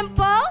very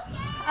simple,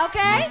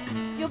 okay?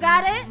 You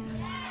got it?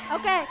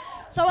 Okay,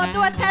 so we'll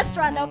do a test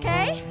run,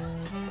 okay?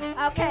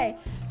 Okay,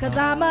 'cause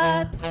I'm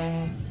a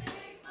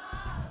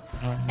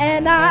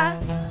and I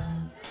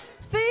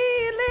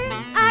feeling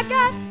I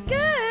got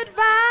good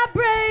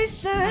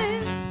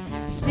vibrations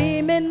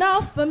steaming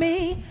off of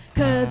me,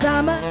 'cause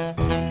I'm a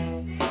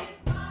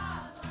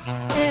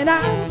and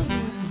I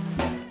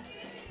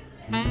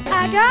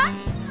got,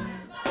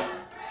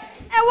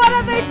 and what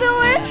are they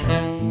doing?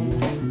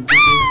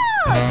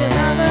 Ah, 'cause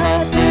I'm a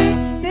thick,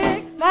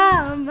 thick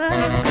mama,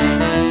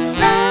 and I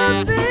love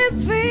this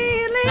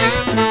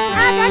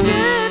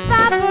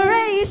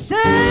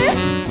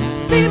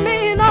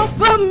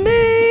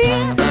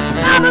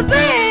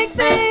big,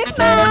 big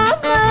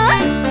mama,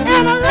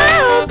 and I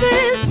love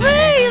this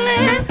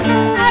feeling.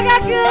 I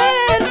got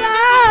good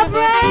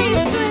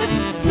vibrations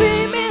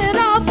streaming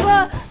off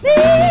of me.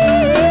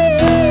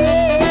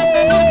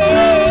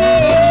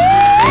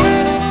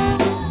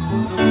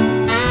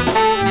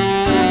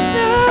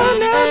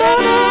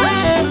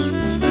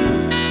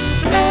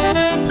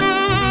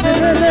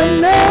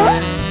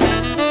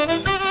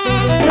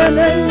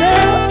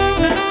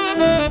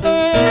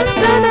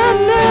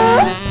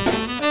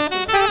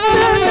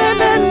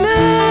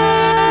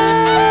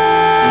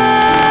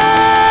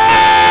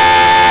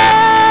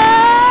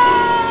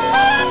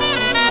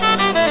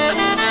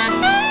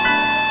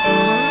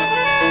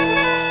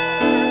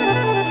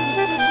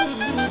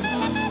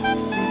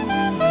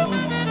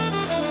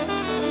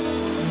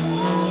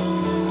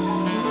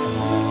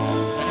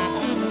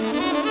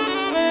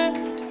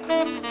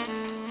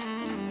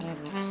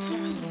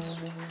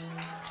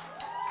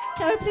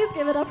 Can we please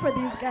give it up for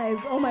these guys?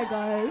 Oh my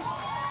gosh.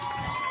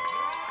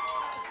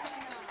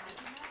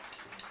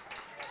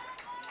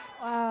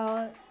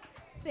 Wow.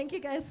 Thank you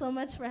guys so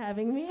much for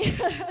having me.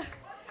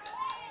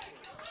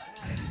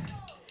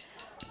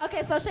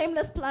 Okay, so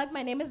shameless plug.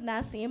 My name is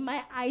Nasim.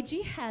 My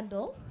IG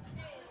handle.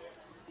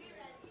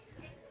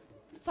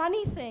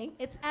 Funny thing,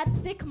 it's at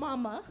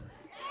thickmama_Nas,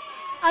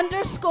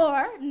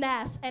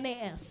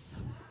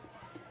 N-A-S.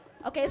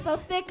 Okay, so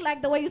thick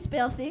like the way you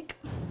spell thick.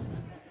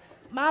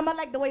 Mama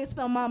like the way you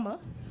spell mama.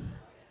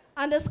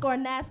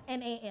 _Nas,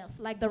 N-A-S,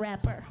 like the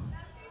rapper.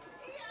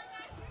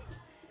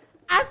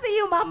 I see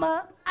you,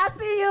 mama. I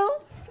see you.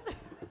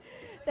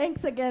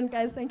 Thanks again,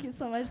 guys. Thank you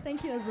so much.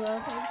 Thank you as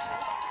well. Thank you.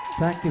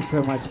 Thank you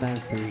so much,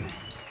 Nancy.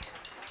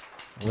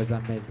 It was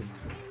amazing.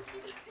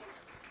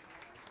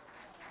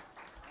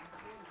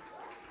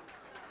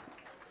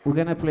 We're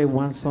gonna play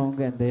one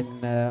song and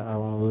then I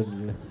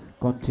will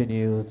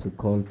continue to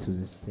call to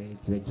the stage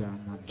the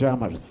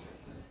drummers.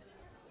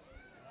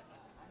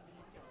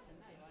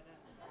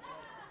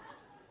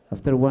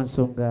 After one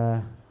song,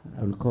 I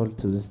will call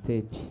to the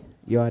stage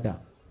Yoda.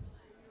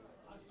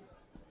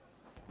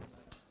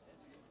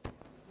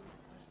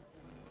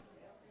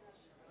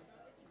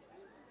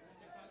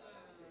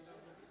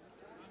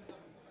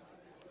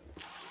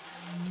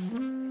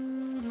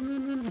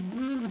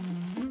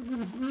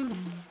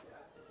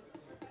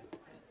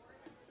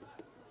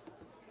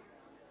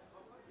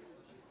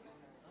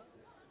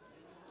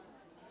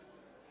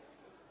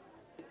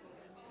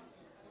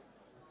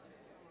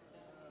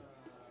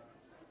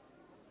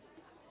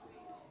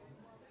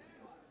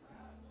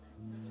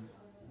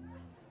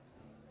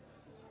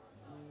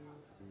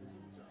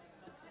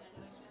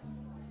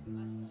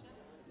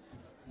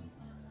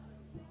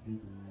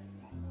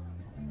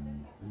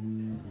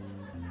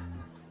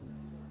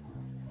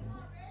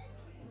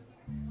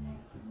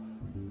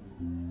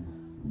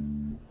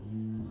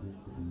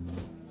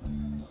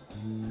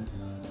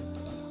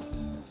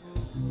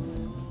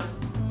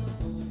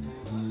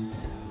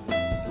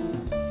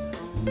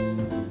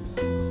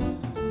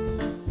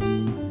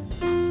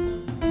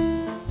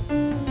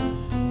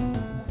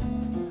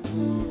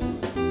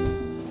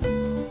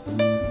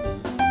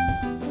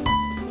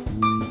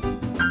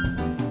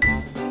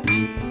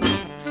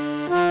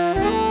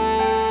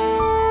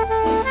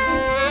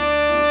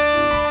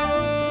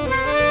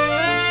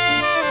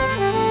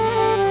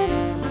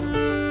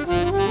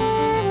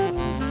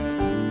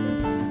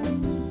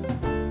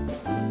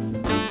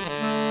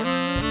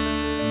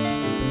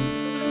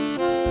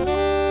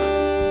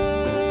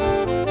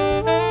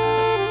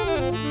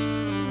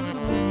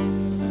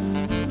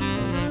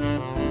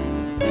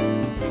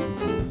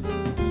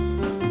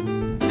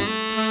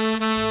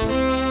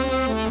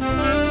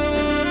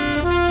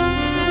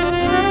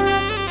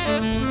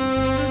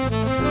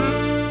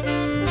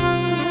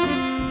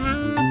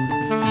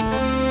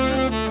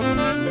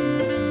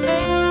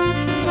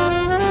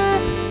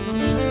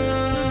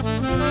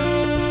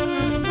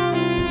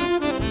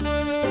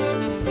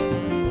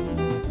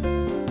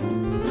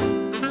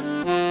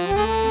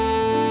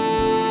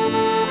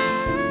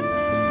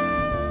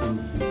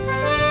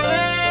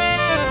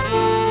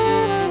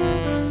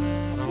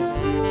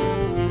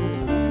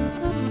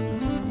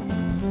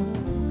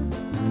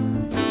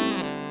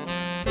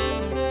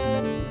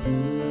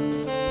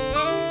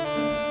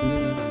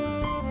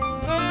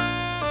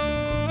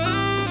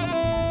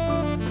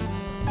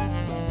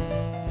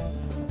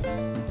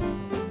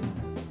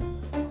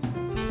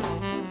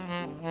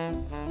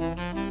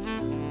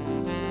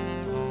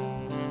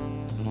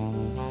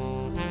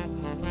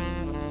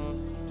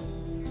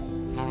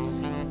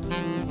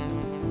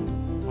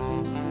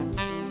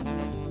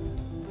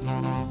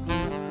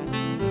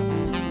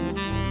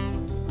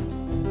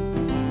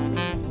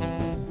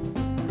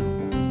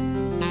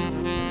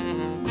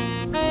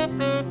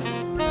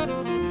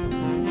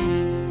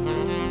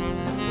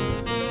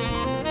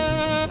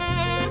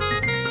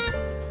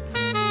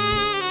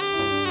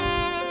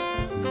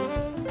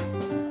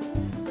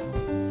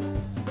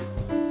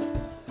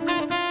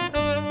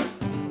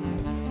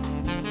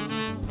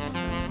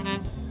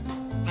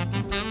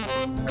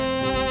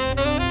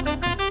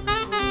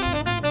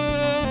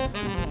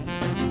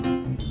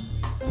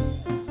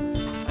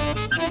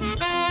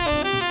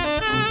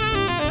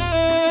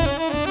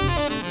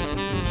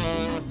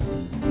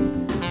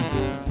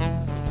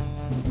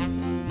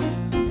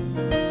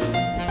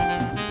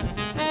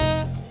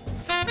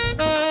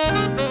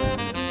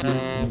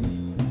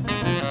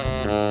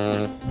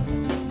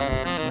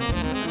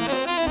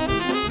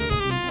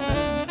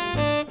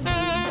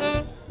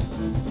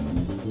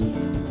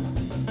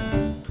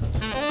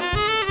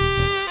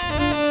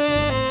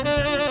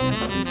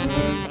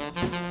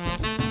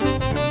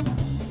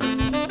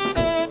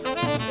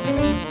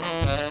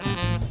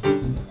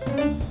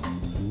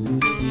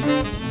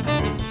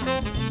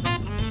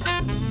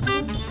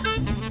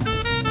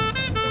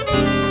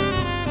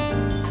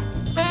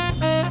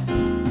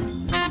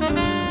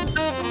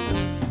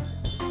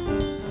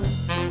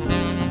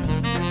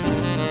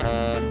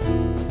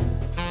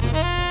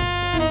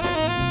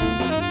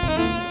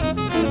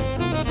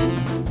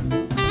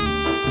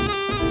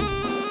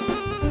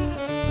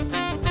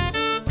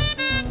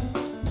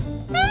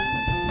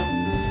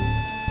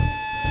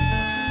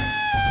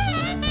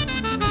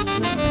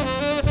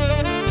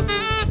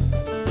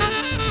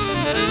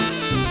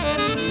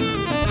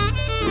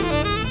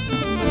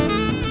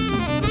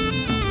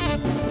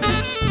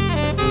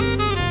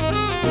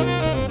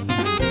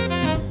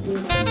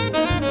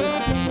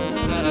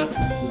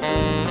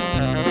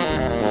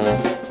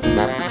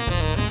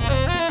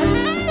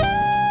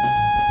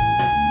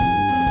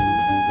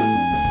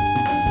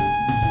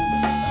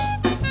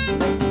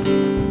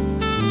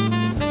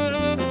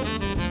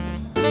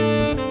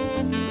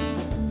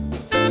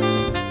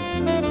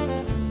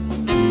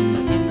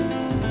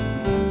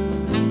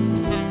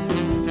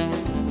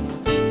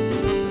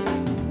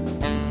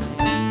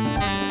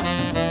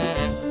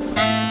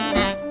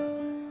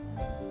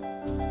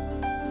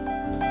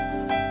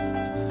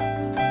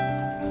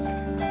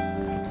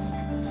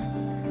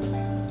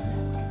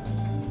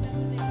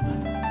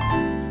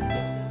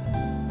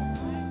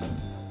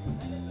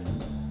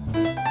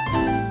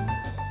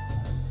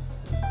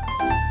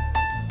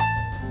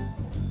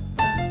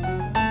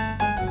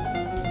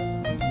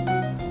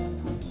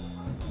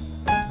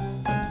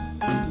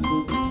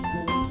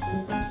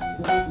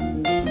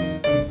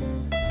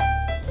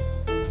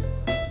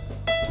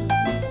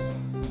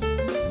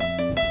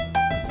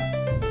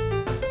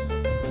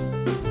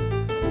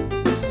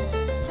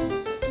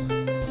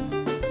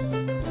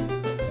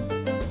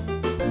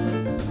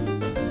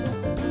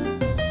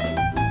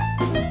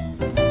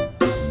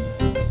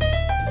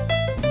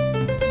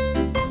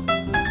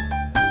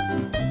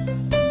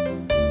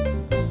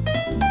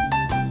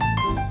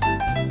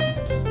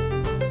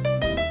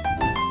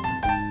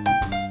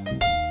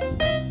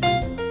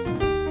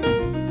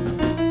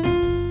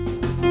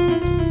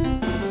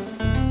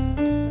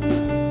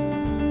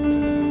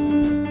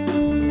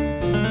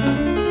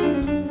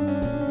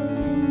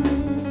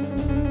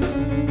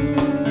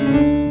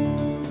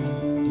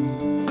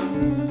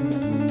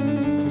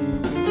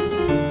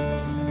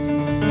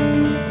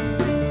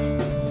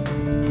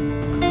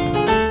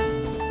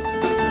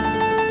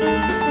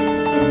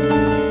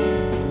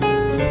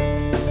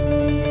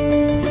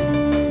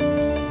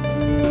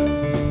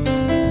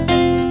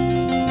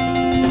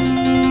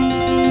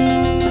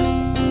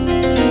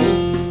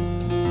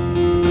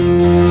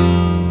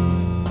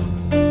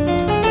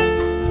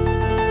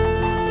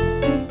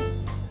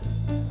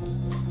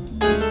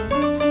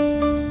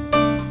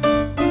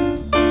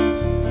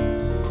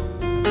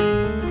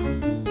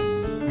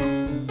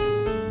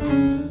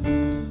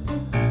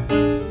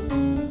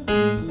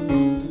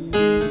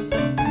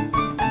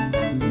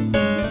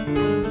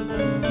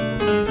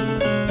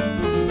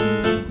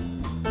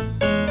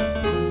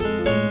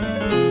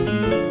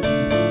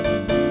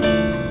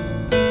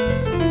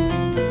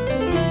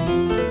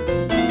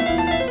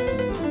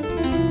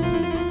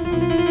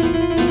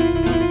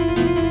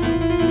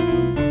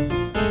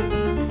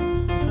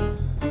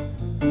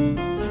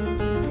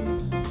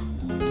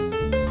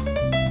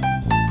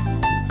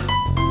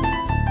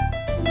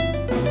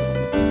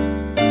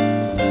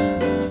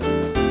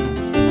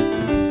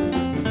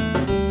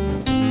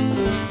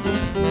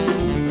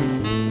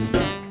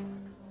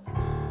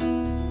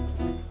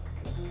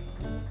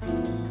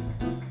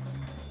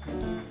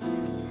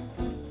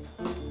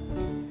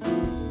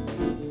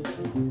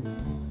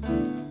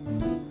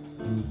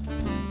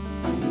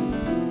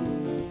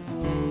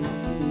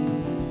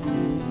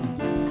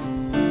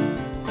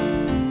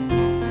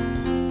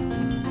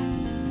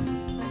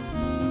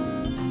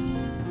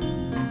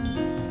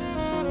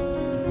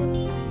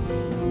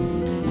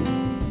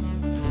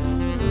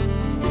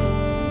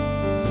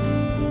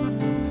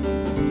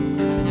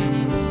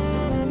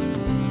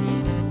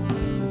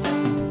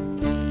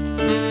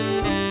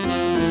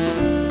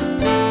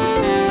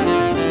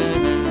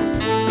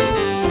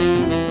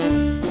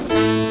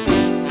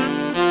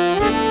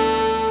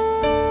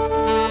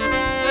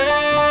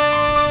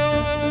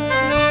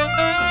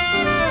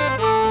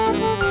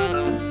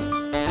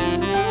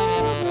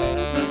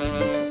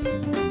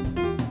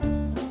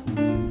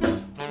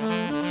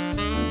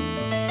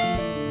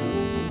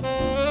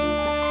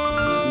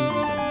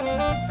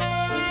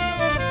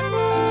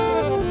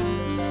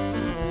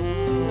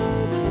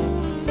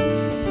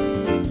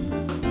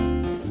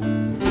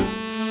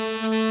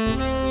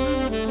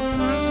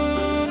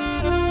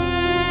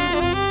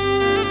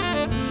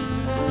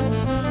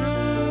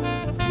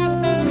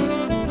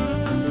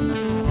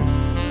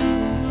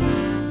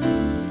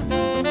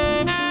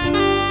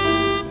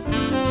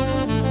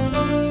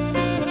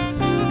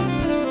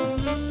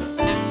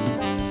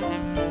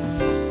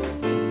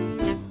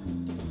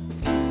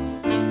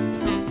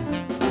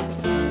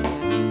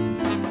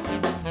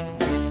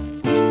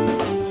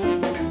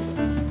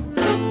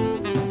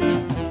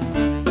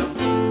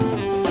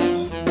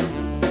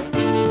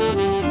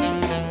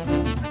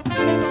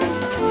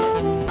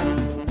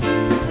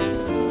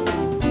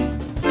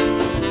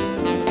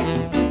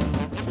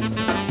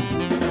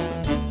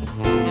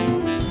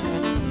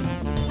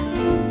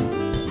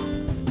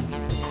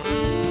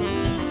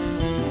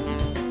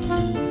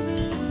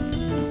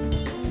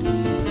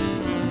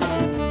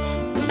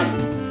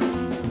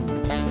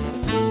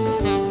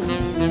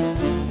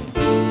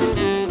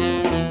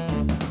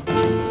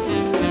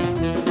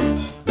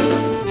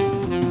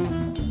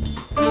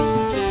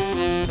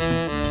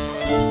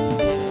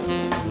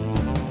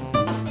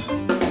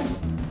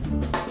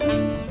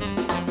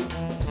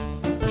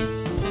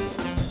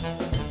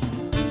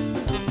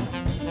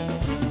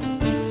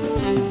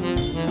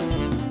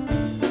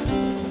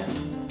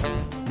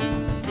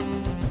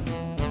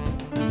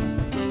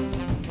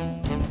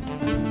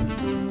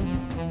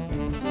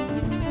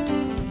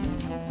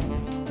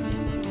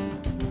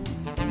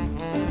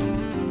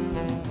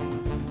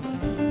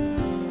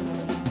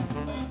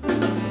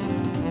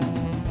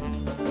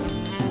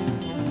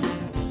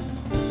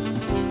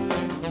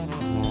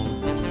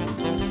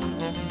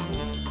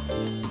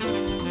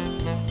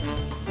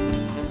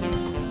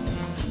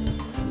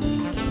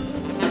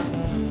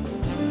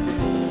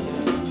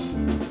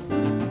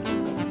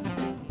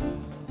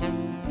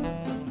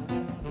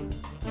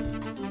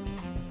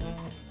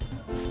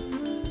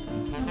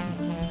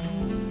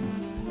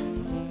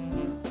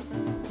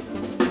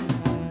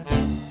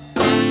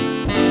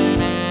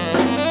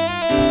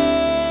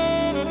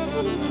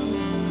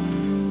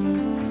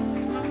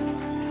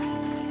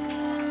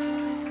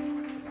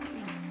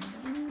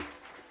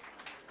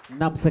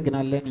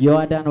 እናመሰግናለን።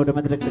 የዋዳን ወደ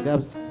መድረክ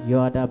ልጋብዝ።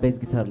 የዋዳ ቤዝ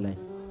ጊታር ላይ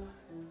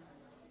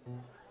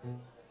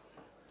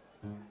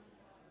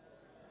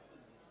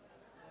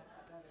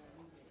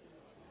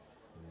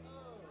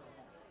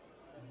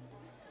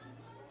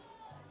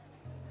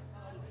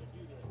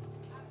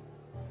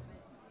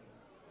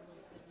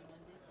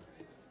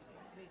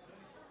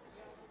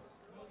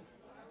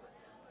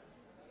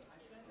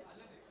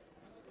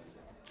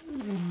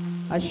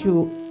አሹ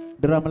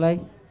ድራም ላይ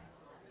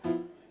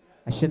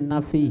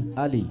አሸናፊ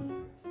አሊ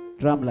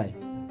ድራም ላይ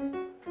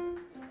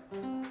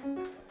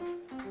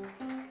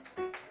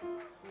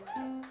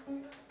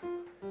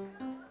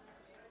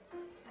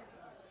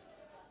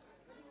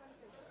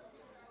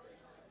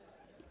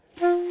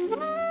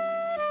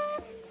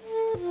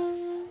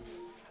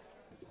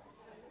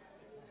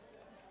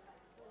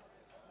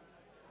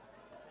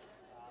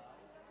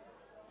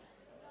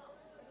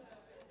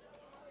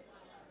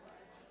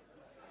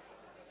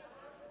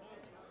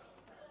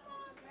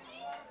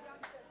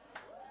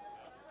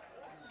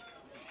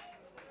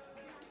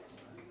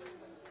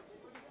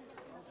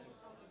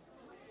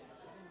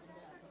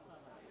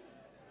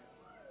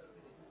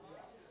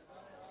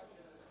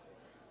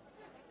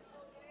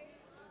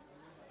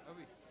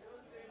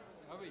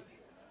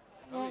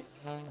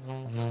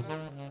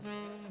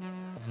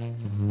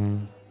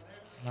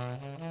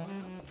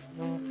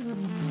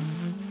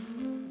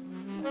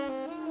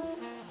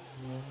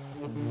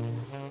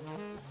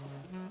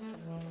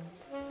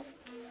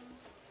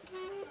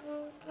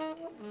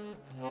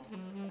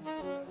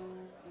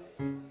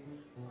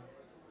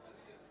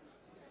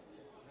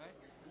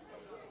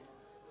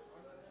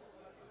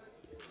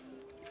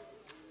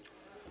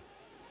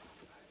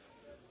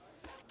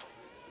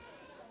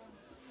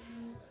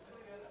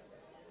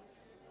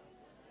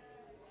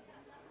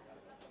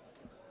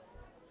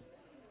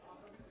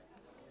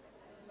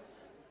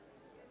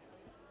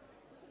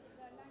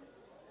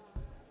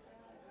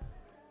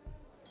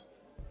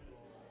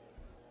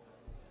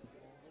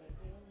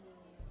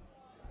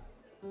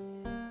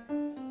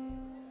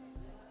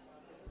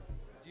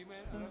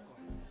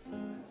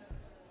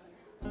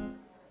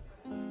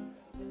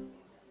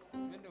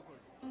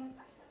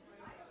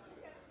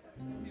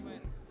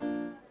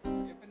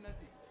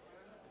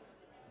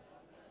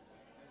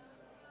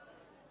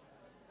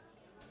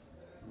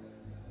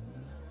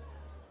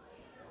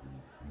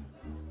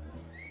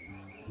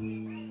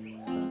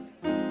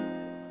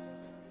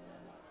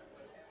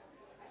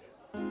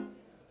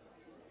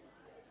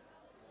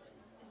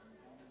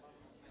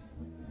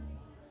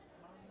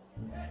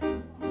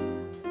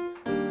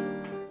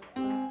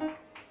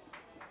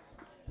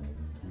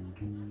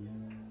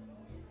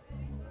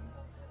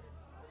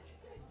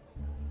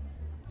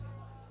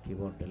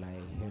ኪቦርድ ላይ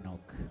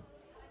ሄኖክ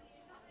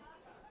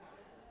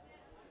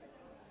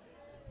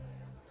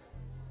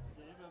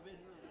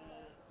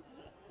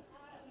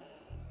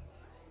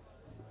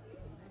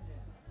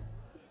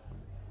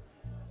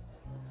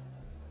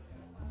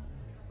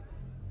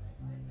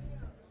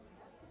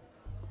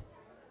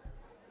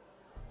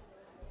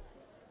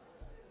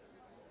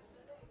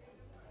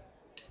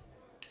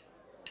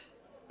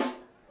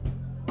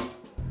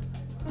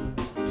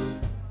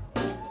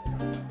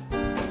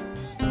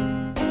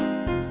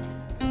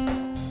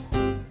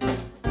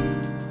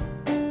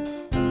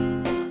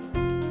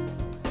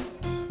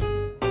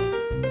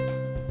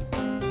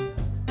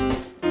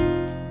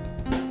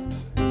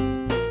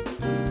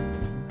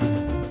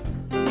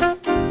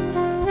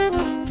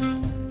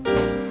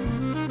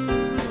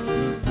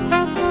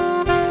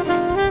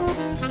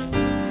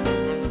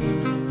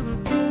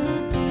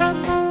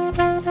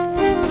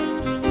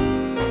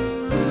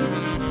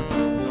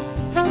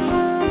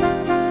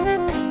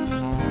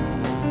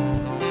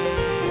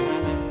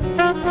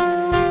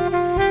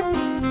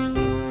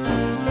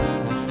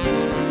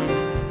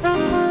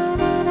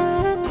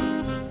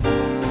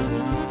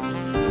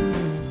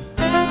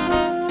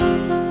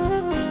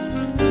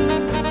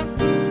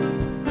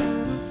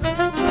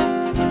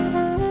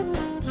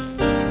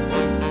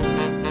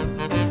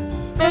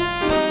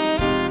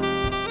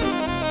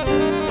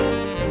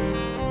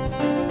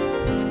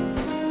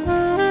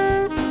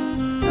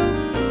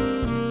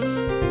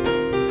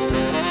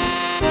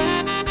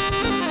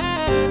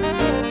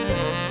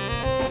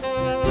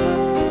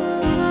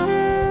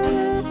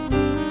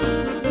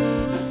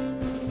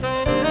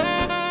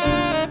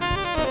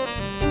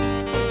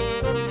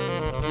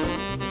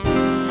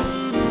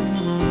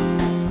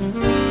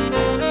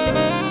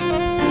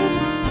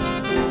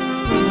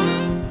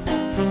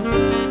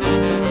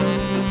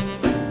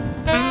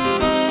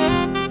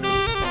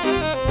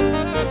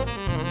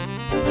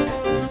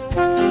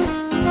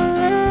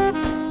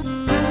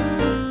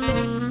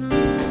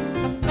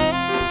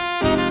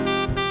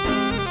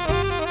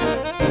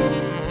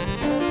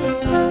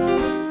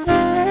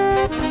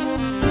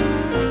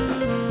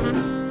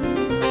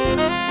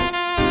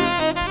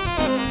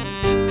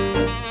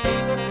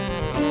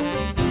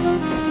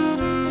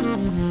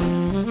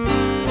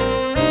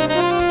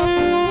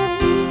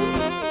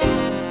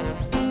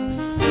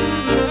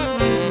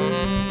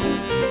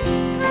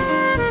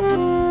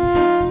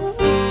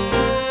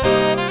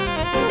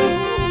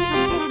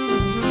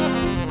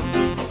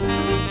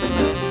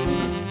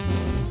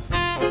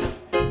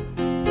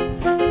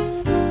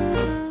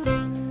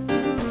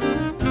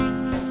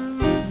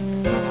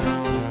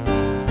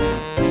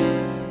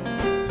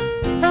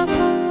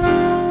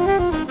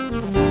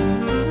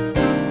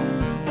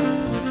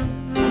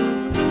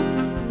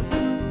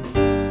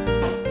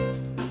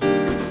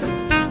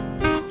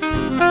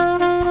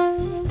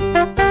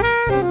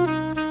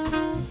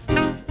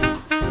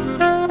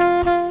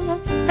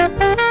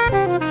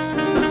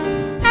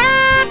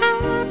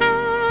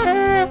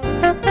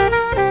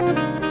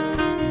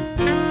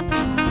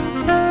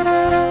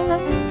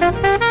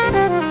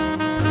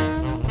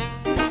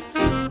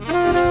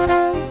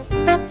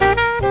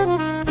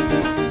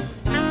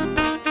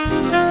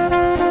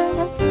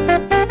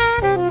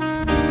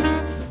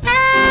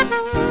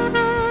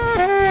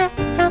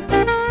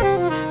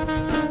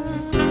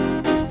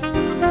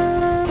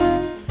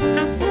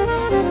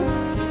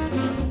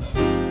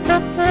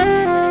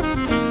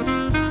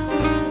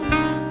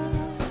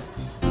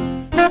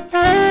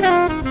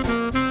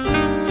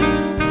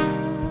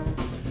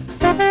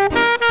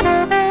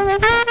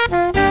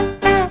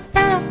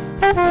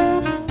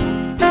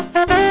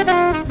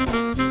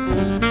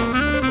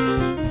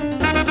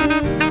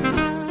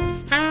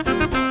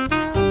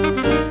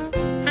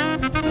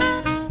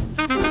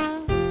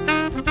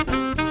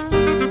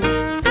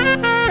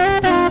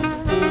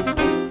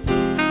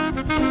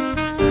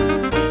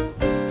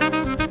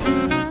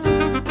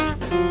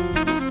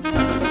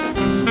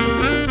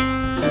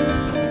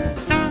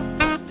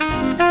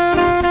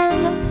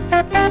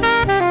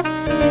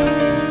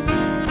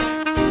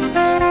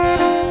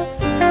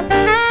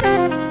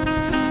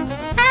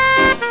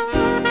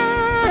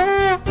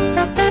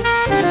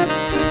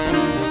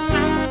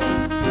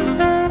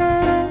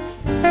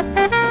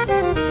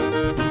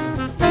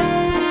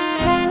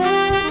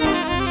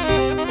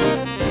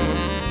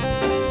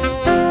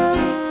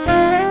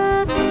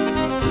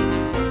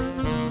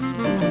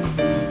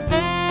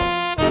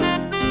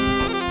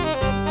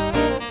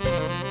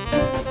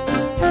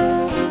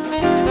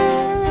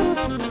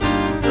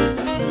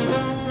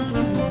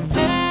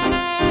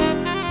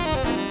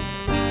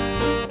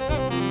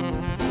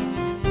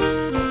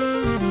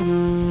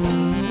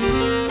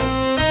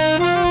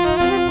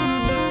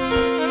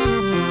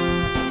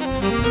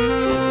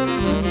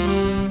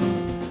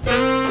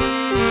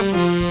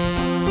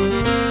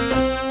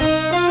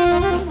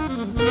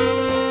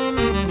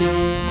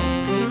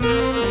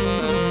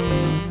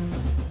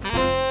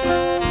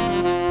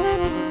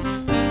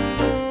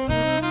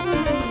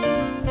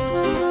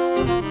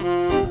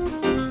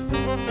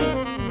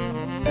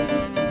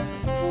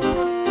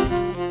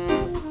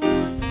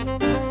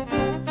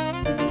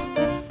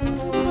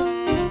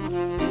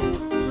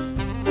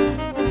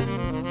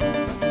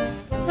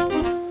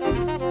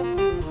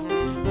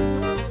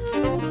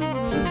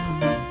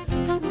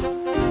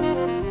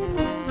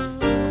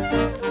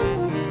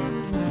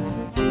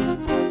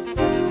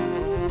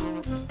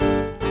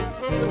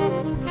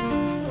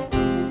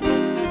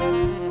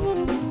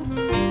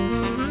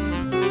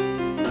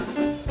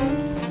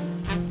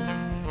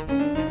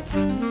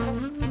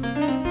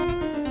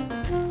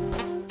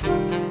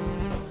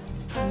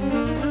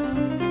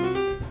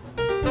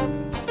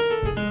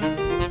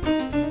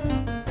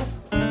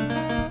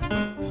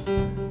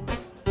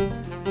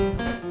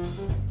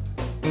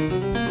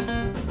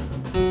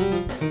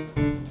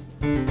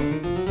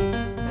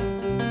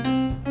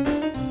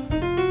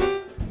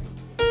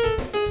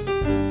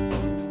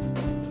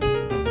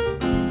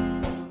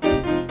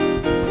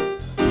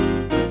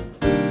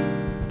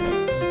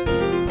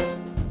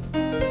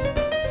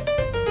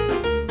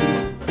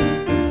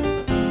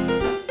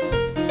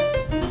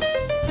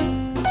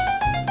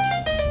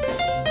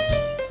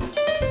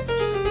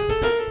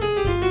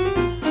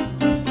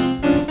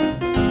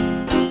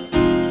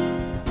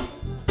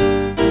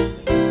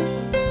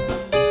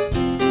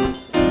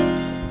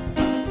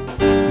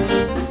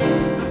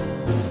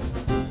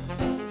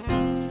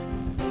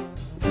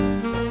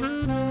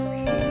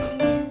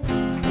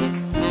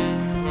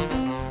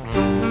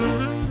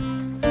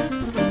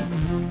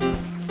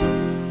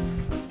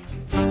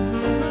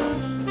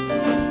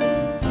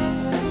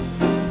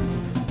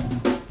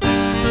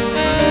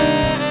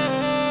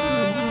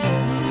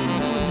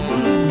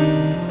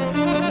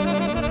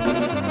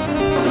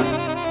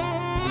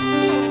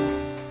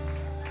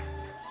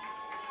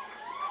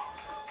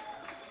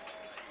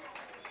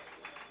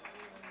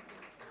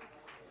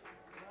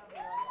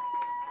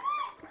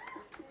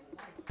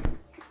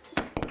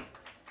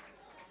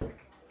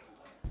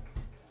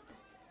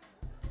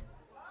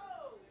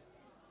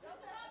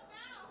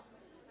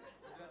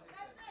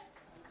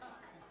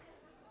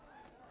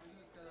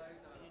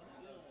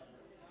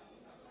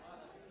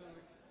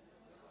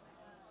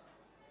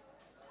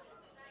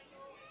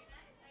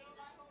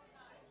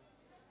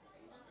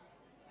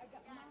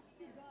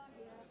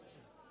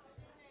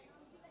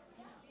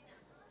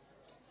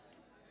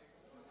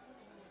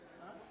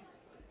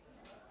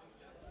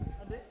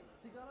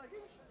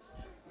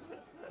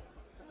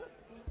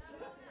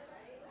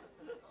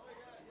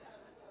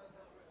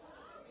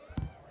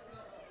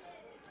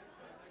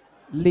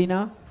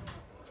Lina?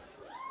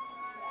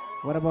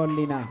 What about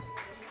Lina?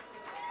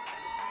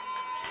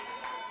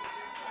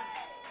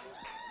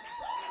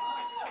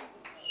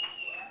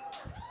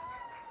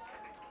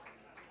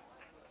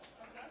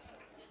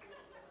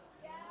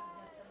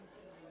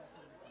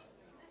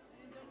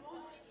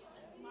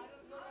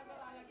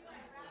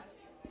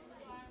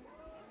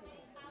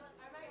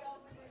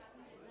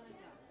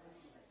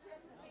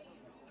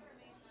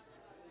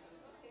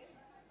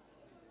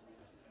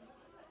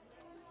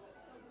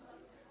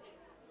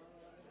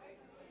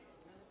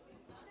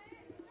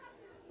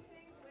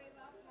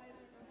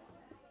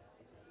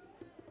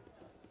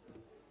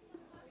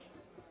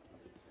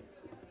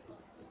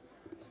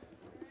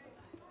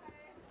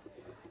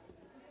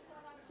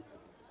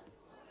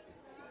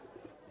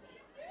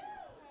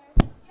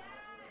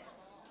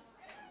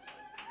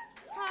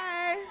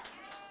 Hi.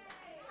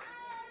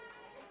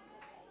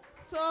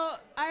 So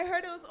I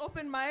heard it was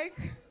open mic.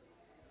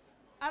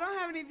 I don't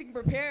have anything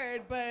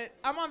prepared, but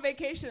I'm on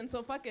vacation,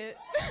 so fuck it.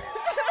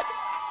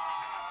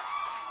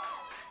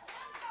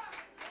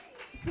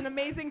 It's an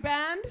amazing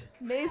band.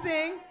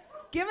 Amazing.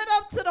 Give it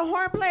up to the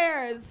horn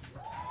players.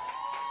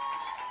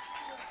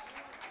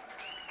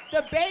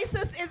 The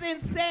bassist is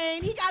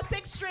insane. He got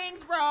 6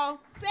 strings, bro.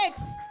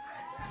 6.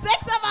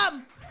 6 of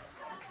them.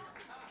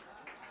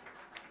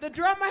 The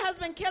drummer has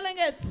been killing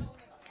it.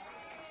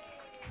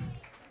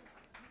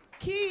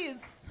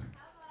 Keys.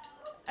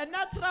 And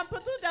not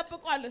trumpet to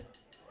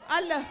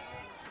Allah.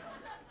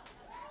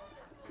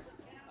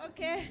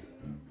 Okay.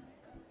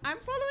 I'm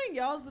following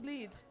y'all's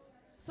lead.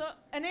 So,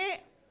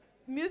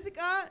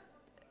 musica,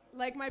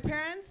 like my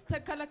parents,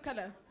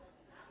 takalakala.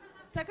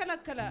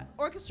 Takalakala.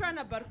 Orchestra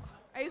na barko.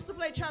 I used to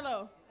play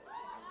cello.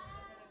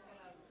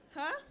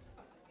 Huh?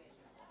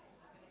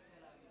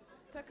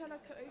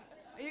 Takalakala.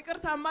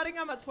 ይቅርታ አማርኛ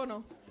መጥፎ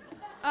ነው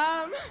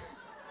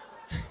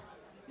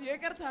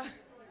ይቅርታ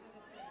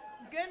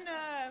ግን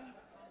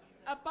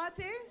አባቴ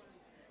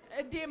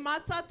እንዴ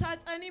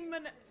ማጻታጣኒ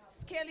ምን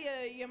ስኬል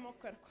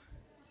የሞከርኩ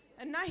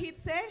እና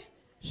ሂትሴ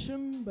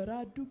ሽምብራ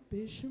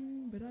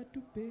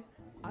ዱቤ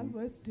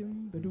አልወስድም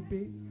በዱቤ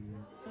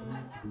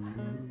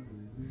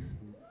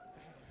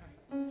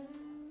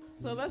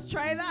So let's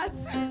try that.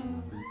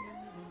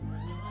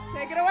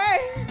 Take it away.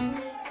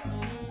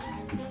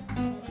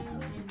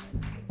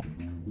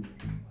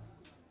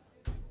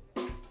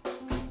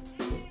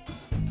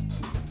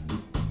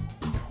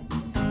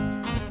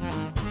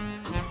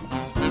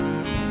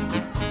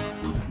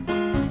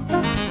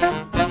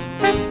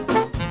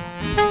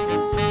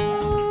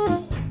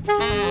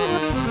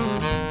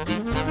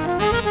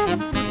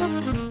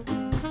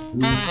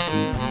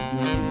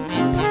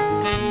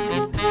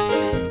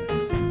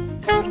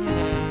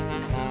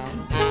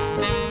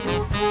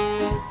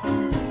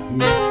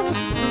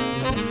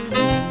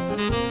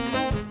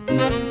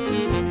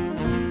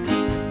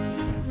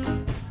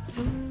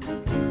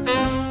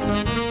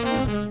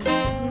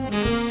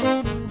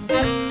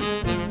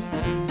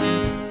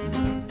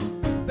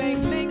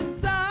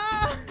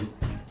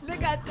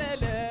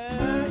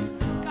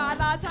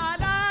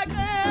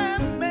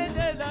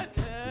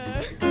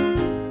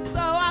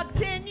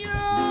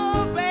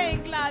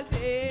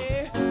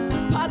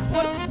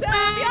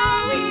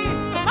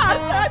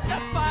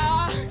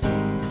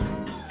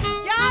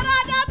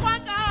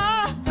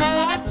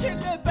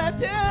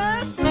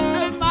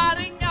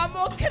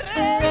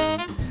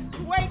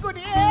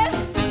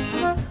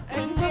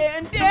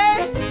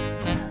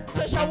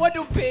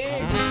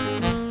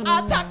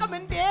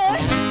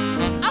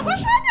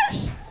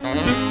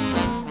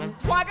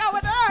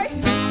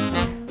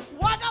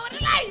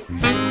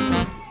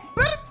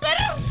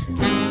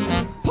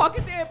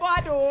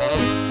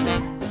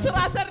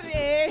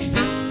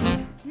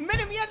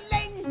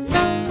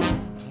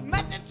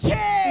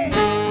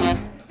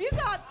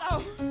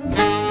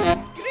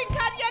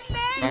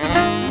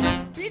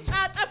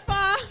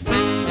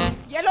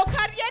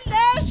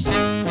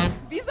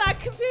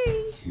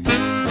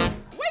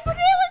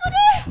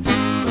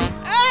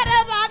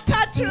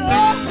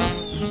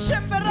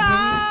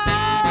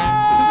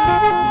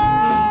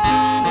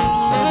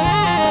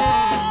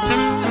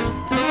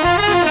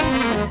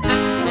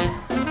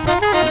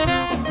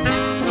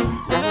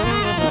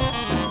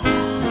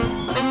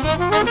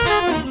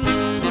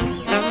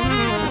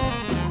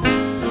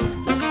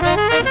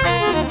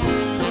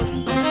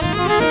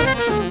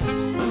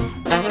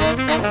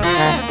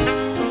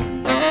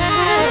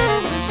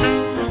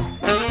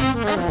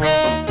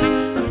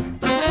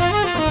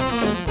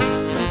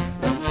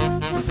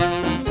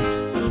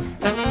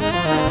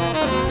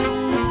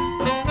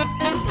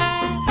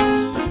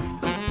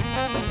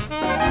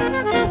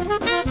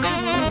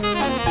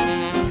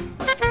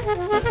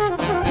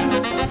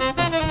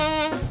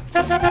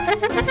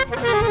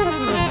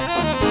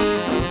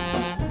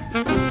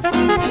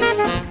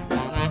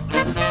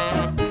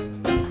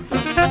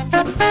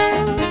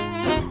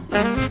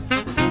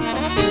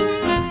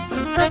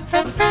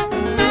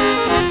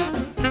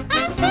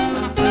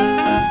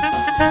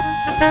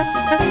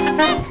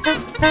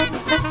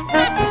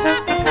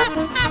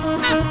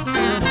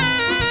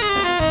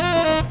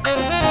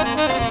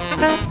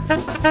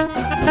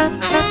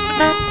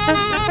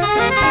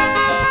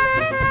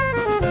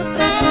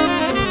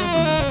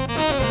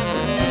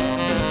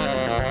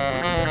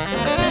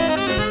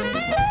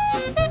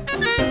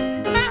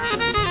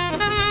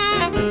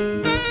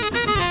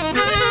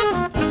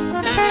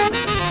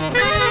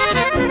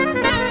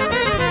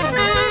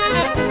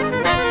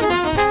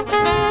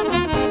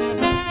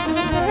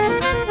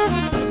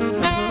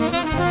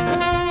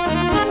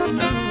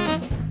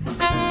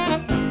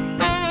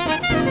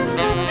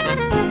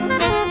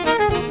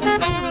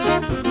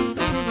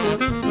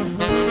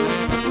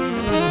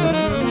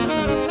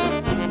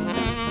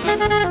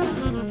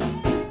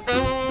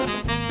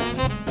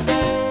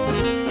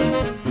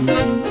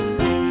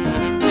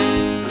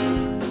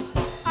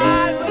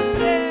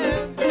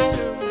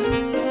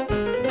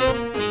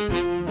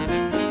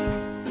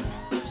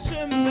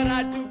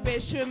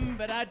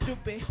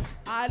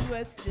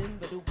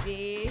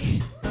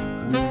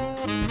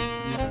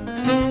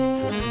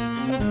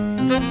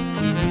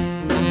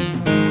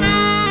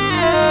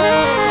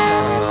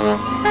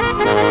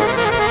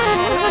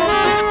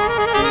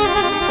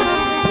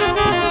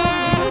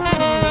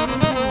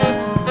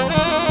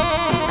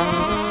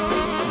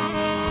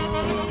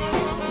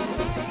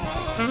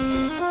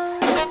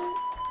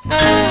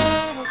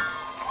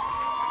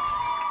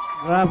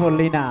 ብራቮ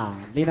ሊና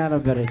ሊና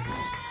ነበረች።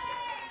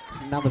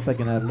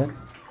 እናመሰግናለን።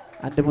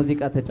 አንድ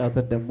ሙዚቃ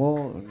ተጫውተን ደግሞ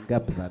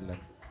እንጋብዛለን።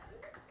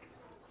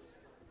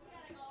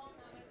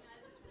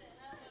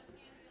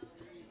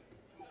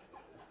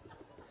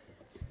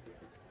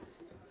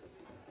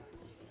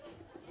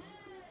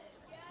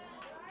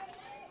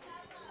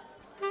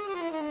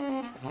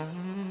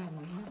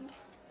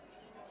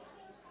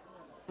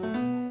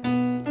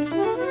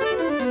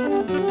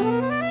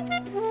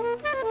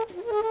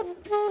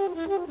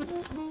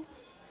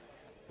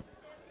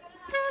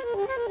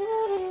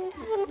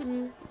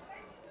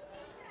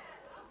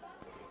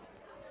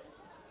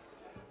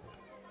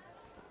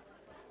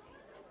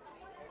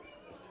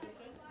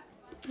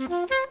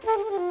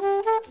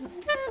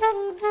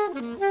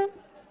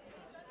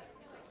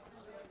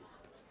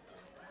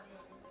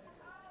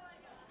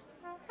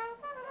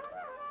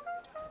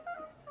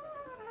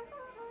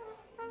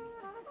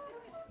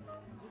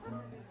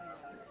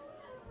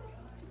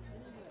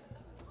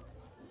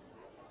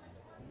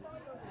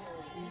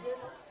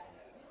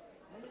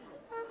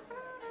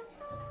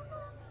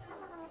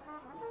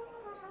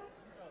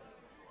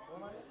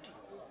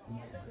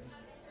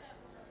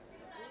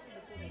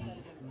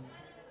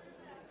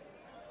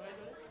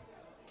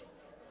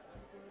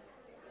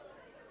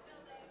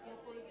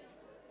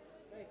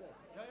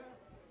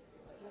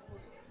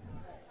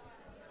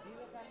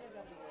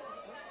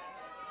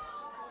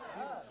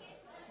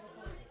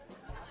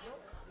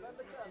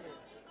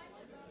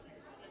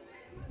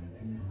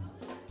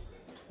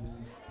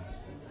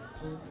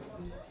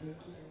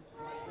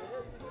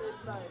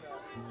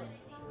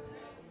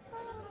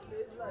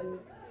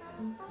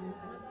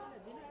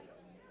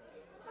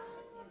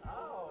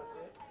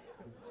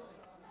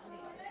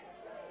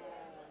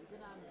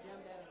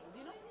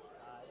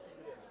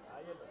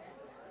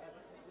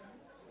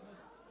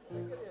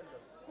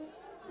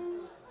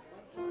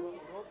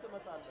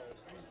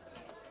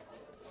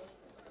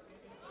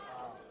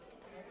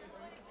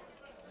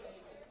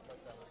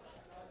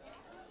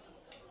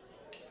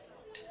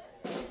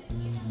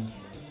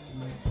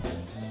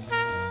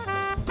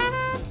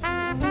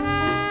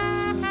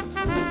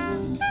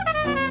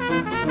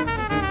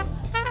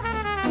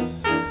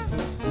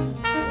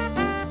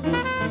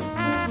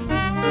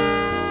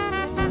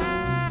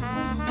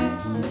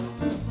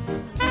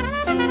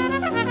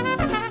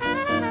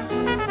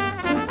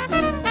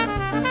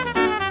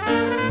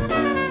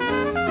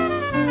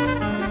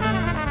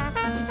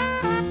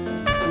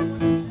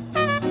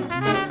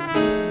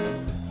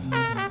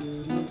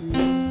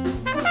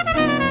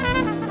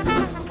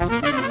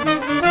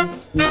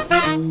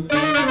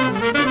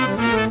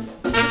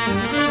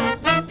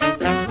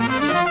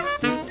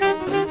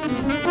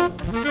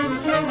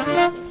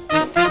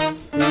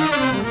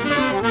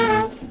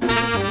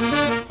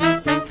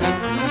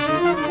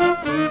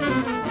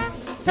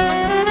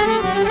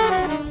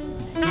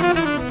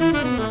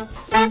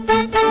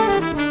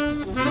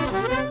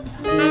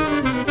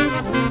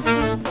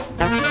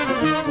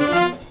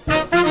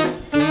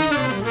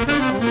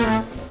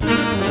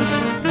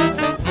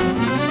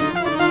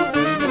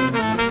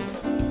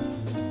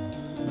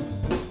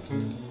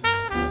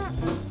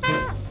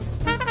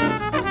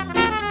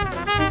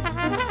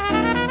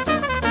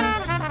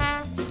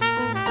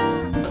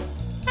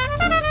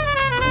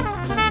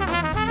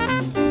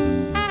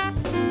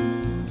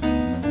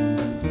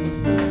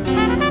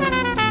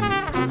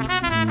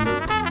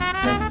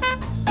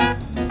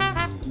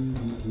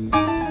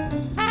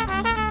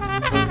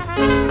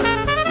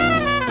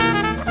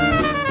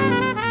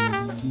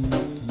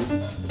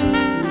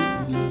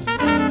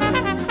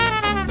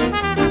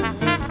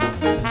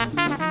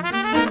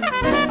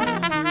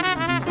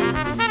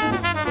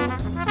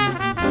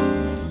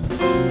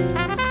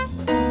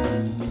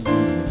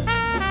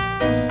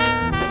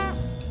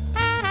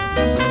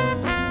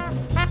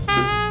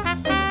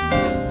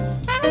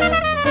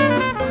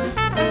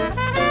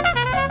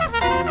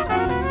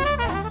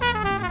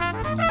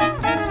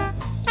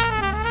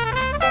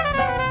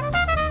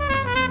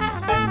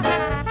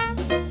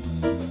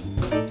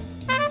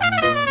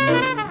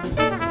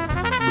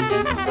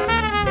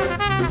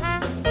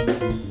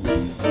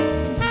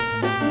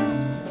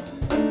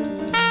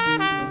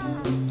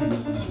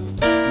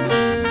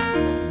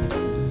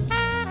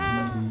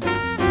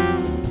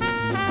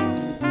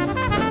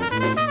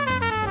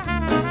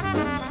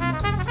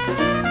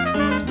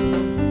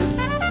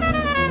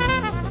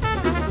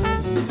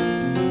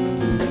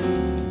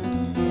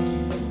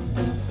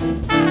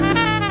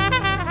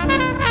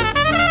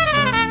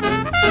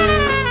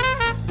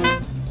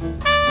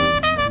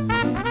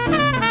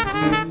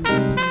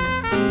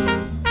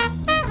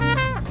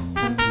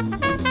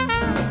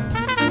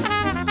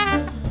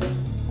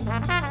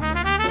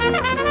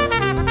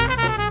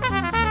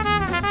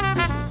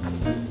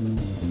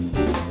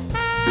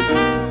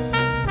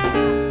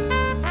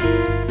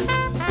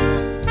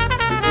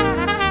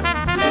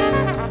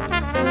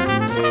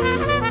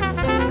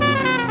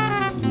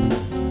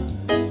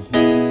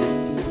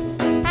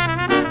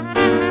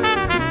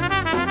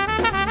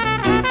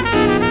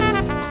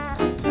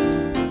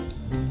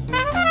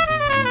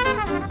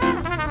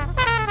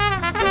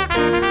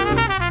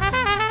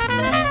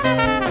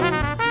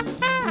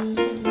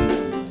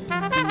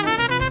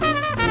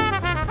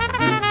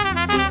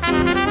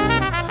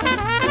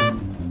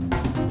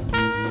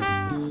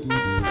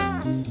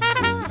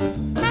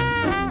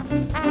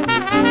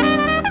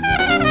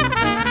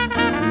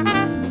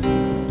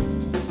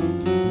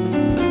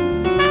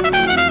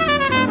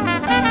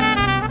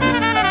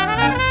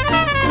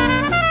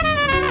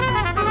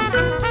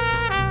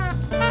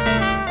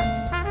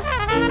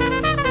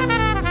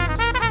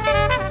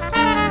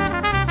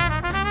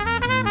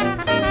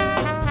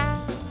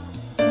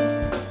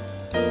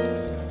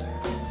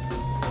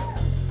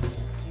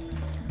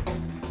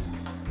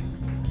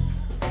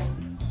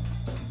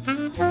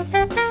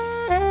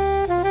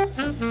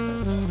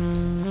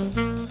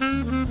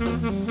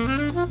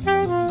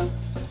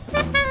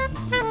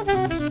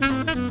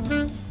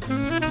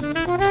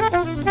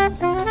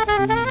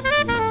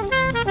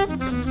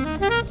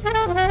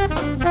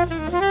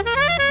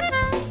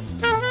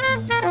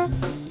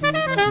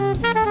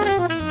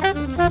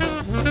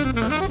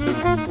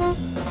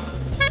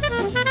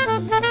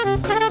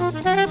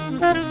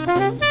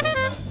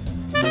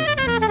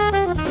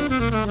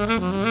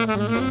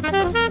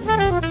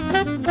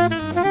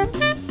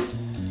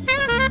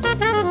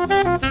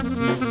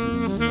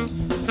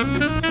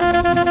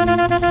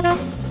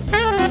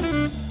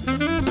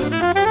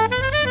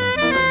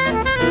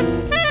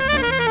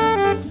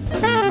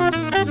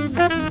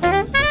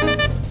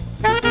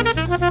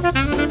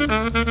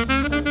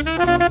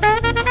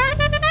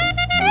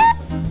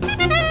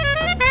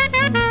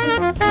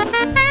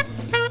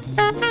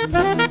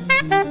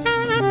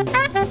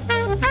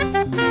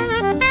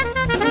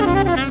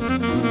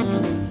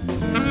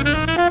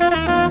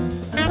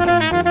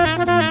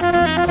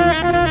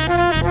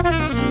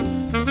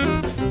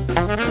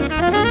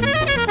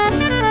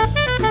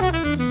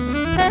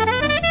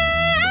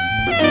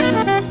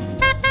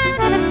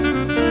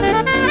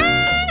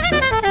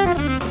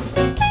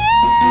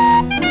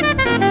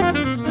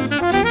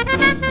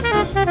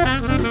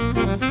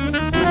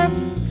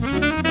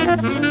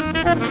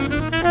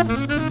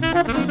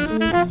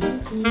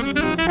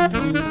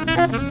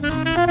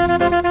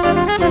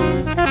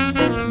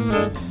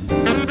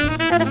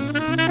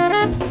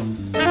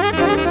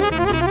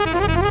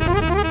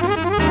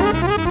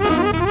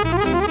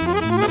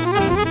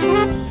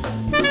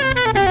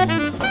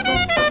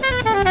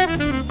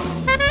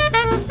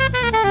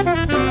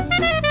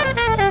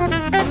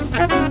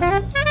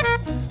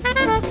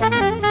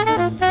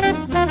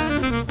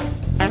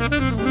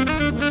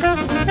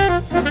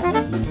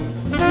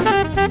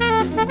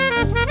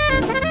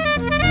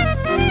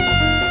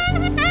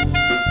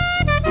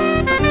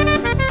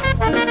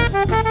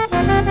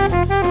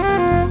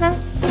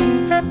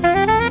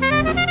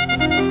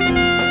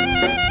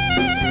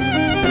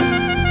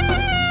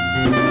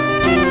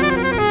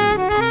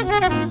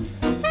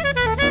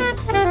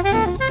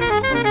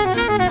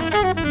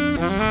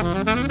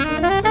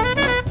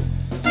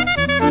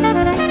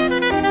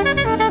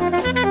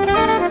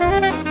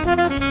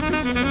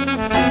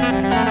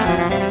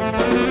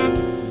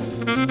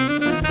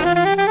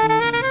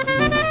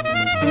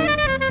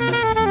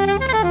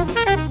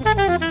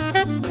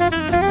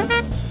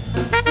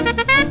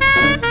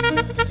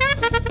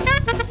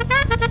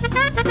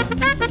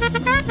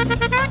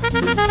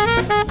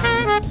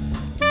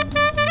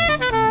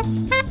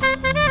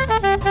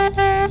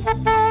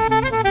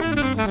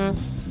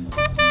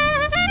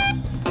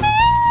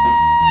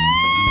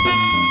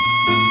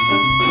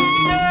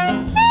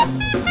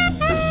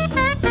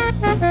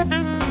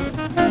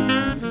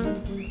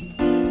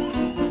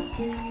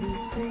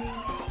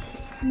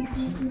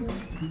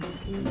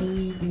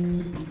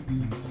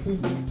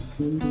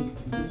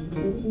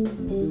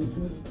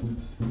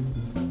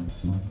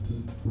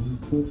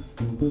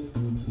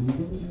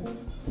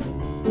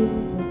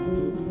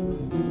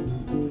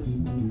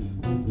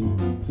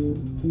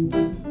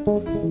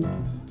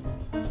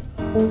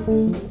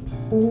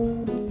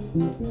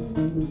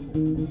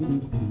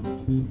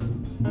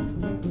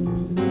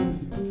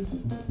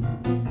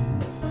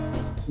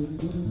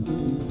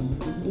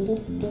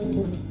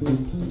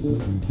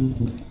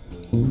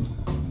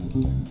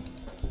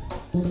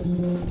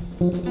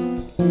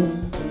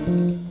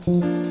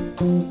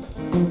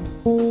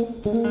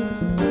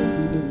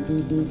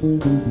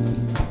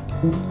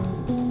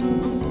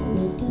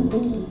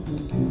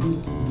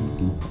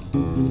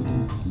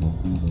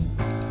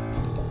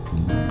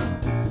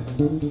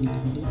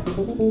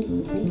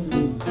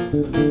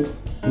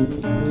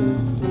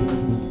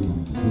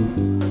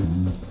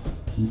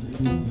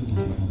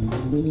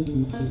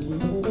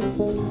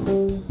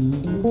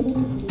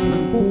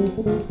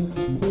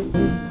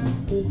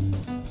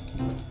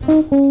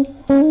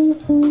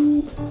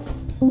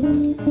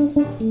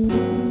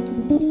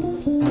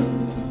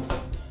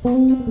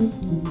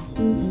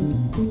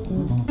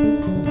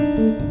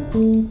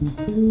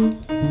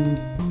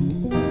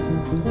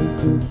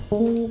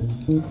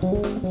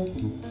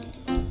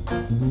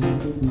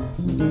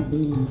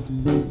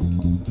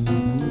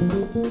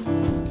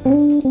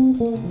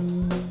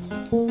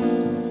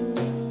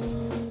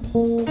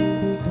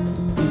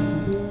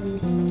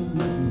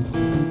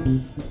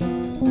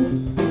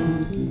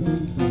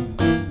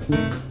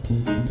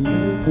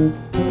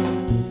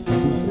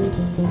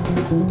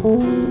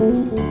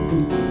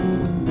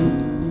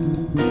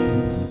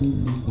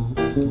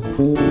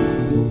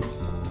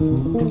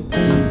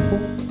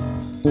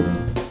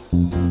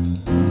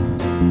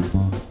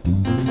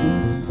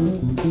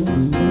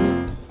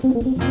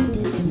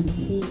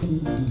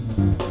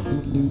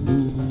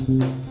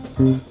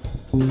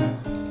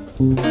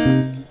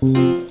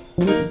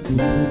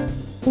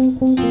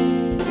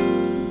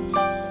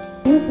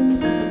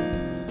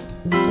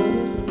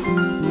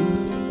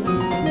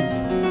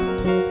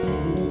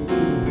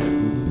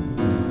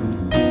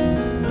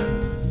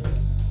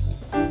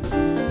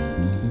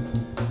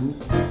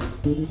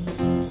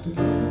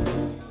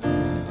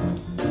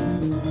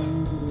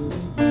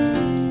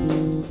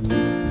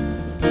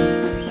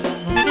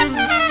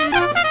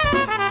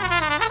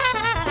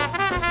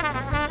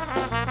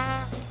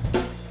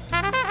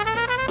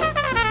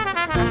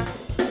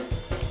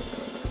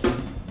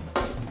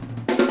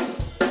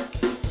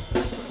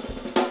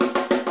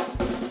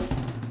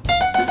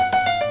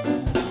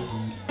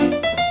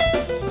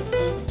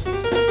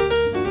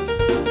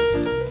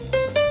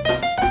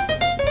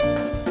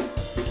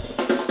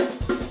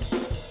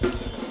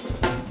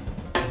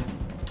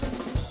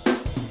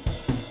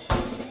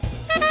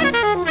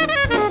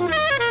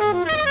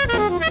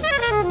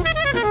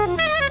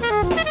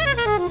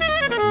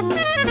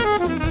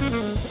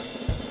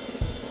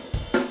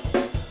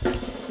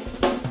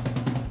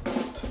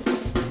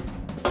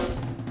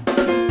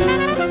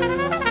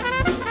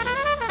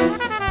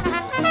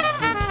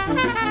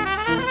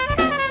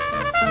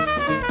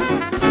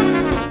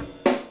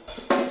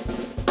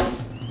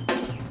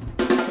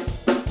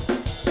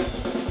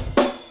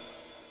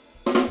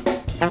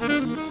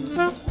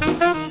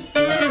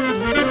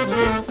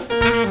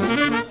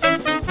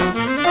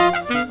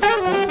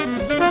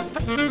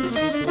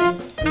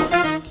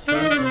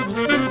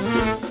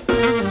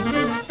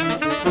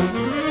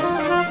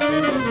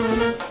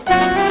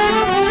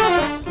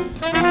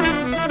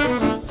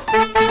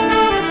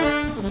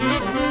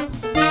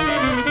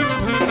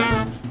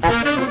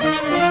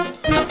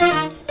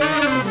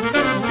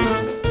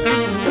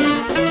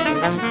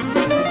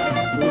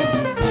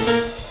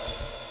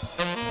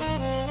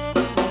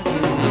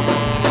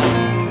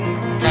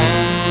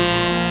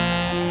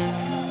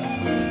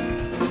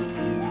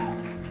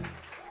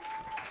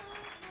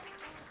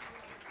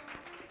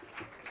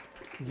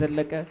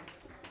 ዘለቀ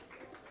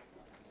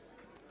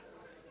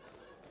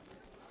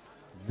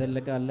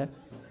ዘለቀ አለ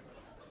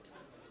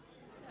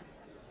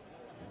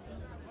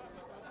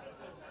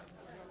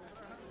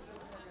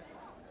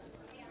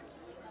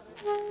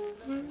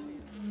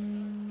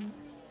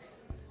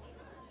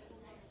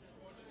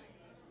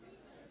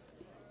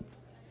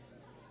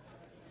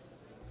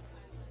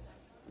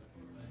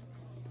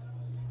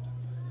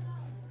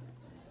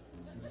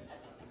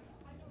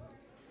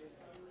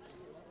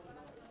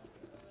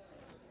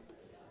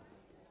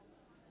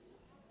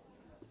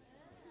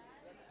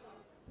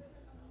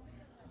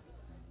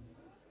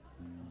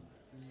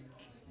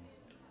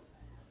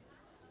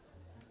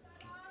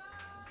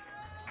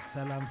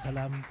ሰላም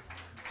ሰላም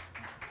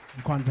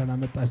እንኳን ደህና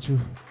መጣችሁ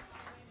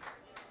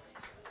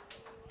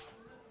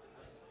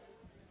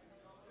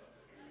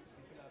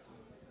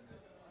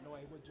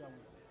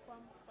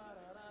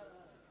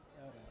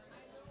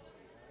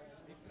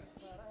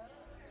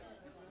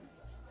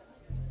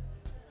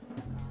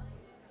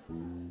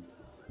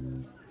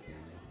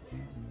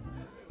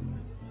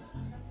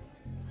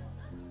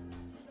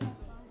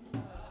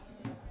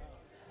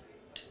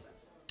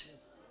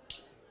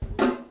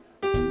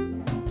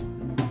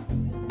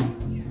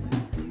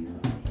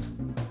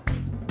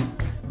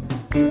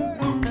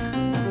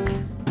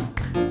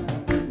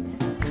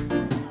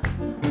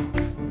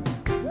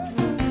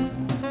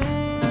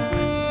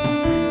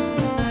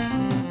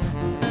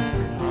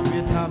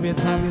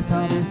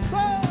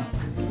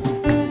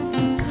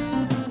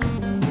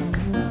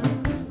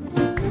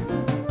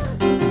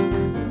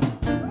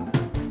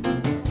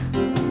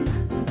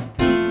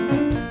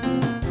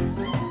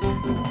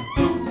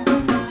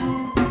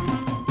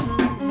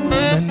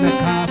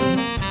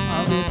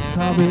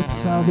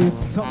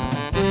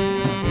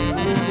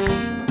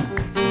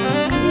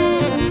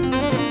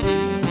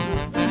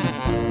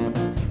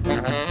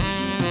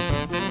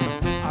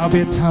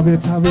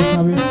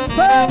አቤት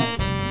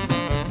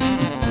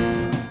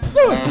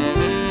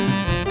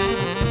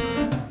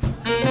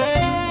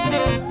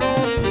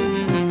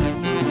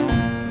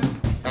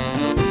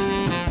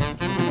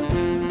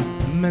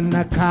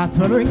ምነካት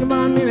ብሉኝ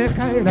ማን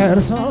ይነካኝ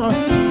ደርሶ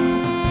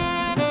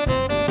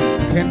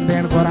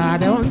ክንዴን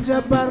ጎራዴውን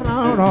ጀበር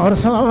ነው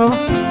ኖርሶ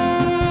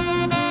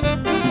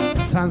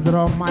ሰንዝሮ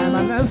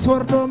ማይመለስ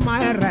ወርዶ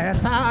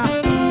ማይረታ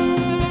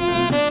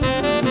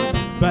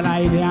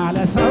በላይ ያለ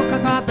ሰው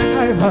ከታጠቀ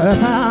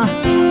ይፈታ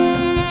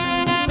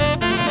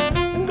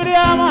እንግዲህ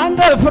ማን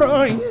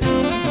ደፍሮኝ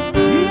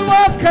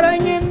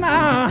ይሞክረኝና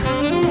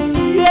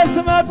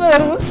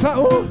የስመጥሩ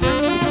ሰው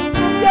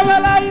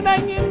የበላይ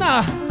ነኝና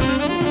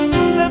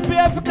ልቤ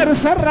ፍቅር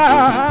ሰራ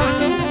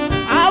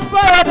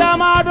አባዳ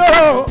ማዶ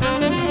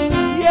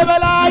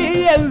የበላይ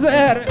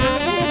የንዘር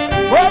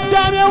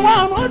ወጃሜ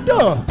ዋን ወዶ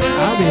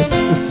አቤት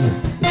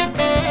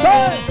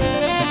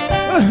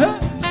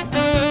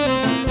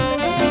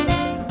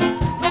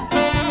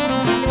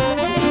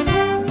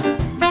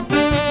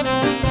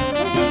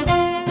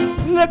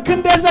ልክ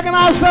እንደ ጀግና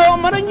ሰው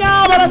ምንኛ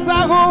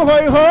በረታሁ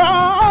ሆይ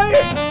ሆይ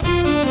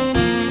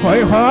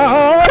ሆይ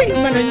ሆይ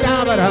ምንኛ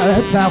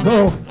በረታሁ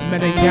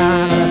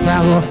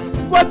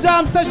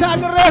ጎጃም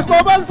ተሻግሬ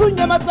ጎበዙኝ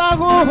የመጣሁ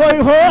ሆይ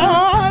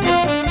ሆይ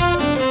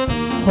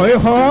ሆይ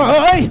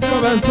ሆይ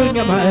ጎበዙኝ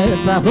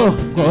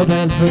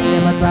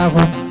የመጣሁ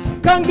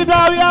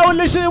ከእንግዳው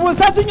ያውልሽ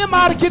ውሰጅኝ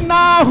ማርኪና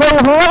ሆይ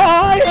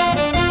ሆይ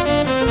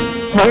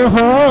ሆይ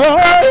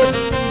ሆይ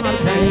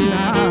ማርኪና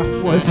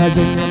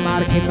ውሰጅኝ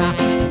ማርኪና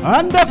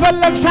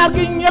እንደፈለግሽ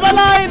አርግኝ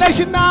የበላይ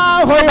ነሽና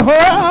ሆይ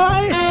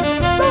ሆይ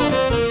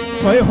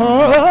ሆይ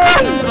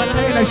ሆይ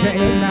የበላይ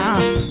ነሽና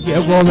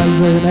የጎበዝ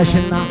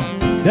ነሽና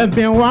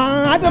ደሜዋ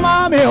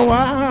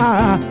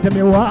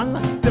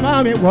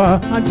ደማሜዋ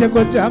አንቺ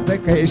ጎጃም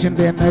ተከይሽ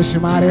እንዴት ነሽ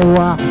ማሬዋ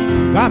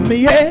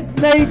ጋምዬ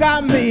ነይ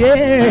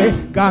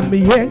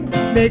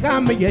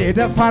ጋምዬ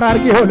ደፋር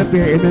አርጌው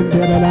ልቤን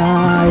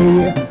እንደበላይ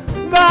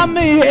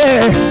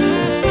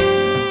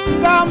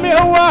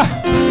ጋምዬዋ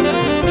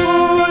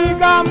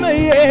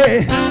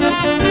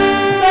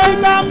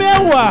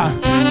ጋምዬዋ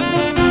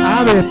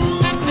አቤት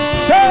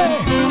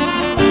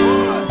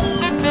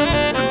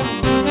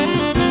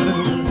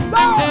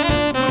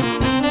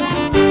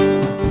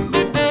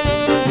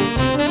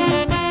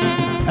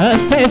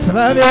እሰይ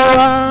ስበቤዋ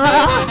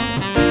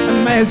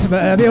እመይ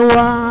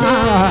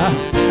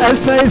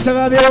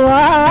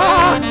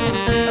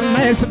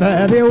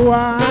ስበቤዋ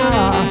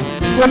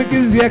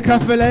ሁልጊዜ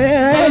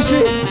ከፍለሽ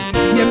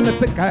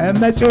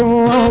የምትቀመጪው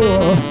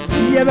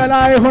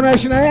የበላይ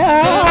ሆነሽ ነው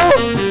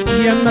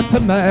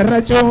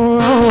የምትመረጪው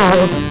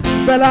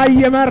በላይ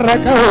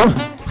የመረቀው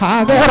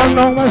ሀገር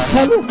ነው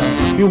መሰሉ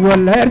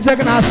ይወለድ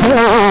ጀግና ሰው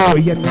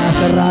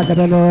የሚያሰራ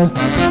ገደል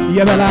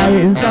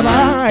የበላይን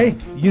ጸባይ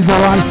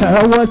ይዘዋል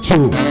ሰዎቹ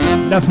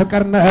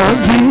ለፍቅር ነው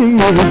እንጂ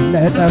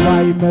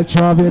ለጠባይ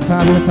መቸው ቤታ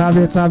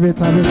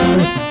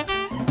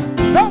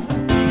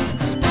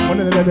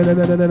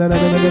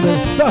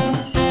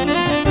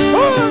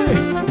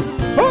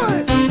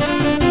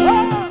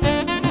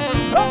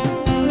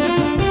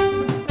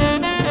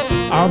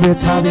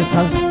አቤት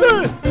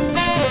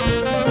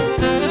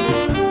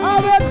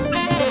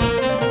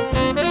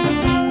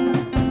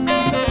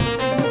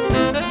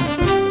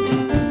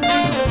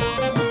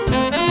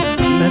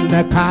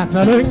ነካት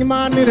በሉኝ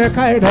ማን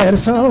ይነካኝ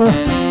ደርሶ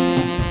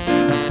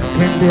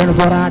ክንዴን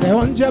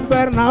ጎራዴውን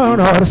ጀበር ነው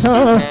ኖርሶ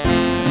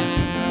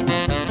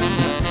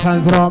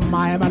ሰንዝሮ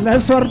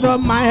ማይመለስ ወርዶ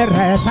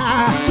ማይረታ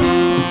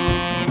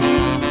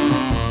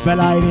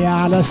በላይ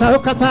ያለ ሰው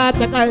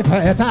ከታጠቀ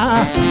ይፈታ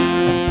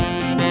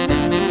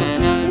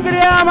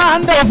እንግዲህ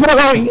ማን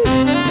ደፍሮኝ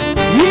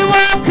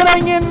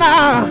ይሞክረኝና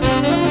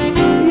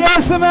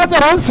የስመ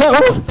ጥሩ ሰው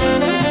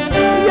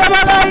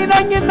የበላይ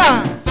ነኝና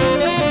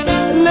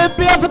ልቤ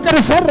ፍቅር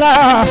ሰራ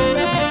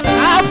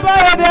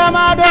አባይ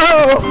ደማዶ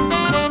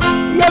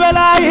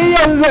የበላይ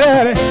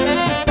የንዘር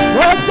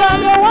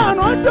ወጃም የዋን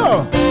ወዶ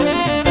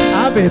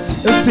አቤት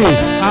እስቲ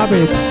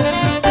አቤት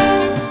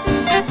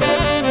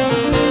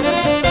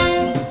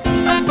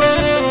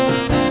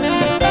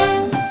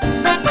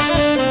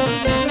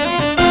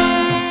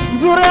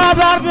ዙሪያ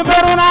ዳር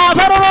ድንበሩን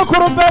አፈሩን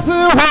ኩሩበት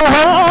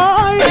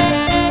ሆይ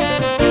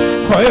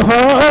ሆይ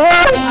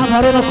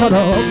አፈሩን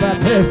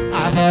ኩሩበት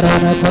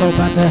አፈሩን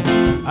ኩሩበት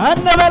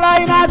እነ በላይ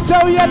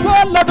ናቸው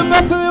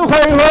የተወለዱበት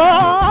ሆይ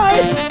ሆይ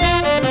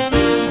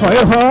ሆይ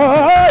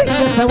ሆይ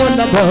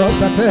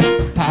የተወለዱበት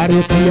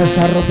ታሪክ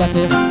እየሰሩበት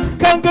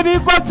ከእንግዲህ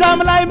ጎጃም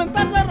ላይ ምን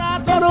ተሰራ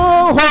ቶሎ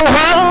ሆይ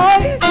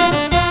ሆይ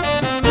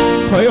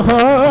ሆይ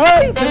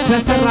ሆይ ምን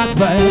ተሰራት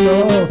በሎ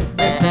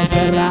ምን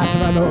ተሰራት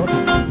በሎ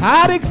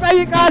ታሪክ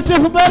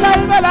ጠይቃችሁ በላይ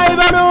በላይ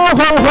በሎ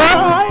ሆይ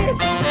ሆይ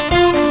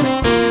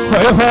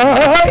ሆይ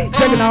ሆይ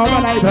ጀግናው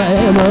በላይ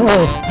በሎ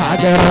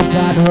ሀገር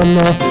ወዳድ ሁሉ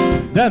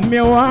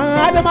ደሜዋ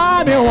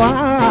ድማሜዋ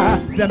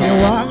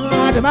ደሜዋ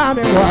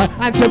ድማሜዋ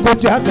አንቺ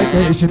ጎጃም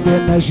ነሽ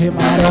እንዴት ነሽ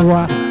ማረዋ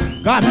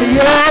ጋምዬ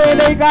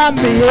ነይ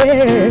ጋምዬ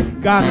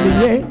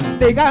ጋምዬ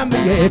ነይ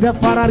ጋምዬ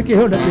ደፋር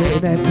አድርጌው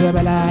ልቤን እንደ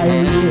በላይ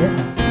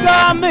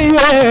ጋምዬ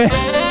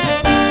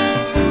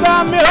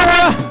ጋምዬ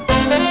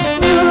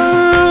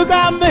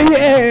ጋምዬ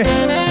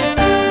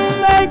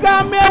ነይ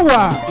ጋምዬዋ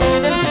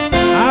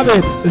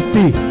አቤት እስቲ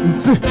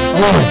እዚህ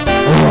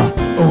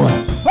ኦዋ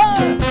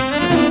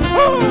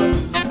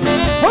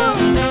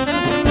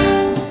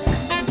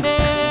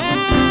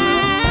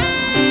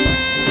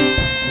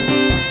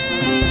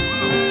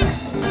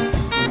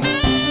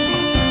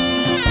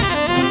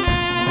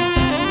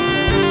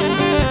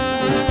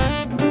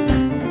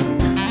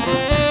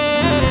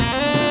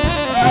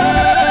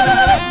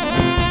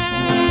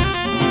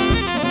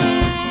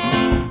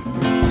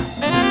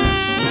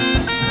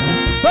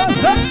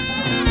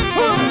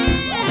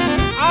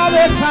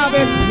አቤት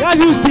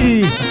ያዥ እስቲ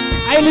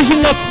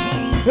አይልሽነት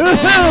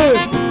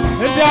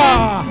እዳ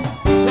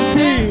እስቲ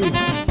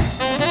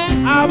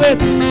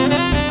አቤት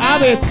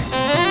አቤት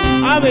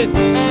አቤት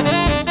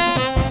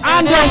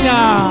አንደኛ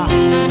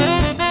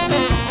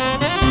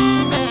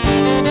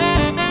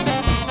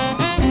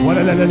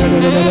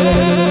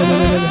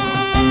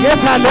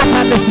ጌታ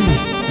ለታለ እስቲ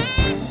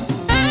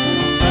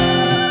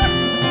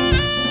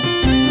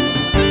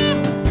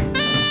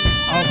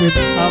አቤት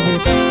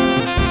አቤት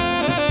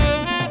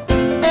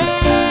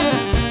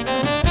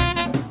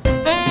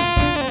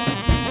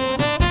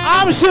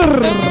አብሽር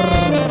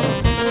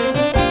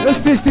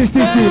እስቲ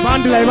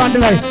ባንድ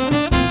ላይ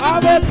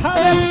አቤት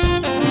አቤት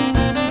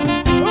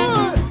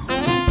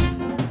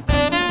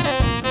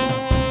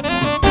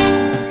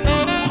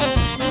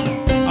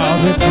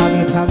አቤት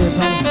አቤት አቤት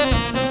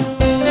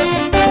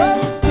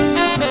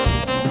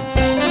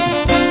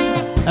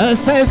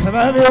እሰይ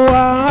ስበቢዋ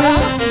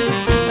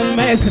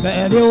እመይ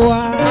ስበቢዋ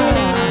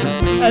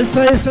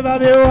እሰይ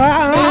ስበቢዋ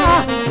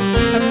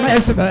እመይ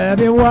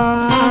ስበቢዋ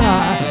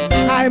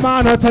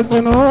ሃይማኖት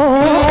ተጽኖ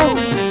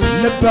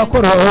ልበ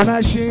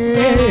ኩሮነሽ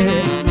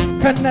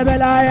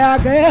ከነበላይ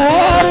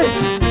አገር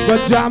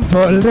ጎጃም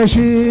ተወልደሽ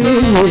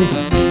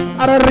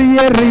አረርዬ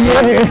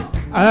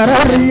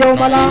አረርዬው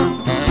መላ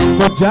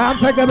ጎጃም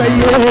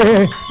ተገበየ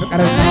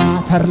ፍቅርና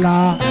ተርላ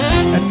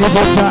እኔ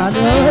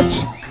ጎጃሞች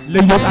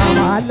ልዩ ጣዕም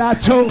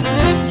አላቸው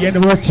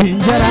የንቦች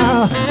እንጀራ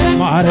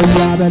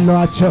ማረያ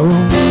በሏቸው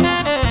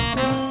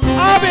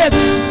አቤት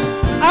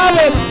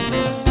አቤት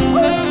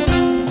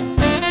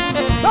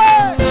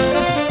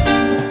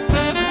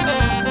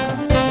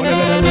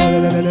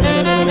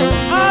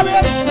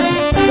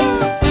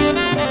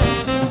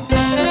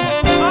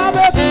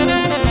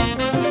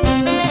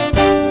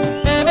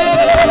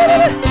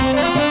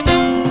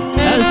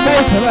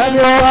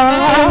ስበቢዋ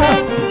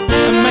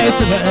እመይ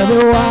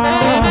ስበቢዋ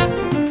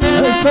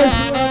እሰይ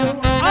ስበቢዋ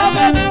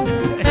አቤት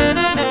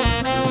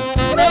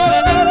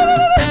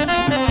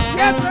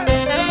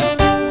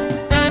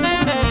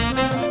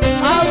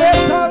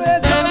አቤት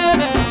አቤት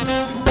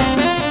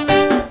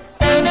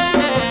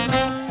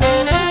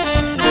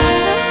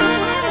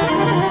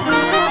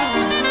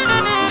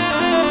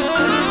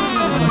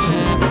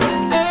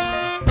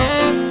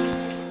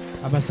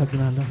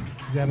አመሰግናለሁ።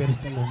 እግዚአብሔር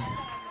ይስጥልኝ።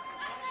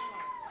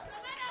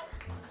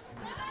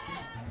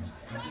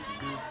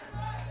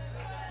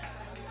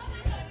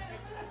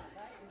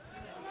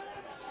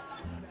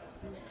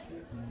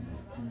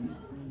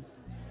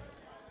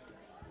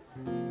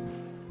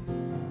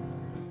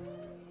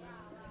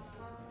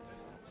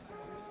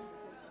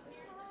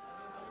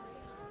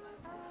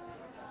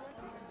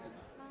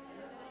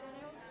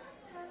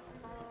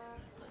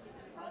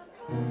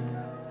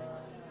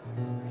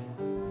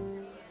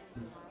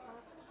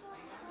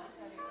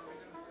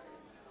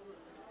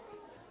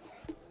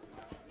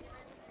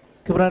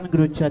 ክብራን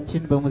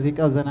እንግዶቻችን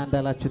በሙዚቃው ዘና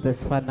እንዳላችሁ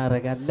ተስፋ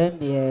እናደርጋለን።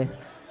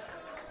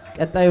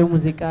 የቀጣዩ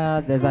ሙዚቃ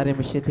ለዛሬ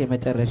ምሽት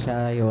የመጨረሻ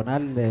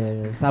ይሆናል።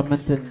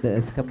 ሳምንት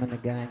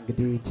እስከምንገናኝ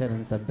እንግዲህ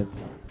ቸርን ሰንብት።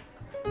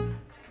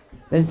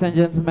 Ladies and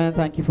gentlemen,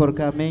 thank you for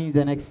coming.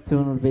 The next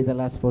tune will be the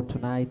last for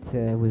tonight.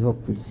 We hope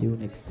we'll see you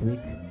next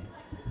week.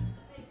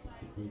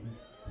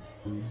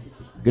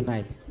 Good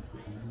night.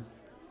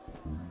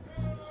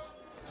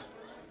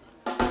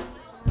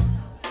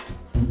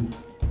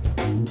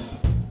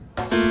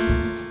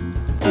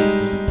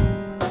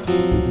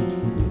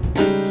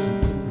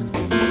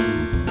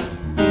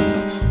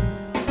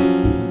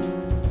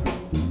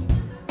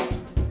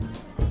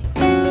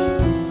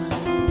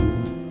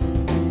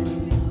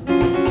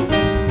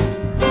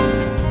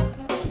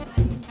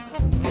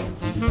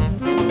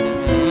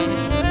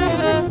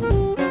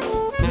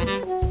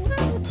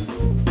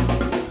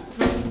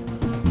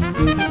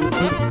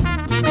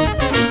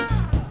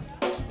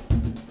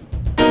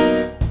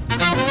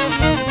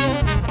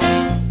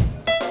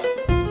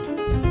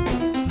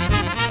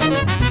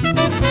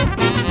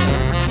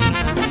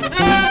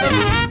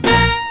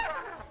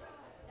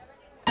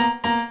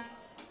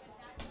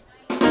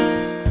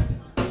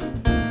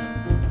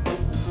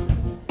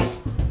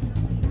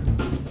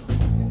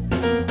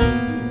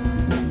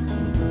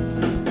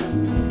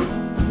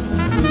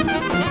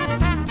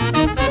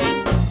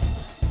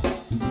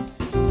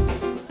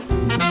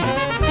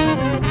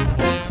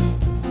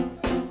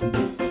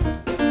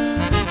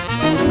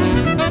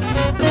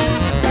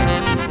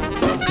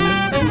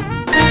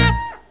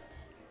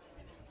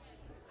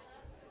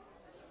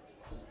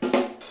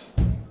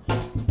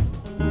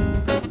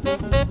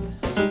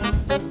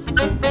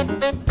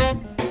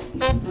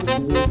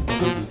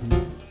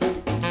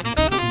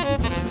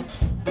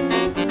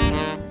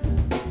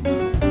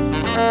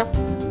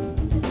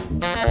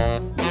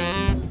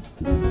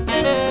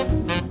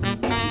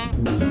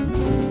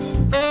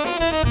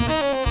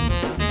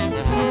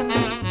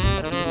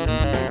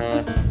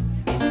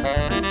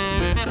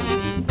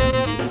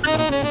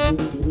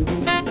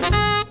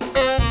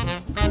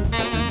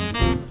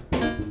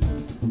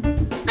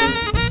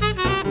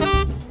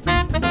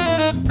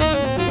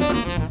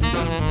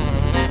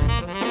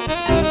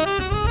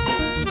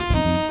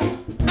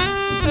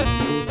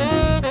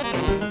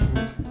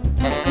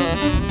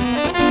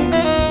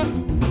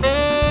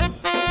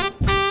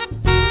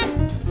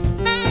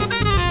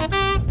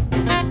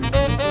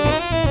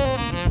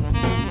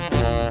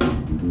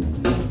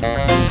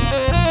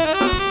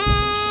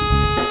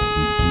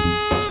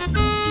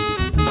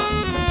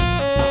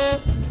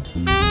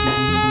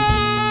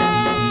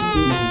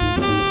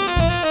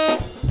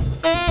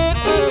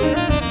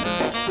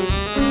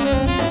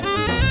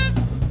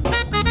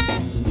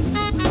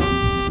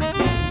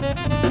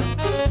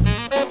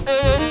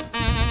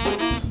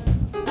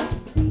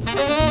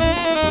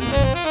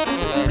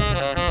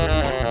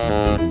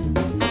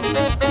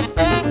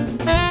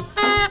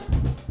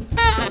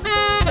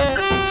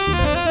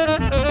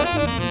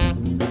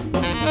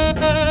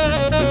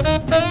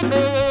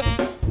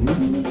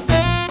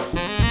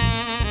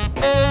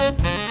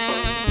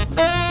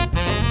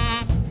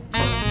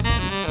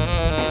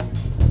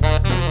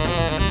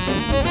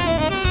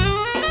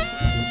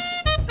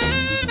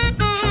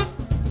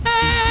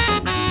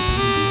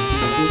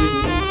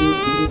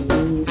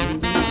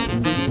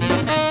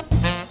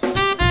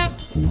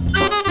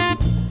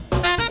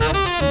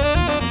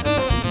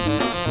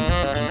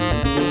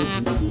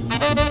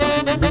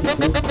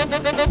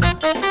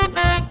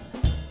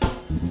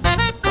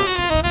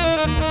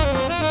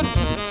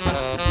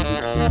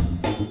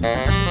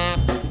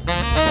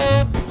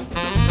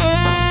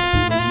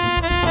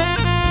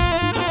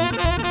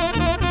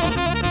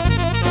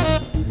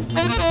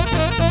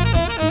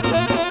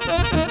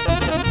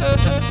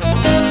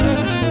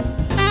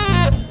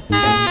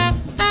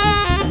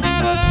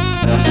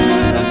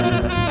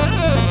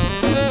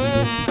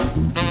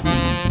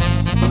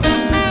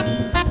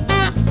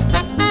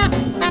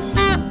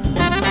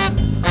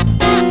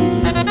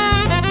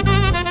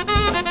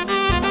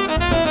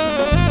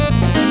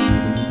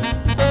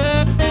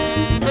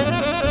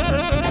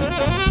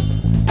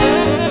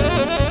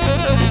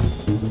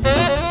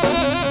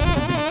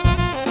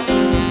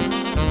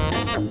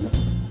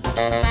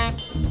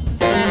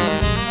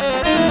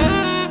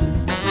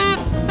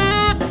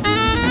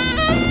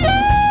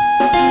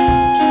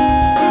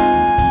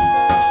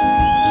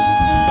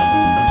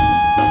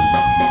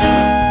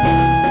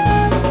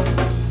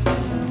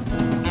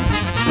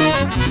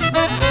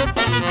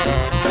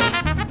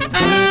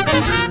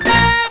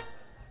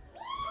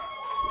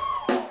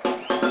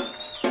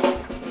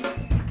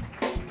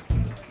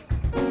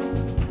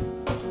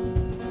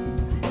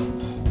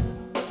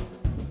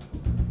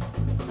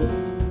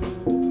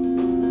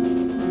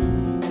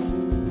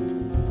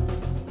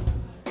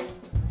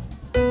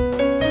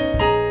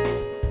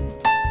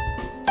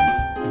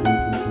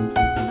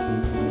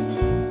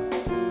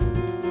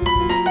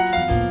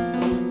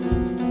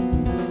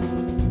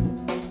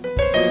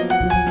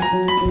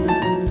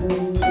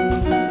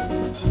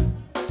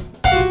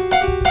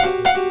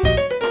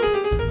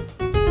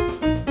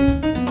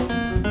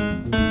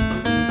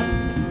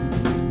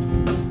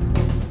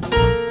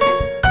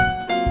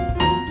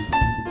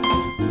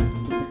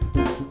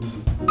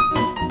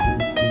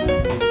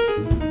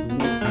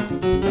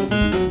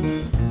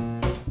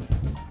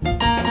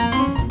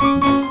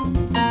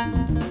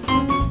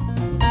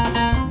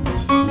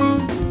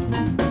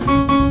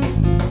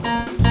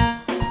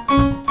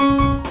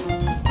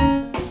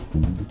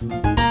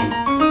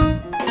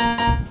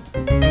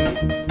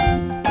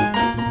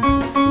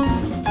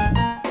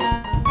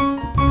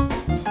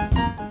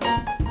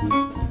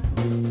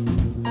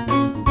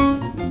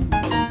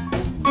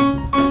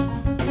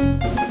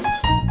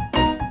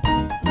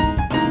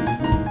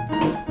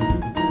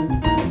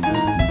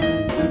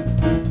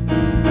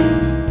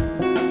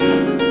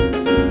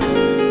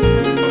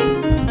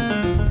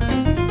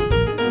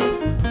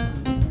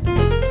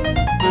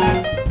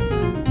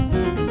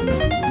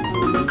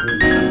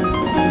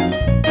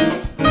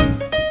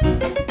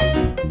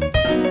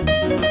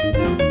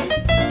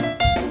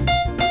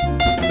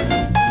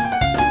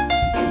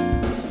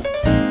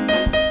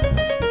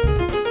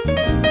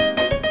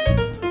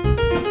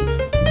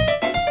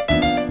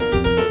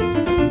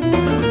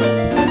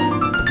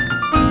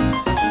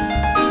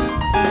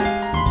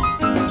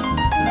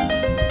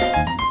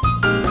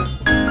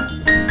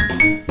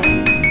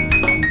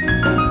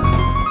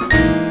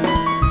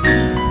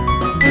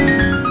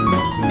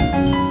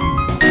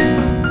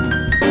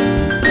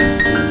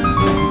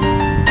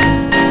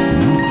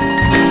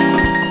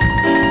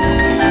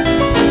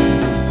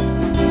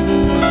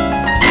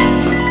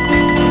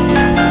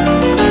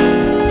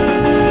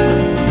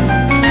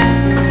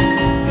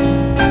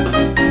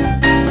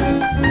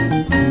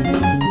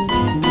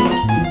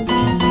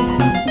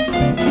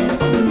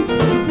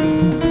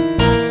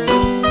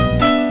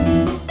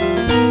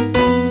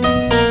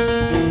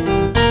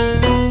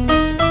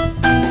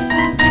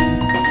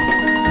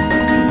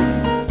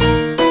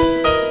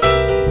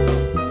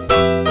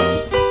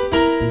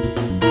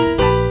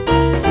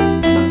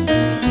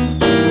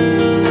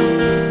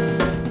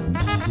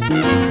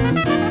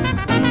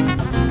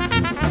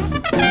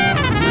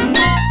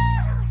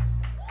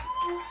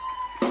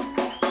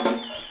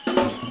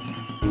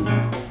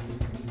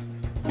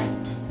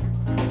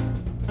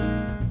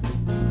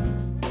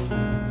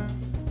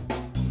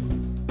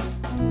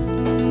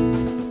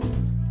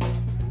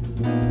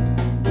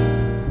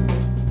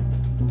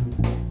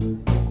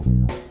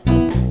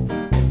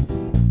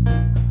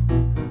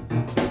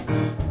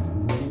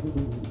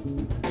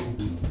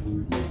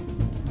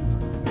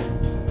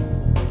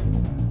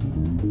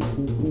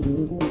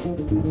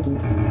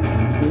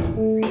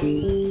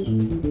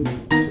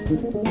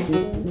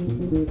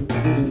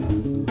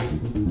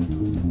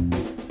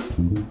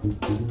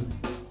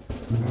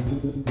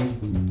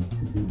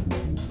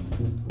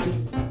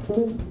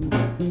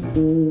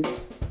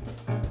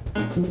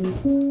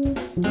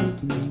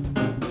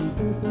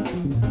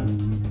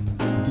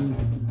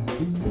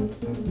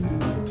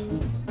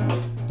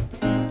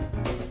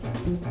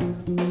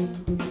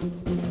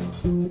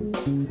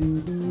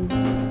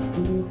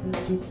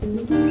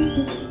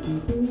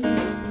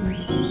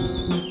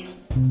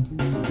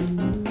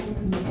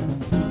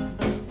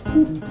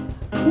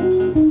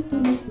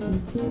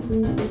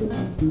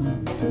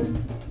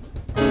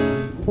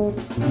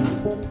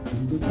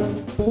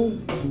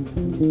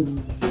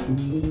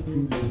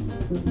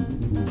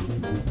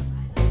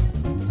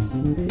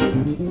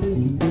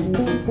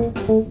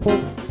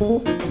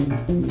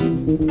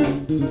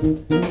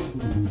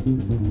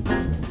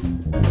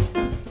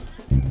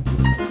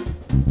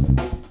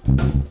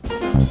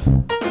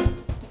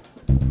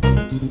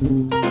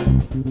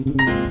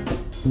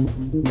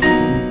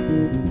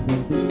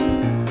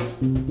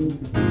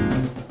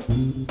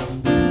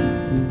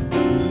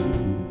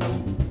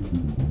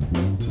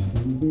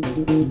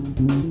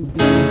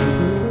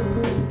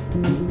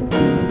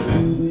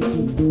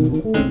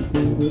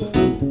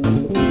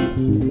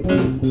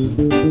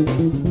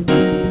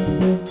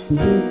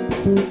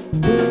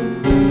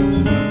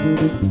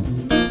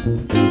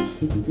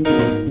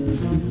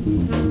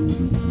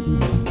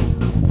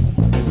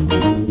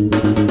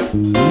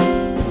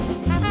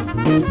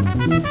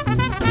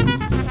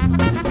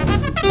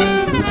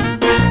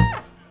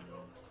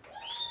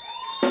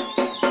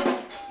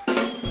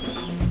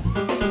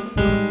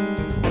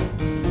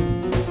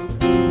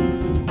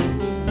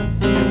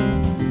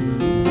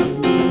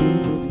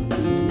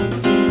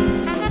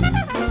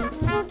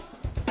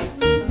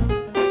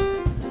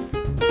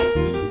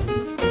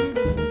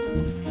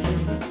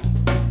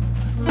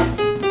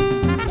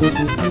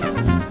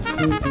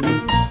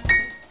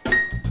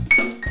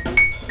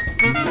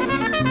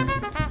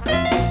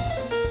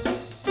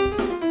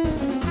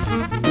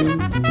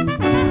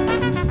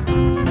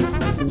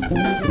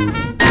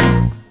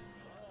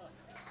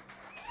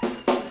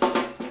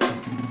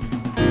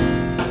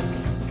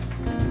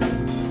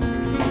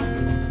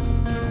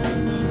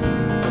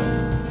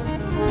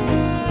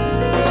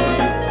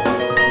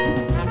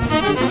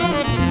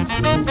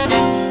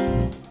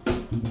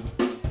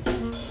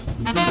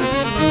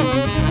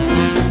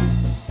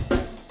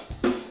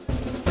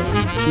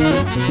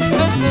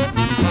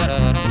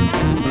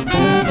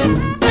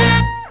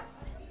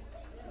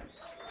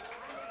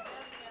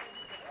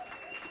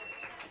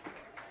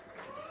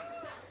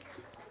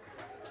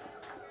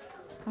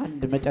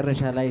 አንድ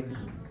መጨረሻ ላይ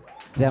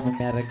ጃም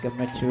የሚያደርግ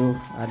ገመችው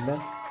አለ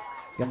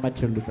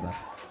ገመችው ልጥራ